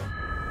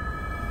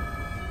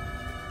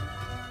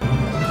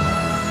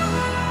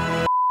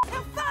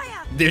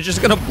 They're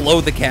just gonna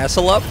blow the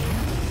castle up?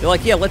 They're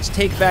like, yeah, let's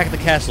take back the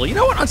castle. You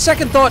know what, on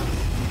second thought,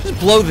 just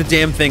blow the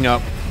damn thing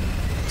up.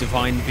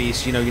 Divine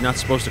Beast, you know, you're not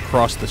supposed to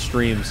cross the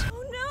streams.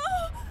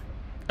 Oh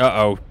no!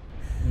 Uh-oh.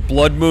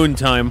 Blood Moon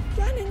time.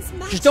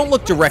 Just don't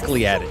look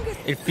directly at it.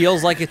 It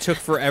feels like it took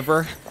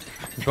forever,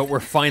 but we're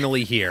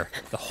finally here.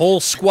 The whole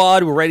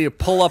squad, we're ready to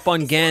pull up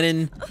on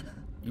Ganon.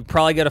 You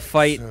probably gotta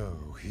fight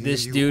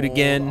this dude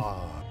again.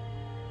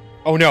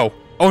 Oh no.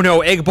 Oh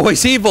no, Egg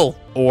Boy's evil!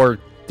 Or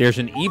there's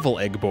an evil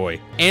Egg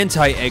Boy.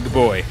 Anti-Egg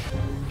Boy.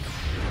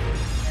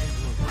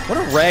 What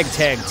a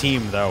ragtag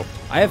team, though.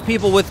 I have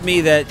people with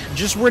me that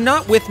just were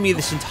not with me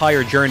this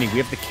entire journey. We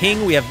have the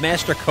King, we have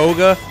Master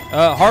Koga,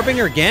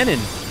 Harbinger Ganon.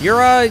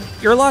 You're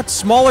a lot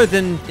smaller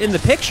than in the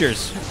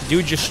pictures.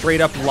 Dude just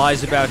straight up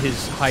lies about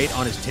his height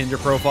on his Tinder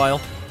profile.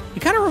 He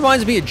kind of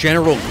reminds me of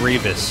General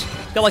Grievous.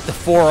 Got like the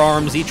 4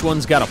 arms, each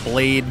one's got a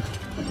blade.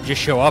 You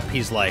just show up,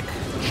 he's like,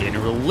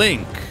 General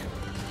Link.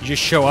 You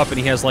just show up and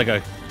he has like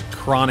a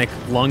chronic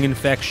lung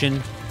infection.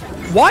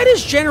 Why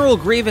does General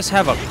Grievous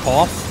have a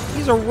cough?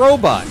 He's a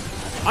robot.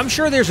 I'm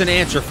sure there's an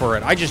answer for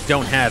it, I just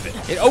don't have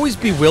it. It always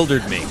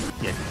bewildered me.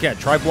 Yeah,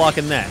 try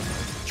blocking that.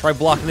 Try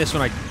blocking this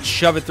when I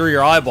shove it through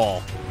your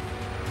eyeball.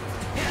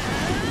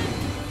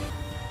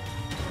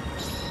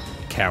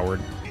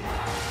 Coward.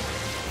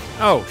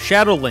 Oh,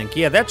 Shadow Link.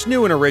 Yeah, that's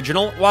new and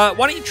original. Why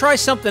don't you try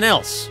something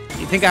else?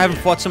 You think I haven't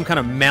fought some kind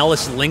of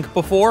Malice Link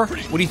before?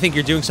 What do you think,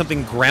 you're doing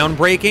something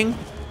groundbreaking?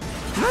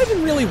 I'm not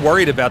even really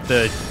worried about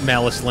the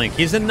Malice Link.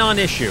 He's a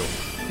non-issue.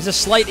 He's a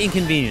slight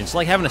inconvenience,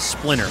 like having a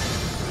splinter.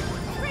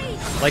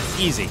 Like,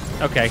 easy.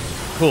 Okay,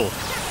 cool.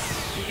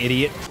 You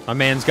idiot. My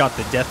man's got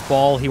the death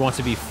ball. He wants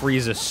to be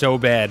Frieza so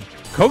bad.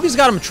 Koga's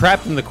got him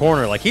trapped in the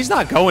corner. Like, he's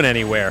not going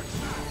anywhere.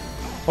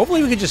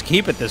 Hopefully we can just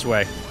keep it this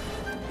way.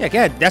 Yeah, go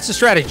ahead. That's the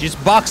strategy.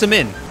 Just box him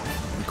in.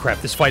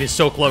 Crap, this fight is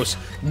so close.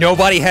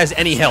 Nobody has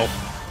any health.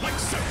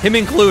 Him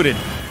included.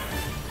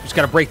 Just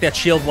gotta break that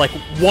shield, like,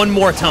 one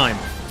more time.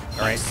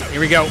 All right,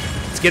 here we go.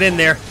 Let's get in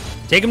there.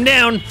 Take him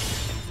down.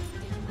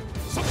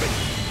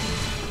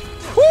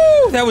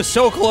 Woo! That was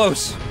so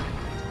close.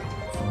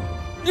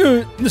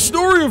 The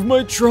story of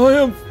my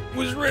triumph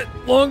was written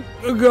long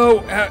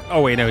ago.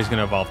 Oh wait, no, he's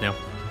gonna evolve now.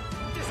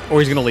 Or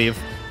he's gonna leave.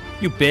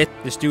 You bit.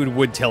 This dude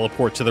would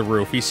teleport to the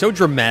roof. He's so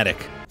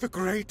dramatic. The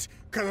great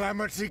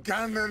Calamity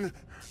Ganon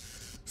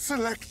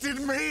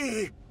selected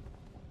me.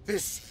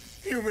 This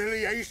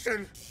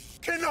humiliation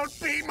cannot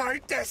be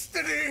my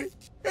destiny.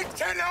 It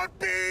cannot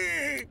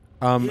be.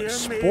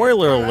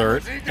 Spoiler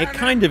alert, it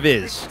kind of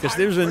is, because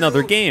there's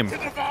another game.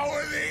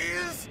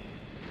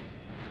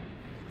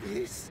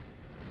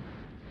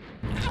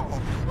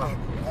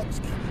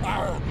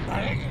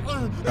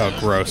 Oh,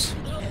 gross.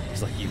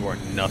 It's like, you are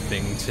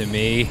nothing to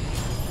me.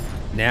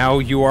 Now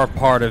you are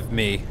part of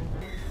me.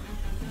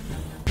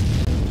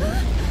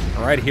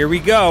 Alright, here we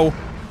go.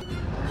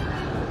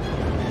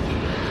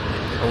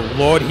 Oh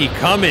lord, he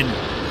coming.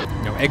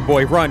 No, Egg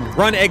Boy, run.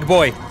 Run, Egg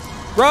Boy.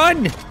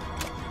 Run!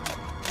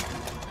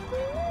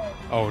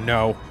 Oh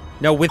no.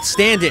 No,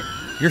 withstand it.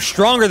 You're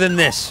stronger than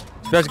this.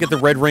 He's about to get the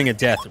red ring of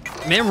death.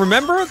 Man,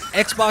 remember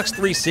Xbox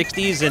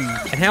 360s and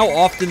how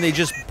often they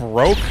just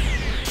broke?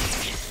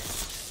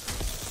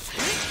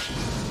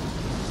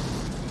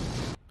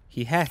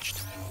 He hatched.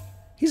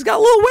 He's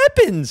got little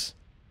weapons!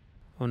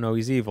 Oh no,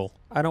 he's evil.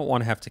 I don't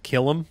want to have to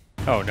kill him.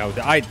 Oh no,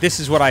 this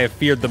is what I have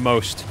feared the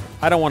most.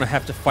 I don't want to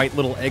have to fight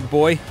little Egg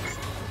Boy.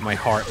 My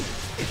heart,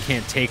 it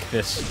can't take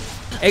this.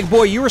 Egg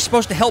Boy, you were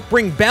supposed to help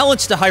bring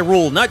balance to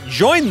Hyrule, not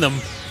join them!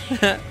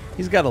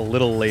 He's got a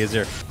little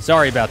laser.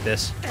 Sorry about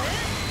this.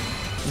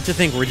 And to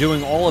think we're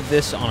doing all of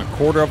this on a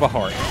quarter of a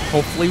heart.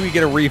 Hopefully we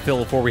get a refill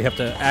before we have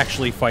to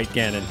actually fight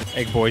Ganon.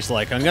 Egg Boy's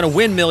like, I'm gonna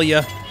windmill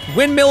ya.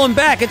 Windmill him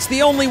back, it's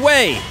the only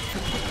way!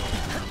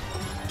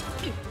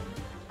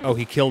 Oh,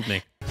 he killed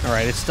me.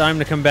 Alright, it's time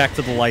to come back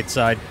to the light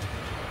side.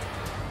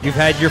 You've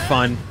had your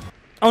fun.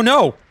 Oh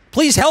no!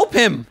 Please help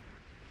him!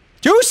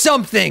 Do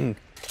something!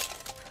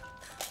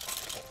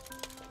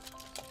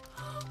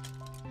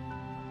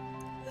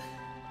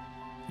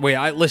 Wait,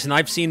 listen,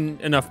 I've seen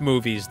enough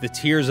movies. The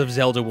tears of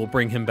Zelda will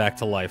bring him back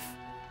to life.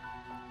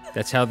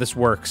 That's how this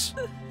works.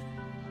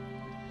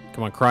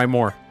 Come on, cry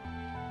more.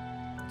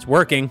 It's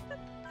working.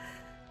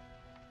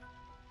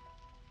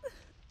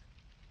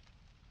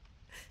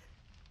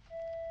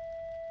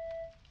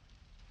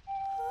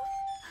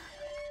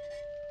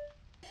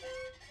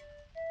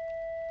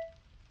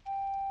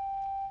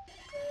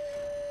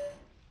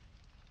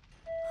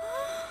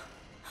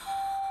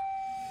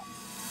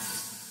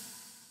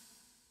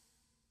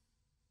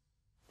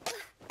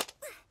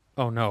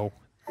 Oh, no.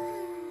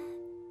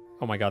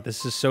 Oh, my God.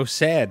 This is so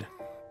sad.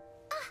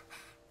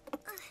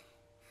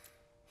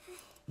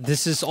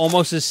 This is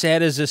almost as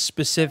sad as a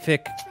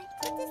specific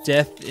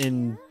death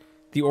in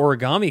the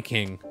Origami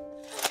King.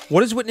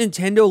 What is with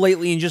Nintendo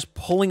lately and just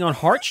pulling on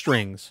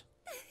heartstrings?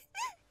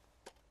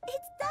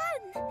 It's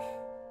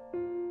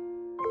done.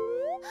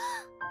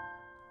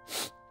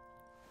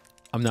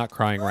 I'm not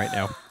crying right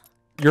now.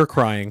 You're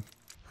crying.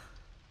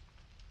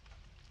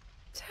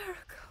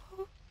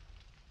 Jericho.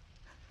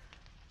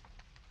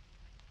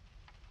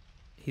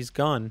 He's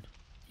gone.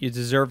 You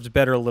deserved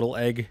better, little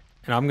egg,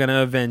 and I'm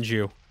gonna avenge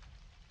you.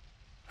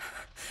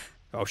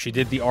 Oh, she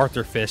did the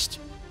Arthur fist.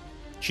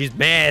 She's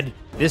mad.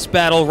 This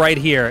battle right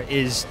here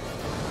is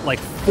like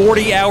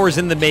 40 hours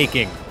in the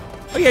making.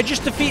 Oh yeah,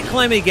 just defeat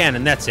Calamity again,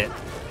 and that's it.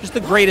 Just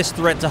the greatest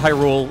threat to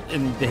Hyrule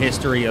in the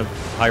history of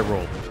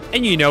Hyrule.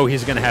 And you know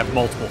he's gonna have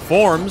multiple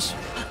forms.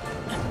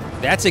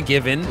 That's a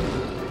given.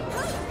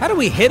 How do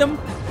we hit him?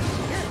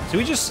 So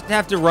we just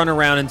have to run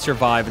around and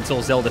survive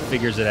until Zelda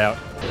figures it out.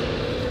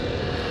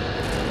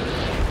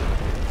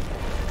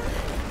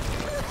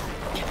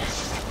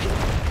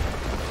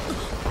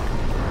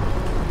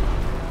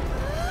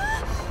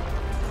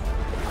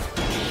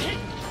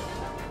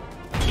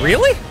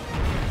 Really?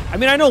 I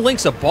mean, I know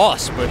Link's a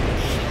boss, but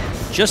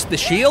just the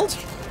shield?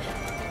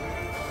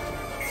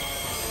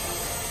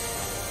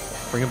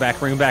 Bring him back,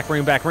 bring him back, bring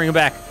him back, bring him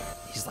back.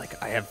 He's like,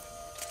 I have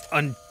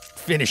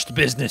unfinished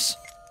business.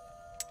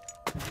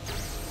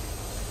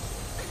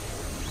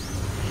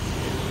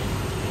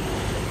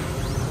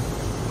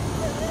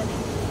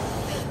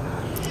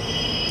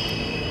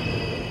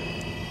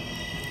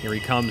 Here he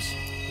comes.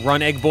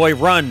 Run, Egg Boy,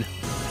 run.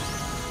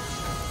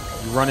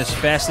 You run as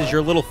fast as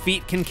your little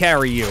feet can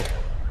carry you.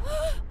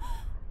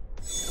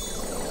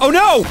 Oh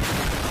no!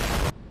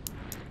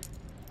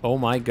 Oh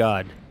my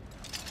God.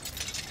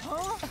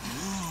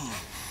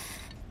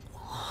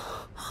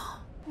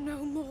 No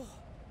more.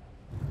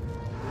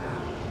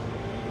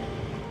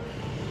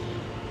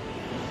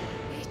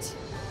 It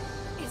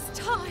is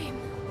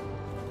time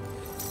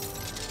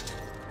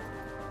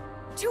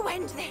to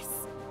end this.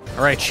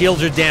 All right,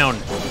 shields are down,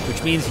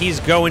 which means he's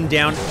going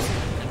down.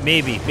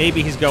 Maybe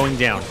he's going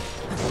down.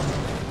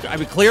 I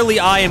mean, clearly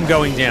I am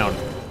going down.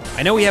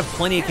 I know we have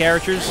plenty of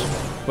characters,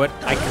 but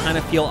I kind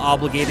of feel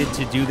obligated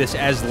to do this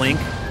as Link.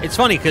 It's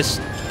funny, because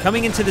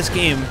coming into this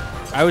game,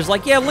 I was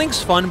like, yeah,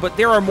 Link's fun, but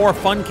there are more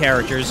fun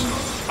characters.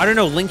 I don't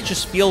know, Link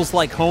just feels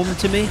like home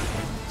to me.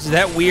 Is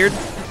that weird?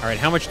 All right,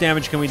 how much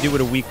damage can we do with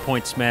a weak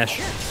point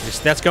smash?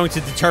 That's going to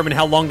determine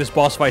how long this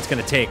boss fight's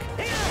going to take.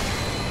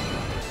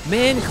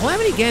 Man,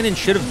 Calamity Ganon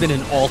should have been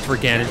an Ultra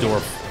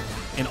Ganondorf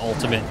in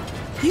Ultimate.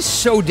 He's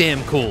so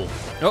damn cool.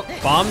 Oh,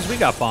 bombs? We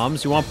got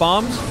bombs. You want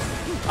bombs?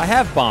 I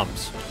have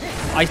bombs.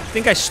 I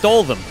think I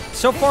stole them.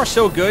 So far,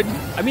 so good.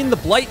 I mean, the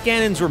Blight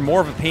Ganons were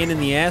more of a pain in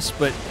the ass,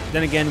 but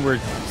then again, we're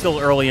still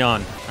early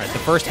on. All right, the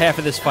first half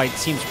of this fight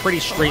seems pretty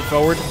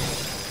straightforward,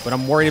 but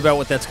I'm worried about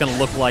what that's going to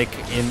look like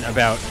in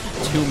about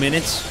 2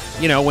 minutes.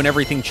 You know, when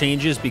everything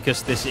changes,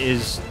 because this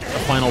is a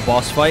final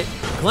boss fight.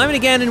 Calamity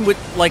Ganon with,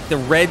 like, the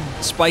red,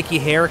 spiky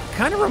hair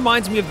kind of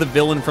reminds me of the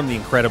villain from The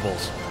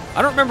Incredibles.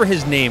 I don't remember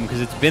his name,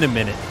 because it's been a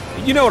minute.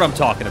 But you know what I'm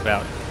talking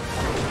about.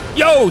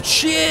 Yo,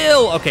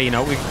 chill! Okay, you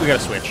know, we gotta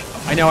switch.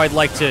 I know I'd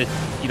like to,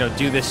 you know,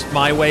 do this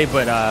my way,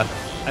 but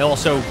I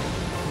also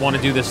want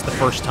to do this the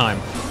first time.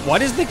 Why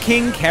does the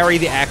king carry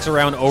the axe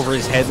around over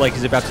his head like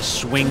he's about to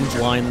swing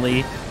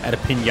blindly at a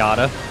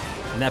piñata?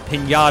 And that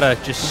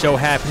piñata just so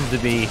happens to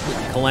be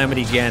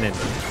Calamity Ganon.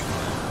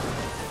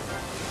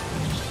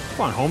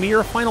 Come on, homie,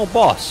 you're a final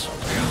boss.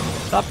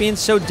 Stop being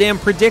so damn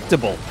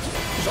predictable.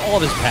 There's all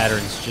of his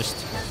patterns,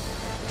 just...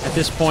 At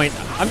this point,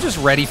 I'm just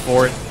ready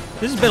for it.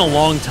 This has been a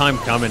long time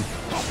coming.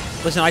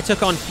 Listen, I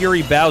took on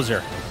Fury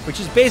Bowser, which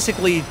is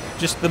basically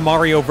just the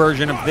Mario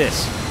version of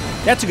this.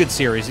 That's a good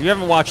series. If you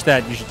haven't watched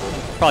that, you should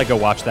probably go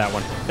watch that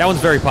one. That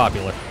one's very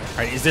popular. All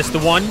right, is this the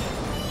one?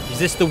 Is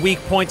this the weak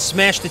point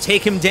smash to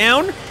take him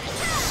down?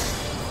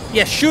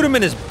 Yeah, shoot him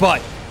in his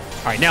butt.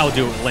 All right, now we'll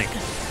do it with Link.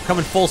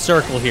 Coming full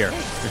circle here.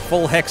 You're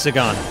full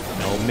hexagon.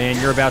 No,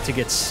 man, you're about to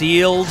get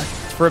sealed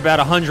for about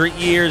 100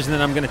 years, and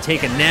then I'm going to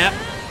take a nap.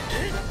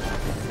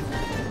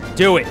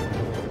 Do it.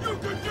 You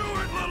can do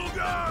it, little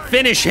guy.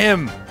 Finish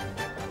him.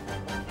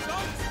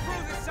 Don't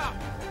screw this up.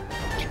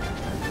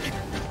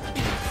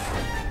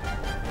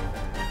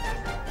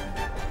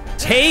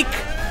 Take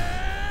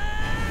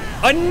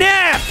a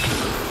nap.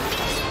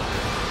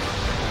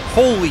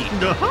 Holy,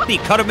 he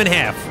cut him in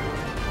half.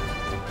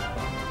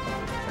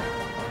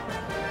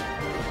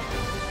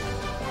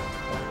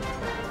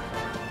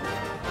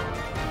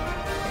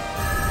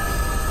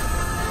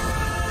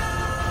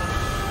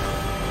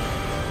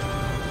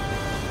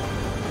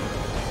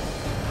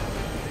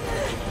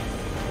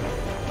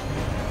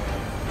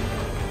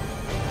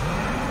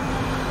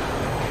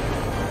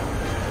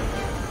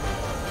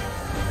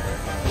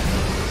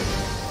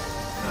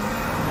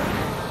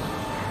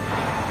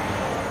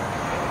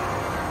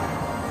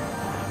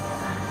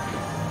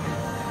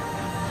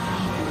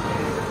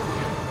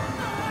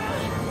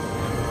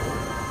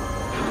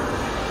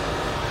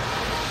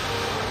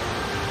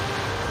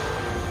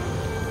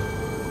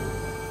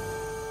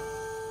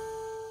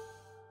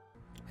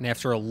 And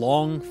after a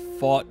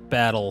long-fought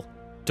battle,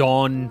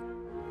 dawn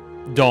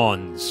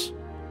dawns.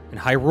 And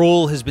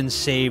Hyrule has been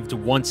saved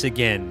once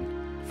again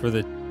for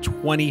the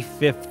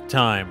 25th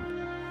time.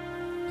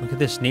 Look at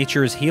this,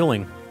 nature is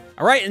healing.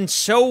 All right, and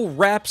so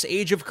wraps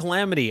Age of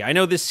Calamity. I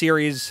know this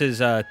series has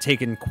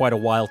taken quite a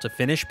while to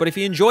finish, but if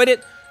you enjoyed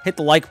it, hit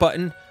the like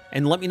button,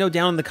 and let me know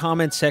down in the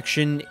comments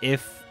section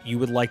if you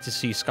would like to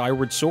see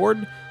Skyward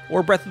Sword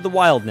or Breath of the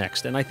Wild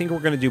next, and I think we're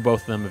going to do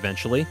both of them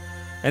eventually.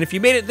 And if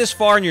you made it this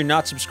far and you're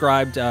not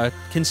subscribed,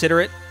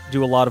 consider it.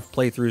 Do a lot of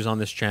playthroughs on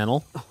this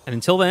channel. And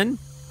until then,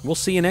 we'll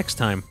see you next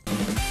time.